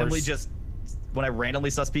is it I randomly showers. just when I randomly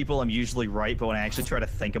suss people, I'm usually right, but when I actually try to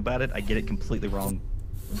think about it, I get it completely wrong.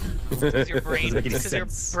 Because your brain, Doesn't make any because your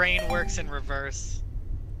sense. brain works in reverse.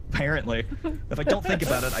 Apparently, if I don't think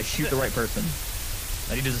about it, I shoot the right person.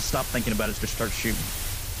 I need to just stop thinking about it, just start shooting.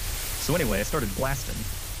 So anyway, I started blasting.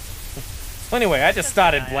 So anyway, I just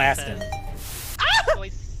started The guy I blasting. says. Oh, he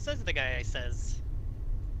says the guy I says.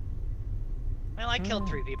 Well, I killed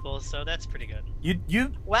 3 people, so that's pretty good.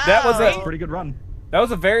 You Wow. that was That's a a pretty good run. that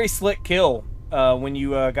was a very slick kill when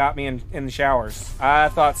you got me in the showers. I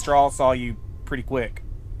thought Straw saw you pretty quick.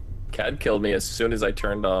 Cad killed me as soon as I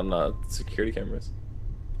turned on security cameras.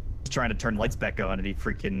 Trying to turn lights back on, and he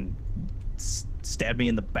freaking stabbed me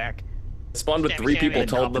in the back. Spawned with Stabby, 3 stabby. people, And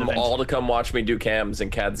told dropped an them event. all to come watch me do cams, and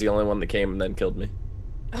Cad's the only one that came and then killed me.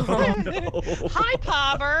 Oh no! Hi,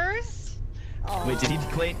 Pobbers!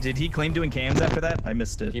 Wait, did he claim doing cams after that? I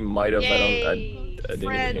missed it. He might have. Yay, I didn't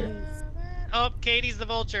even hear. Oh, Katie's the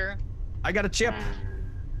vulture. I got a chip.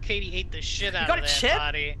 Katie ate the shit out got of a that chip?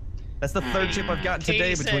 body. That's the third chip I've gotten Katie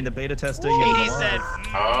today said- between the beta testing Katie and the said, live.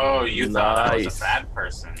 Oh, you thought I was a Nice. bad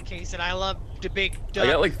person. Katie said, I love the big duck. I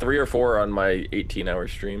got like 3 or 4 on my 18-hour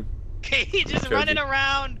stream. Katie just Showed running you.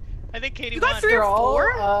 around. I think Katie You got won. 3 or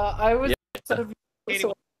 4? I was Yeah.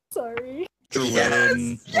 Katie, sorry.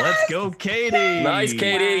 Yes! Let's go, Katie! Nice,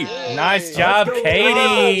 Katie. Nice job,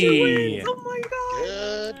 Katie. Oh my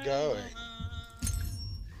god. Good going.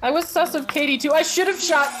 I was sus of Katie too. I should have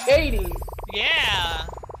shot Katie. yeah.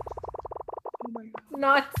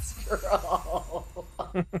 Not Straw.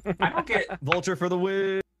 I don't get Vulture for the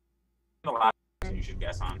win. a lot you should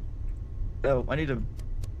guess on. Oh, I need to.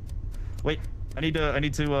 Wait, I need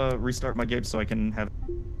to restart my game so I can have.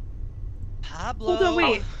 Pablo. Hold on,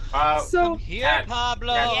 wait. So, Here, Cat,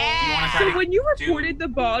 Pablo. Cat, do you wanna try so to when you do reported the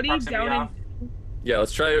body proximity down off? Yeah,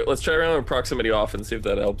 let's try around with proximity off and see if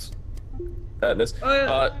that helps. Atnus.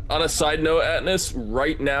 On a side note, Atnus,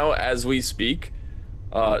 right now as we speak,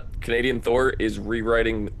 Canadian Thor is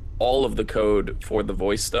rewriting all of the code for the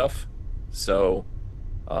voice stuff. So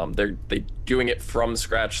they're doing it from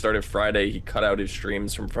scratch. Started Friday. He cut out his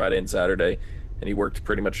streams from Friday and Saturday, and he worked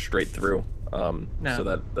pretty much straight through.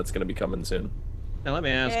 So that's gonna be coming soon. Now let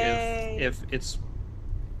me ask Yay. if it's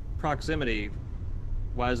proximity,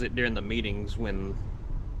 why is it during the meetings when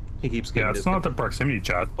he keeps getting Yeah, it's not the proximity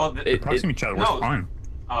chat. Well, The proximity chat works fine.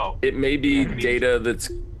 Oh. It may be data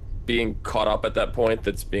that's being caught up at that point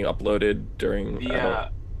that's being uploaded during. The, I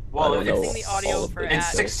well, don't know it's the audio all of for the it's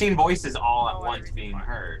ads. details. 16 voices all at once being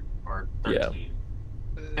heard, or 13.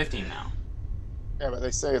 15 now. Yeah, but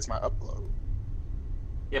they say it's my upload.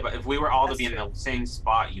 Yeah, but if we were all to be in the same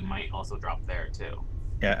spot, you might also drop there too.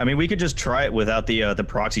 Yeah, I mean, we could just try it without the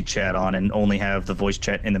proxy chat on and only have the voice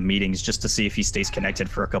chat in the meetings just to see if he stays connected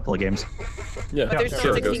for a couple of games. Yeah, But there's sure,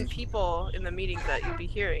 still it goes. 16 people in the meetings that you'd be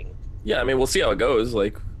hearing. Yeah, I mean, we'll see how it goes.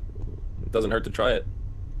 Like, it doesn't hurt to try it.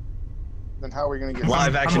 Then how are we gonna get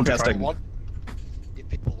Live action testing. If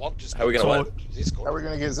people want to How are we gonna what? How are we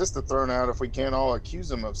gonna get Zista thrown out if we can't all accuse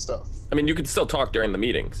him of stuff? I mean, you can still talk during the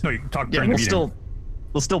meetings. No, you can talk Yeah, during we'll the meeting.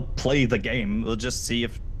 we'll still play the game. We'll just see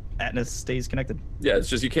if Atnus stays connected. Yeah, it's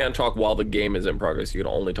just you can't talk while the game is in progress. You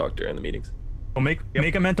can only talk during the meetings. Well, make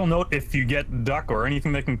a mental note: if you get duck or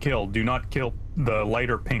anything that can kill, do not kill the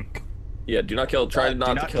lighter pink. Yeah, do not kill. Try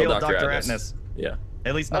not to kill Dr. Atnus. Atnus. Yeah.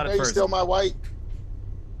 At least I not know at you first. steal my white.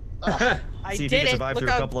 I See if you did can it. survive Look through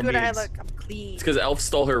a how couple of good I meetings. look. I'm clean. It's because Elf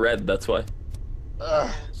stole her red. That's why.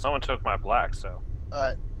 Someone took my black, so.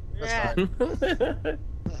 Alright. Yeah.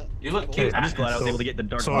 You look cute. I'm just glad I was able to get the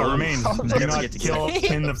dark So it blue. remains: I was do able to not get to kill get-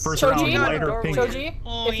 in the first round Choji, lighter pink.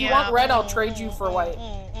 Choji, if you want red, I'll trade you for white.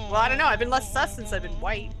 Well, I don't know. I've been less sus since I've been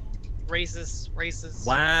white. Raises.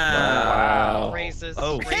 Wow. Raises.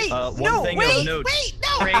 Oh, Hey, one no, thing wait, of note. wait,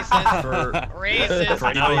 no! Raises. For, Raises. for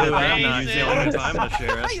anybody who He's the only time the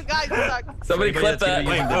sheriff. You guys suck. Somebody clip that.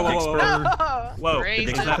 Wait, whoa. No. Whoa,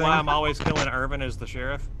 Raises. is that why I'm always killing Irvin as the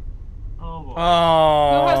sheriff? Oh boy.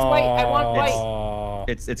 Oh. Who has white? I want white.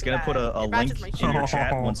 It's gonna put a It link matches my in your shirt.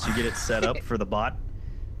 chat once you get it set up for the bot.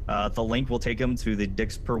 The link will take them to the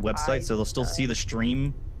Dixper website, so they'll still see the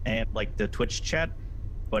stream and like the Twitch chat,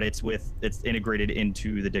 but it's integrated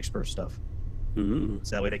into the Dixper stuff. Ooh,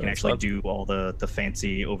 So that way they can that's actually fun. do all the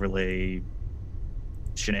fancy overlay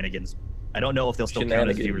shenanigans. I don't know if they'll still count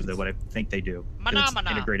as viewers though, but I think they do. 'cause it's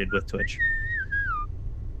Mana. integrated with Twitch.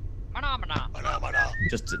 Mana.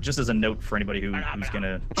 Just as a note for anybody who's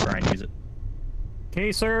gonna try and use it.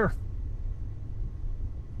 Okay, sir.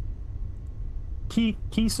 Key,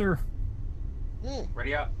 sir.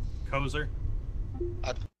 Ready up. Kozer.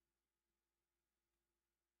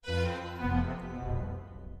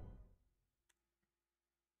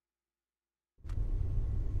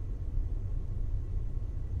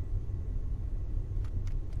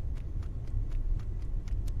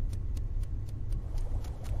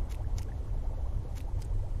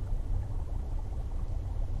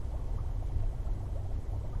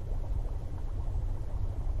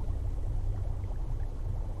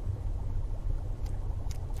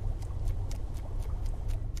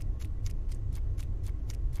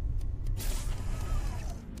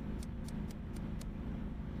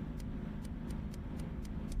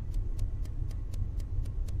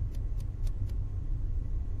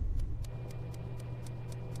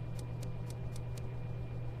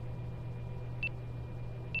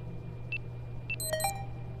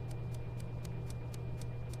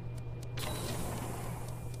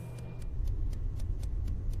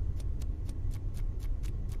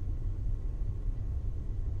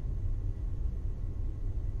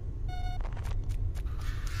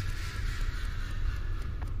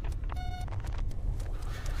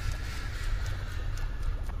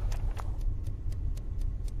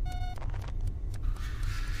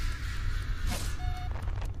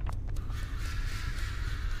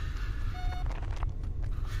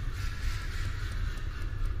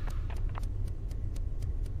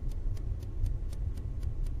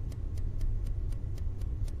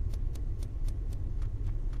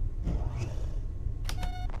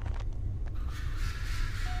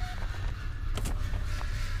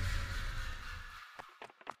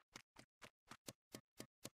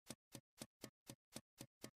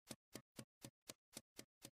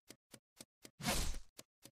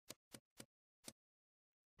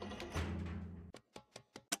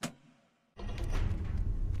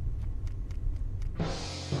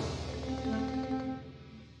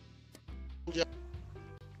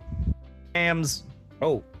 Hams.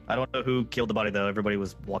 Oh. I don't know who killed the body though. Everybody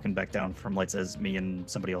was walking back down from lights as me and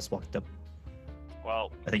somebody else walked up.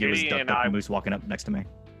 Well, I think it was Katie Duck and Duck I, and Moose walking up next to me.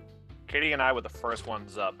 Katie and I were the first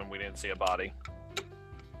ones up, and we didn't see a body. I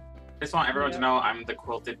just want everyone to know I'm the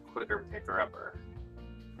quilted quitter picker upper.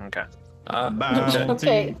 Okay.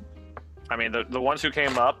 Okay. I mean, the ones who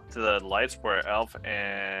came up to the lights were Elf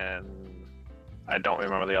and I don't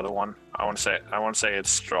remember the other one. I want to say it's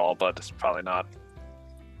Straw, but it's probably not.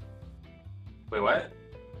 Wait, what?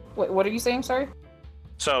 Wait, what are you saying? Sorry.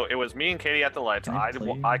 So it was me and Katie at the lights.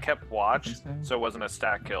 I kept watch, so it wasn't a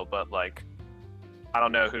stack kill, but like, I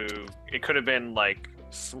don't know who. It could have been like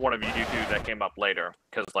one of you two that came up later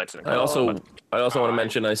because lights didn't come I also up, want to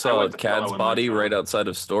mention I saw went to Cad's follow him body myself. right outside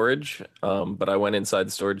of storage, but I went inside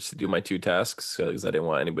the storage to do my 2 tasks because I didn't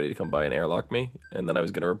want anybody to come by and airlock me, and then I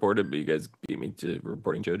was gonna report it, but you guys beat me to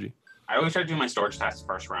reporting Joji. I always try to do my storage tasks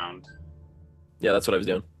first round. Yeah, that's what I was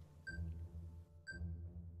doing.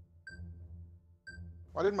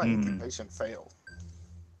 Why did my incubation fail?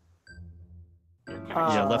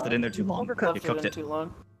 Yeah, left it in there too long. Overcooked You cooked it. too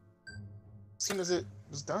long. As soon as it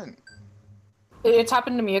was done. It's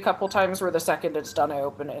happened to me a couple times where the second it's done, I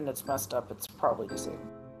open it and it's messed up. It's probably desync.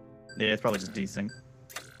 Yeah, it's probably just desync.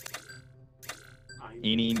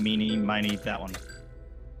 Eeny, meeny, miny, that one.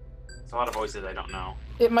 It's a lot of voices I don't know.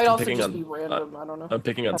 It might I'm also picking just on- be random. I don't know. I'm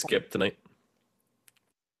picking on Skip tonight.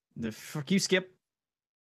 The fuck you, Skip.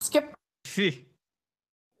 Skip. Phew.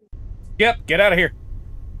 Skip, get out of here.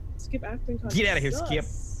 Skip acting. Get out of here, Skip.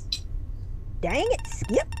 Dang it,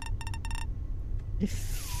 Skip.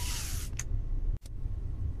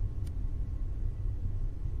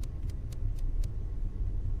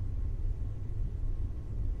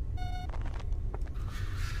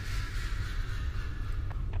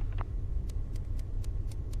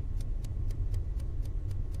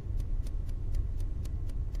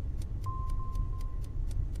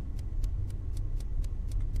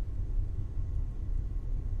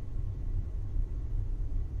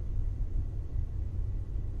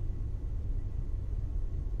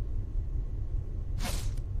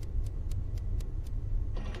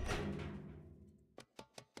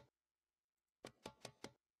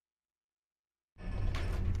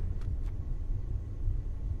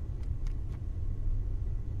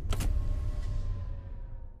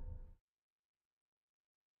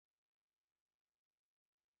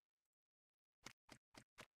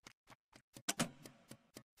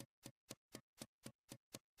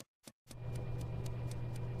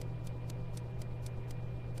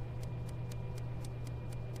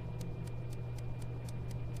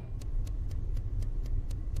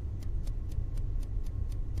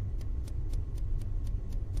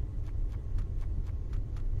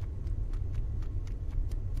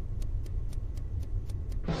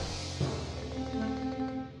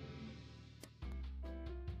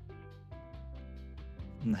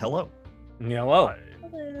 Hello. Hello.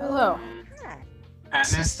 Hello.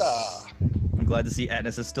 Atlas. I'm glad to see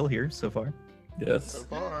Atlas is still here so far. Yes. So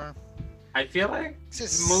far. I feel like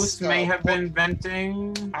Moose may have been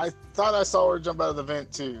venting. I thought I saw her jump out of the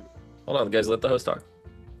vent too. Hold on, guys. Let the host talk.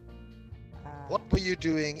 What were you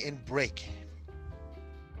doing in break?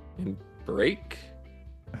 In break?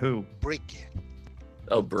 Who? Break.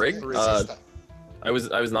 Oh, break. Resista. I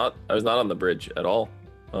was not on the bridge at all.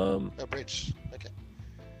 A bridge. Okay.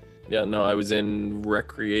 Yeah, no, I was in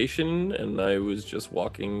recreation and I was just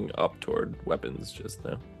walking up toward weapons just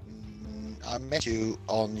now. I met you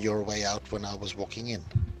on your way out when I was walking in.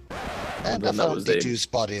 And I then that found was the a- juice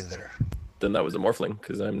body in there. Then that was a morphling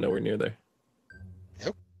because I'm nowhere near there.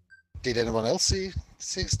 Yep. Did anyone else see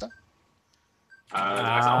stuff?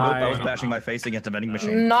 I was bashing my face against a vending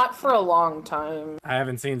machine. Not for a long time. I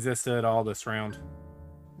haven't seen Zista at all this round.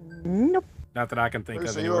 Nope. Not that I can think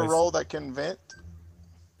Bruce, of. are you a anyways. roll that can vent?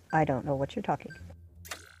 I don't know what you're talking.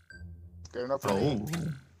 Good enough for me.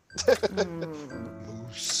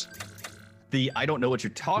 Moose. The I don't know what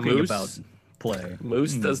you're talking Moose? about play.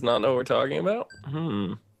 Moose does not know what we're talking about?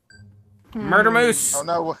 Murder Moose. Oh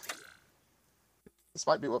no. This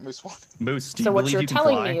might be what Moose wanted. Moose, do So you what believe you're you can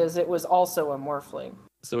telling fly? me is it was also a morphling.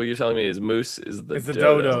 So what you're telling me is Moose is the It's the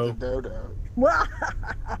dodo. dodo. Dodo.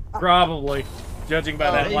 Probably, judging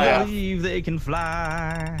by that I laugh. believe they can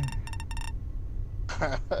fly.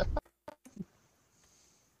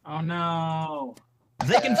 Oh no.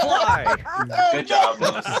 They can fly. Good job,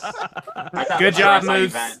 Moose. I thought Good for sure I job, saw you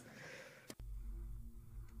Moose. vent.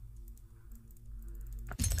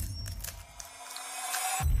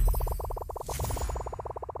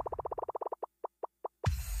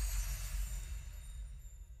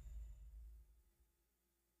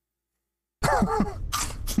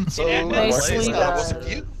 So, Nicely that wasn't done.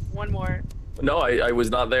 you? One more. No, I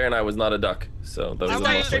was not there and I was not a duck. So that I was was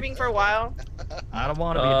the most. streaming for a while. I don't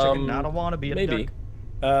want to be a chicken. I don't want to be a maybe. duck.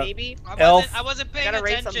 Maybe. Elf. I wasn't paying I gotta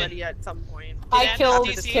raid attention. somebody at some point. I Did killed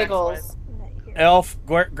Andy see Kiggles. Elf,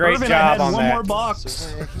 great Irvin, job I had on one that. more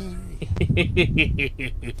box.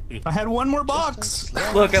 I had one more box.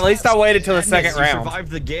 Look, at least I waited till the second You round.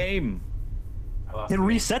 survived the game. It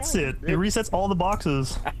resets it. It resets all the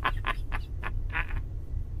boxes.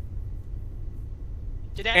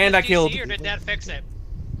 Did And I DC killed- or did that fix it?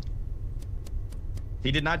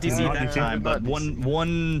 He did not DC that time, but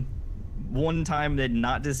one time that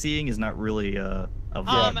not DCing is not really a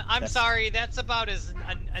I'm sorry. That's about as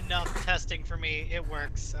enough testing for me. It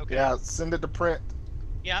works. Okay. Yeah, send it to print.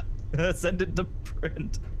 Yep. Send it to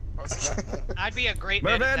print. I'd be a great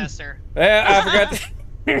beta tester. Yeah, I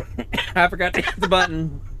forgot. I forgot to hit the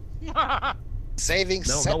button. Saving No,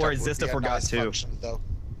 setup don't worry, would Zista be a forgot nice to. function, though.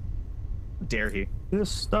 Dare he?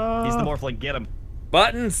 Zista. He's the Morphling. Get him.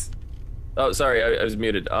 Buttons. Oh, sorry, I was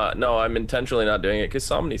muted. No, I'm intentionally not doing it because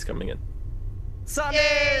Somni's coming in.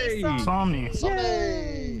 Somni.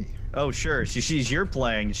 Oh, sure. She's you're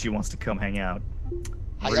playing. She wants to come hang out.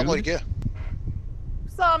 Rude.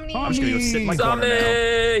 Somni. I'm just gonna go sit in my corner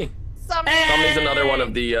now. Somni. Somni's another one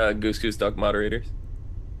of the Goose Goose Duck moderators.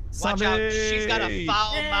 Watch out. She's got a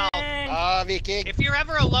foul mouth. Viking. If you're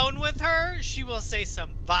ever alone with her, she will say some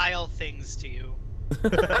vile things to you.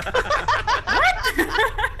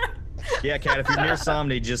 Yeah, Kat, if you're near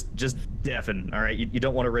Somni, just deafen, all right? You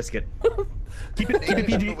don't want to risk it. Keep it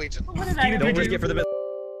PG. Don't risk it for the bit.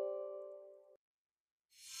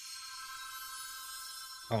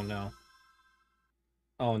 Oh no.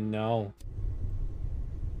 Oh no.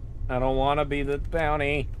 I don't want to be the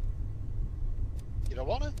bounty. You don't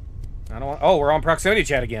want to? I don't want. Oh, we're on proximity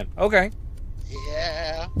chat again. Okay.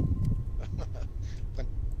 Yeah. But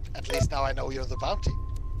at least now I know you're the bounty.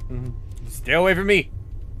 Stay away from me.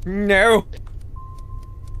 No.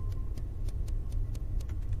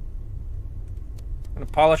 I'm gonna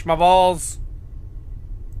polish my balls.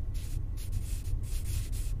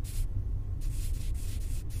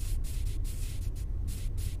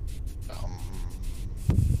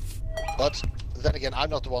 But then again, I'm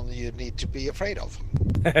not the one you need to be afraid of.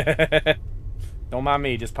 Don't mind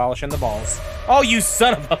me, just polishing the balls. Oh, you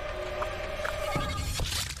son of a...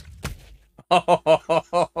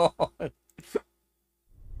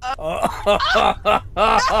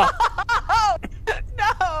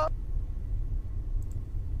 No.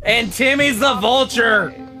 And Timmy's the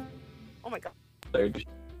vulture. Oh my god.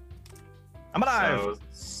 I'm alive.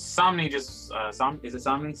 So, Somni just is it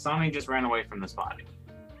Somni? Somni just ran away from this body.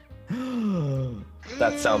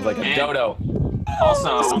 That sounds like a And dodo.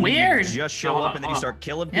 Also, So weird. You just show up and then you start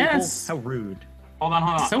killing people? Yes. How rude. Hold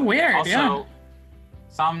on. So weird, Also, yeah.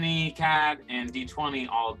 Somni, Cat, and D20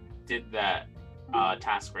 all did that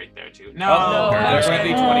task right there too. No, Oh, no. There's my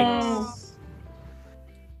D20.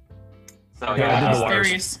 So I yeah, did the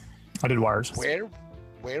wires. Mysterious. I did wires.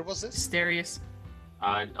 Where was this? Mysterious.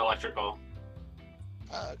 electrical.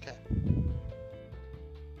 Okay.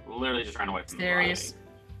 Literally just ran away from Mysterious. the body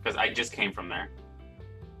because I just came from there,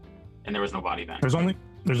 and there was no body then. There's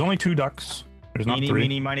only 2 ducks. There's not Meeny, 3.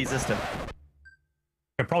 meeny, miny, Zista.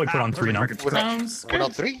 I probably put on 3 now. Sounds We're good.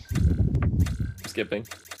 not 3? Skipping.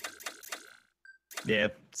 Yeah,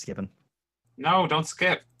 skipping. No, don't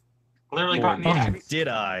skip. Literally Or got in the act. did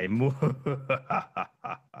I?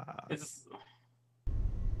 It's...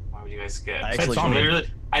 Why would you guys skip? I actually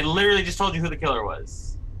I literally just told you who the killer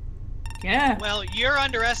was. Yeah. Well, you're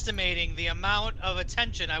underestimating the amount of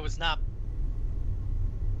attention I was not.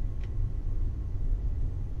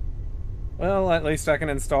 Well, at least I can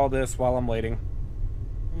install this while I'm waiting.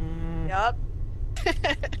 Yup.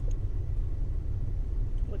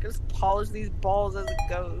 Look, just polish these balls as a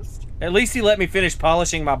ghost. At least he let me finish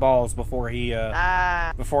polishing my balls before he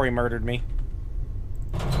before he murdered me.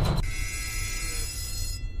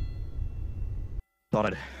 Thought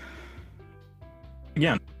I'd...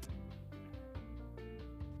 Again.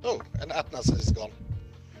 Oh, and Atnas is gone.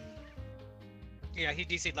 Yeah, he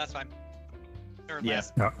DC'd last time. Or Yeah.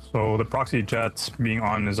 last. Yeah. So the proxy chat being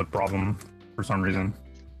on is a problem for some reason.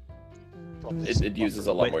 It uses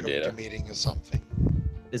a lot more Going to data. meeting or something.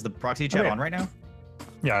 Is the proxy chat on right now?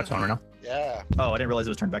 Yeah, it's on right now. Yeah. Oh, I didn't realize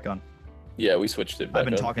it was turned back on. Yeah, we switched it back I've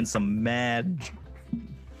been on. talking some mad...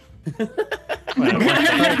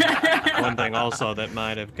 One thing also that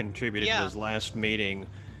might have contributed Yeah. was last meeting,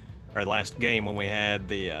 or last game when we had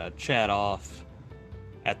the chat off.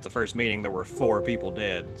 At the first meeting, there were 4 people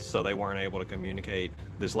dead, so they weren't able to communicate.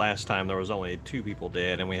 This last time, there was only 2 people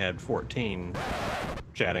dead, and we had 14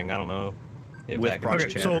 chatting. I don't know if With that proxy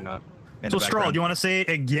can chat. chat or So not. in So, the Straw, background. do you want to say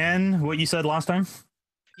again what you said last time?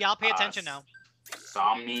 Yeah, I'll pay attention now.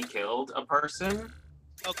 Somni killed a person.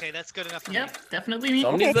 Okay, that's good enough for Yep, me. definitely me.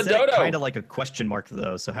 Somebody's the dodo. Kind of like a question mark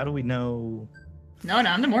though. So how do we know? No,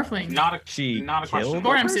 I'm the morphling. She not a killed.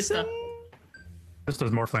 Or I'm the sister. person?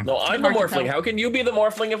 Sister's morphling. No, I'm the Hard to morphling. tell. How can you be the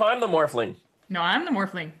morphling if I'm the morphling? No, I'm the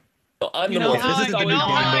morphling. No, I'm You the know morphling. how This is I a know new how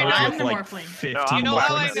I game know? with like morphling. 15 You know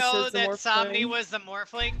how I morphings. know This is the that morphling. Somni was the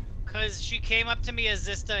morphling? Because she came up to me as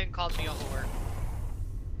Zista and called me a whore.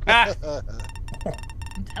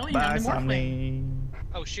 I'm telling you, Bye, I'm the morphling. Somni.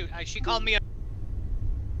 Oh shoot, she called me a...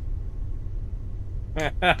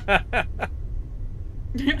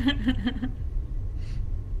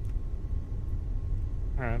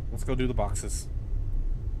 Alright, let's go do the boxes.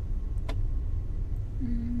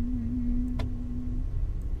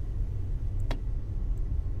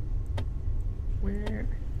 Where?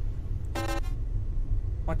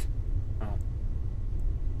 What? Oh.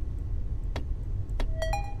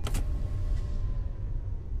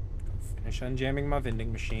 Finish unjamming my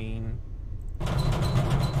vending machine.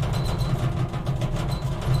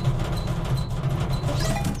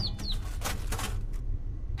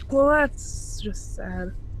 Well, that's just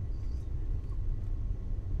sad.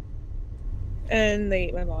 And they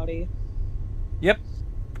ate my body. Yep,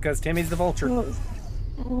 because Timmy's the vulture.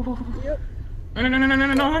 Yep.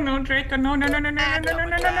 No, Draco, no,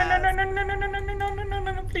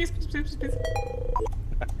 please, please.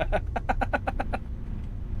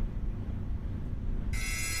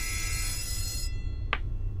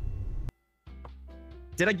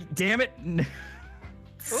 Did I? Damn it!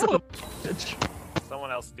 Son of a bitch.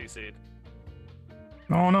 Someone else DC'd.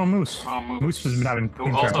 No, Moose. Moose has been having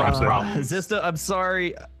problems there. Zista, I'm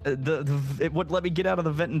sorry. It wouldn't let me get out of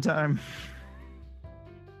the vent in time.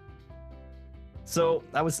 So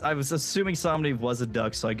I was assuming Somni was a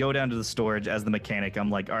duck, so I go down to the storage as the mechanic. I'm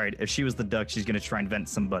like, all right, if she was the duck, she's gonna try and vent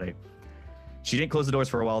somebody. She didn't close the doors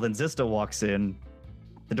for a while. Then Zista walks in.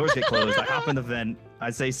 The doors get closed. I hop in the vent. I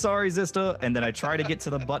say, sorry, Zista, and then I try to get to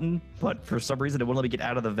the button, but for some reason it wouldn't let me get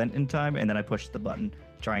out of the vent in time, and then I push the button,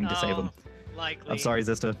 trying to save him. Likely. I'm sorry,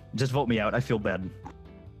 Zista. Just vote me out. I feel bad.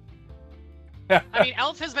 I mean,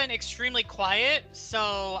 Elf has been extremely quiet,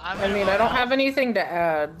 so I'm I mean, I don't have anything to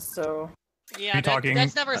add, so. Yeah,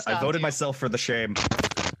 that's never stopped. I voted myself for the shame.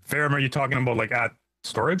 Ferrum, are you talking about like at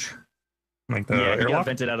storage? Like the Yeah, he got airlock?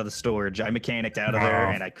 vented out of the storage. I mechanicked out of there,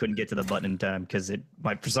 and I couldn't get to the button in time because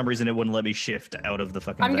for some reason it wouldn't let me shift out of the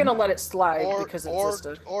fucking. I'm vent. gonna let it slide because it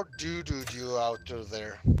existed. Or doo-dooed you out of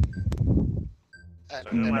there. And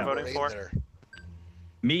Who am I never voting ate for? there.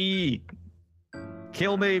 Me.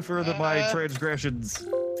 Kill me for my transgressions.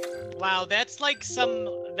 Wow, that's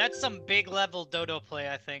some big level dodo play,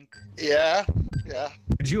 I think. Yeah.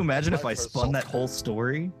 Could you imagine if I spun that whole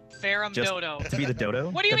story Ferrum just dodo. to be the dodo?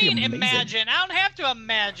 What do you That'd be mean amazing. imagine? I don't have to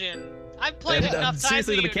imagine. I've played And, enough times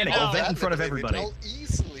seriously, for the you to mechanic. know. I'll vent in front of everybody. I'll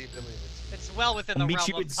easily believe it. It's well within I'll the meet realm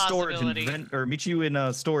you of in storage and possibility. vent, or meet you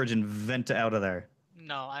in storage and vent out of there.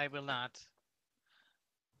 No, I will not.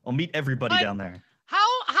 I'll meet everybody What? down there. How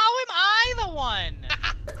am I the one?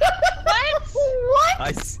 What?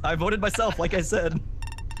 What? I voted myself, like I said.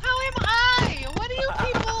 How am I? What do you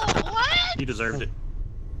people? What? You deserved it.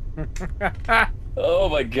 Oh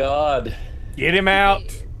my god. Get him out.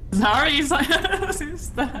 Sorry,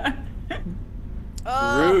 sister.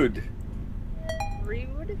 Rude.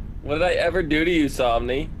 Rude? What did I ever do to you,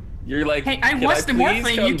 Somni? You're like, Hey, I can was I the please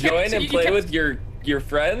morphling. come You kept- join and you play kept- with your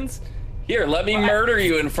friends? Here, let me murder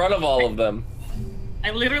you in front of all of them.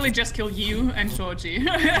 I literally just killed you and Shoji.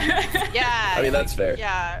 Yeah. I mean, that's fair.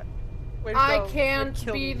 Yeah. Way to I go. can't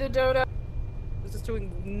Kill be me. the dodo. I was just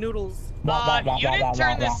doing noodles. You didn't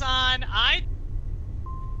turn this on.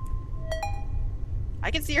 I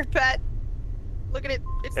can see your pet. Look at it.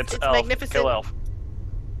 It's Elf. magnificent. Kill Elf.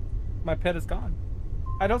 My pet is gone.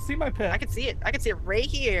 I don't see my pet. I can see it. I can see it right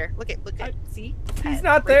here. Look at. See? He's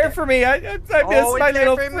not there for me. I miss Oh, my it's there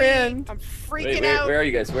little for me. friend. I'm freaking Wait, out. where are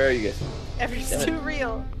you guys? Where are you guys? Everything's too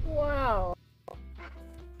real. Wow.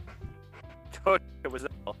 It was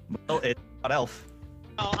Elf. Well, it's not Elf.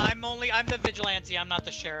 Oh, I'm the vigilante. I'm not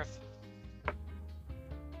the sheriff.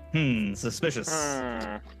 Suspicious.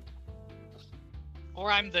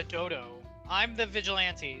 Or I'm the dodo. I'm the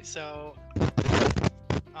vigilante. So,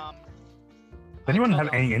 Anyone have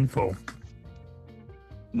any info?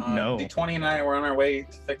 No. D20 and I were on our way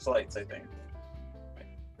to fix lights, I think.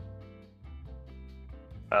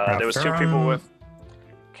 There was two people with.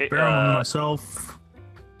 Ferrum, myself,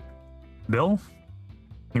 Bill.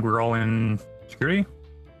 I think we're all in security.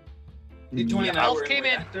 D20 and I Elf were came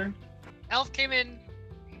in in. reactor. Elf came in,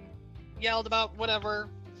 yelled about whatever,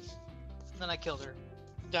 and then I killed her.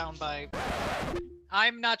 down by.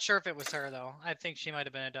 I'm not sure if it was her though. I think she might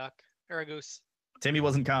have been a duck or a goose. Timmy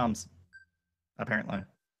wasn't comms, apparently.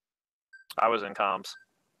 I was in comms.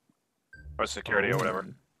 Or security or whatever.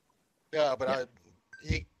 Yeah, but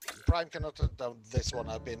Prime cannot have done this one.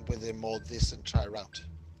 I've been with him all this entire round.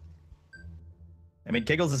 I mean,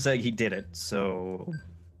 Kiggles is saying he did it, so.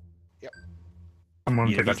 Yep. I'm going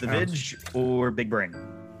to Either take he's that the chance. Vidge or Big Brain.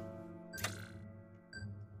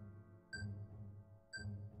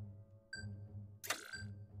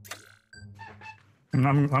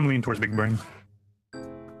 I'm leaning towards Big Brain.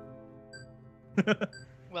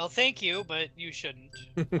 Well, thank you, but you shouldn't.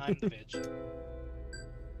 I'm the bitch.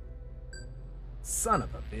 Son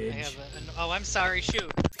of a I bitch. have oh, I'm sorry.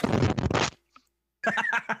 Shoot.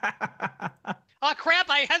 Oh crap!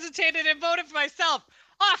 I hesitated and voted for myself.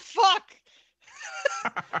 Oh fuck!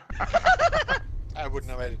 I wouldn't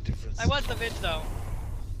have made a difference. I was the bitch though.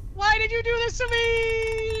 Why did you do this to me?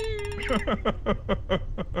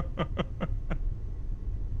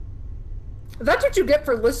 That's what you get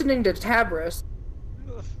for listening to Tabris.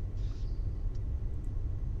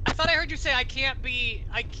 I thought I heard you say I can't be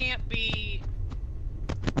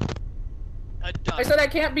a duck. I said I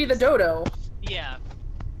can't be the dodo. Yeah.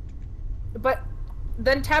 But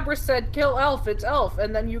then Tabris said, kill Elf, it's Elf,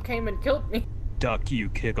 and then you came and killed me. Duck you,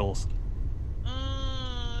 Kiggles.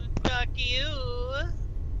 Duck you.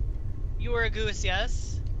 You were a goose,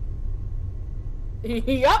 yes?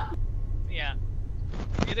 Yup. Yeah.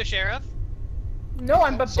 You the sheriff? No,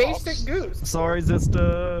 I'm a basic goose. Sorry,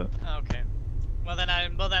 Zista. Okay. Well then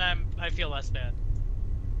I feel less bad.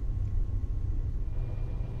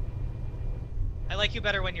 I like you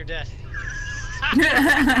better when you're dead.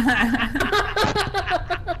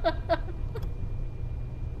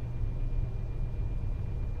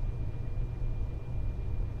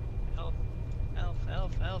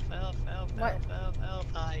 Elf,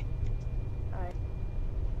 hi. Hi.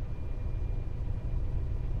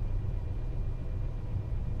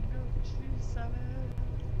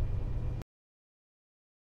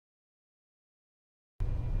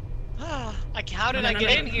 How did I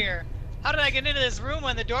get in here? How did I get into this room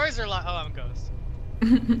when the doors are locked? Oh, I'm a ghost.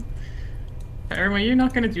 Erwin, you're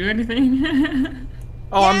not gonna do anything.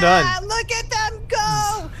 Oh, I'm done. Look at them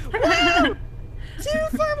go! Woo! 2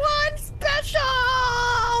 for 1 special!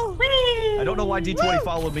 I don't know why D20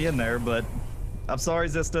 followed me in there, but I'm sorry,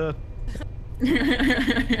 Zista. I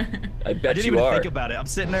bet I didn't you even are. think about it. I'm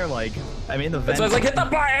sitting there like, I'm in the vent. So I was like, hit the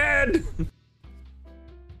button!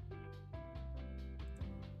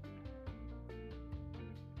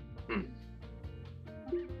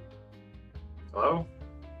 Hello?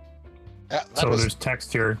 So there's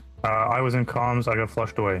text here. I was in comms. I got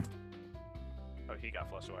flushed away. Oh, he got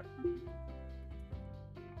flushed away.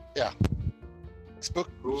 Yeah. Spook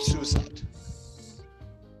suicide.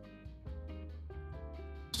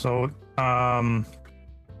 So,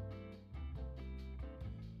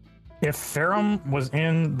 if Ferrum was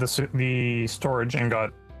in the storage and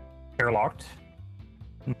got airlocked,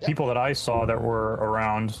 people that I saw that were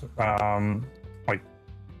around, like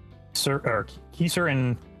Kieser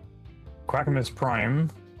and Quackamus Prime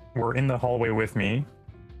were in the hallway with me,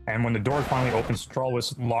 and when the door finally opened, Straw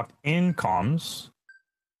was locked in comms.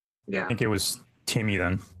 Yeah. I think it was Timmy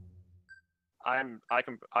then. I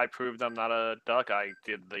proved I'm not a duck. I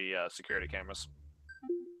did the security cameras.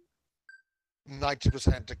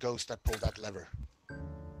 90% the ghost that pulled that lever.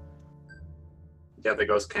 Yeah, the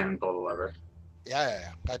ghost can pull the lever.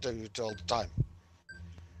 Yeah. I do it all the time.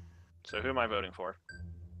 So who am I voting for?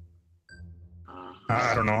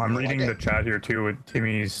 I don't know. I'm reading the chat here too.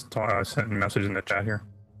 Timmy's sent a message in the chat here.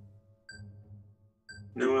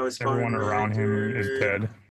 No, I was Everyone around him is dead.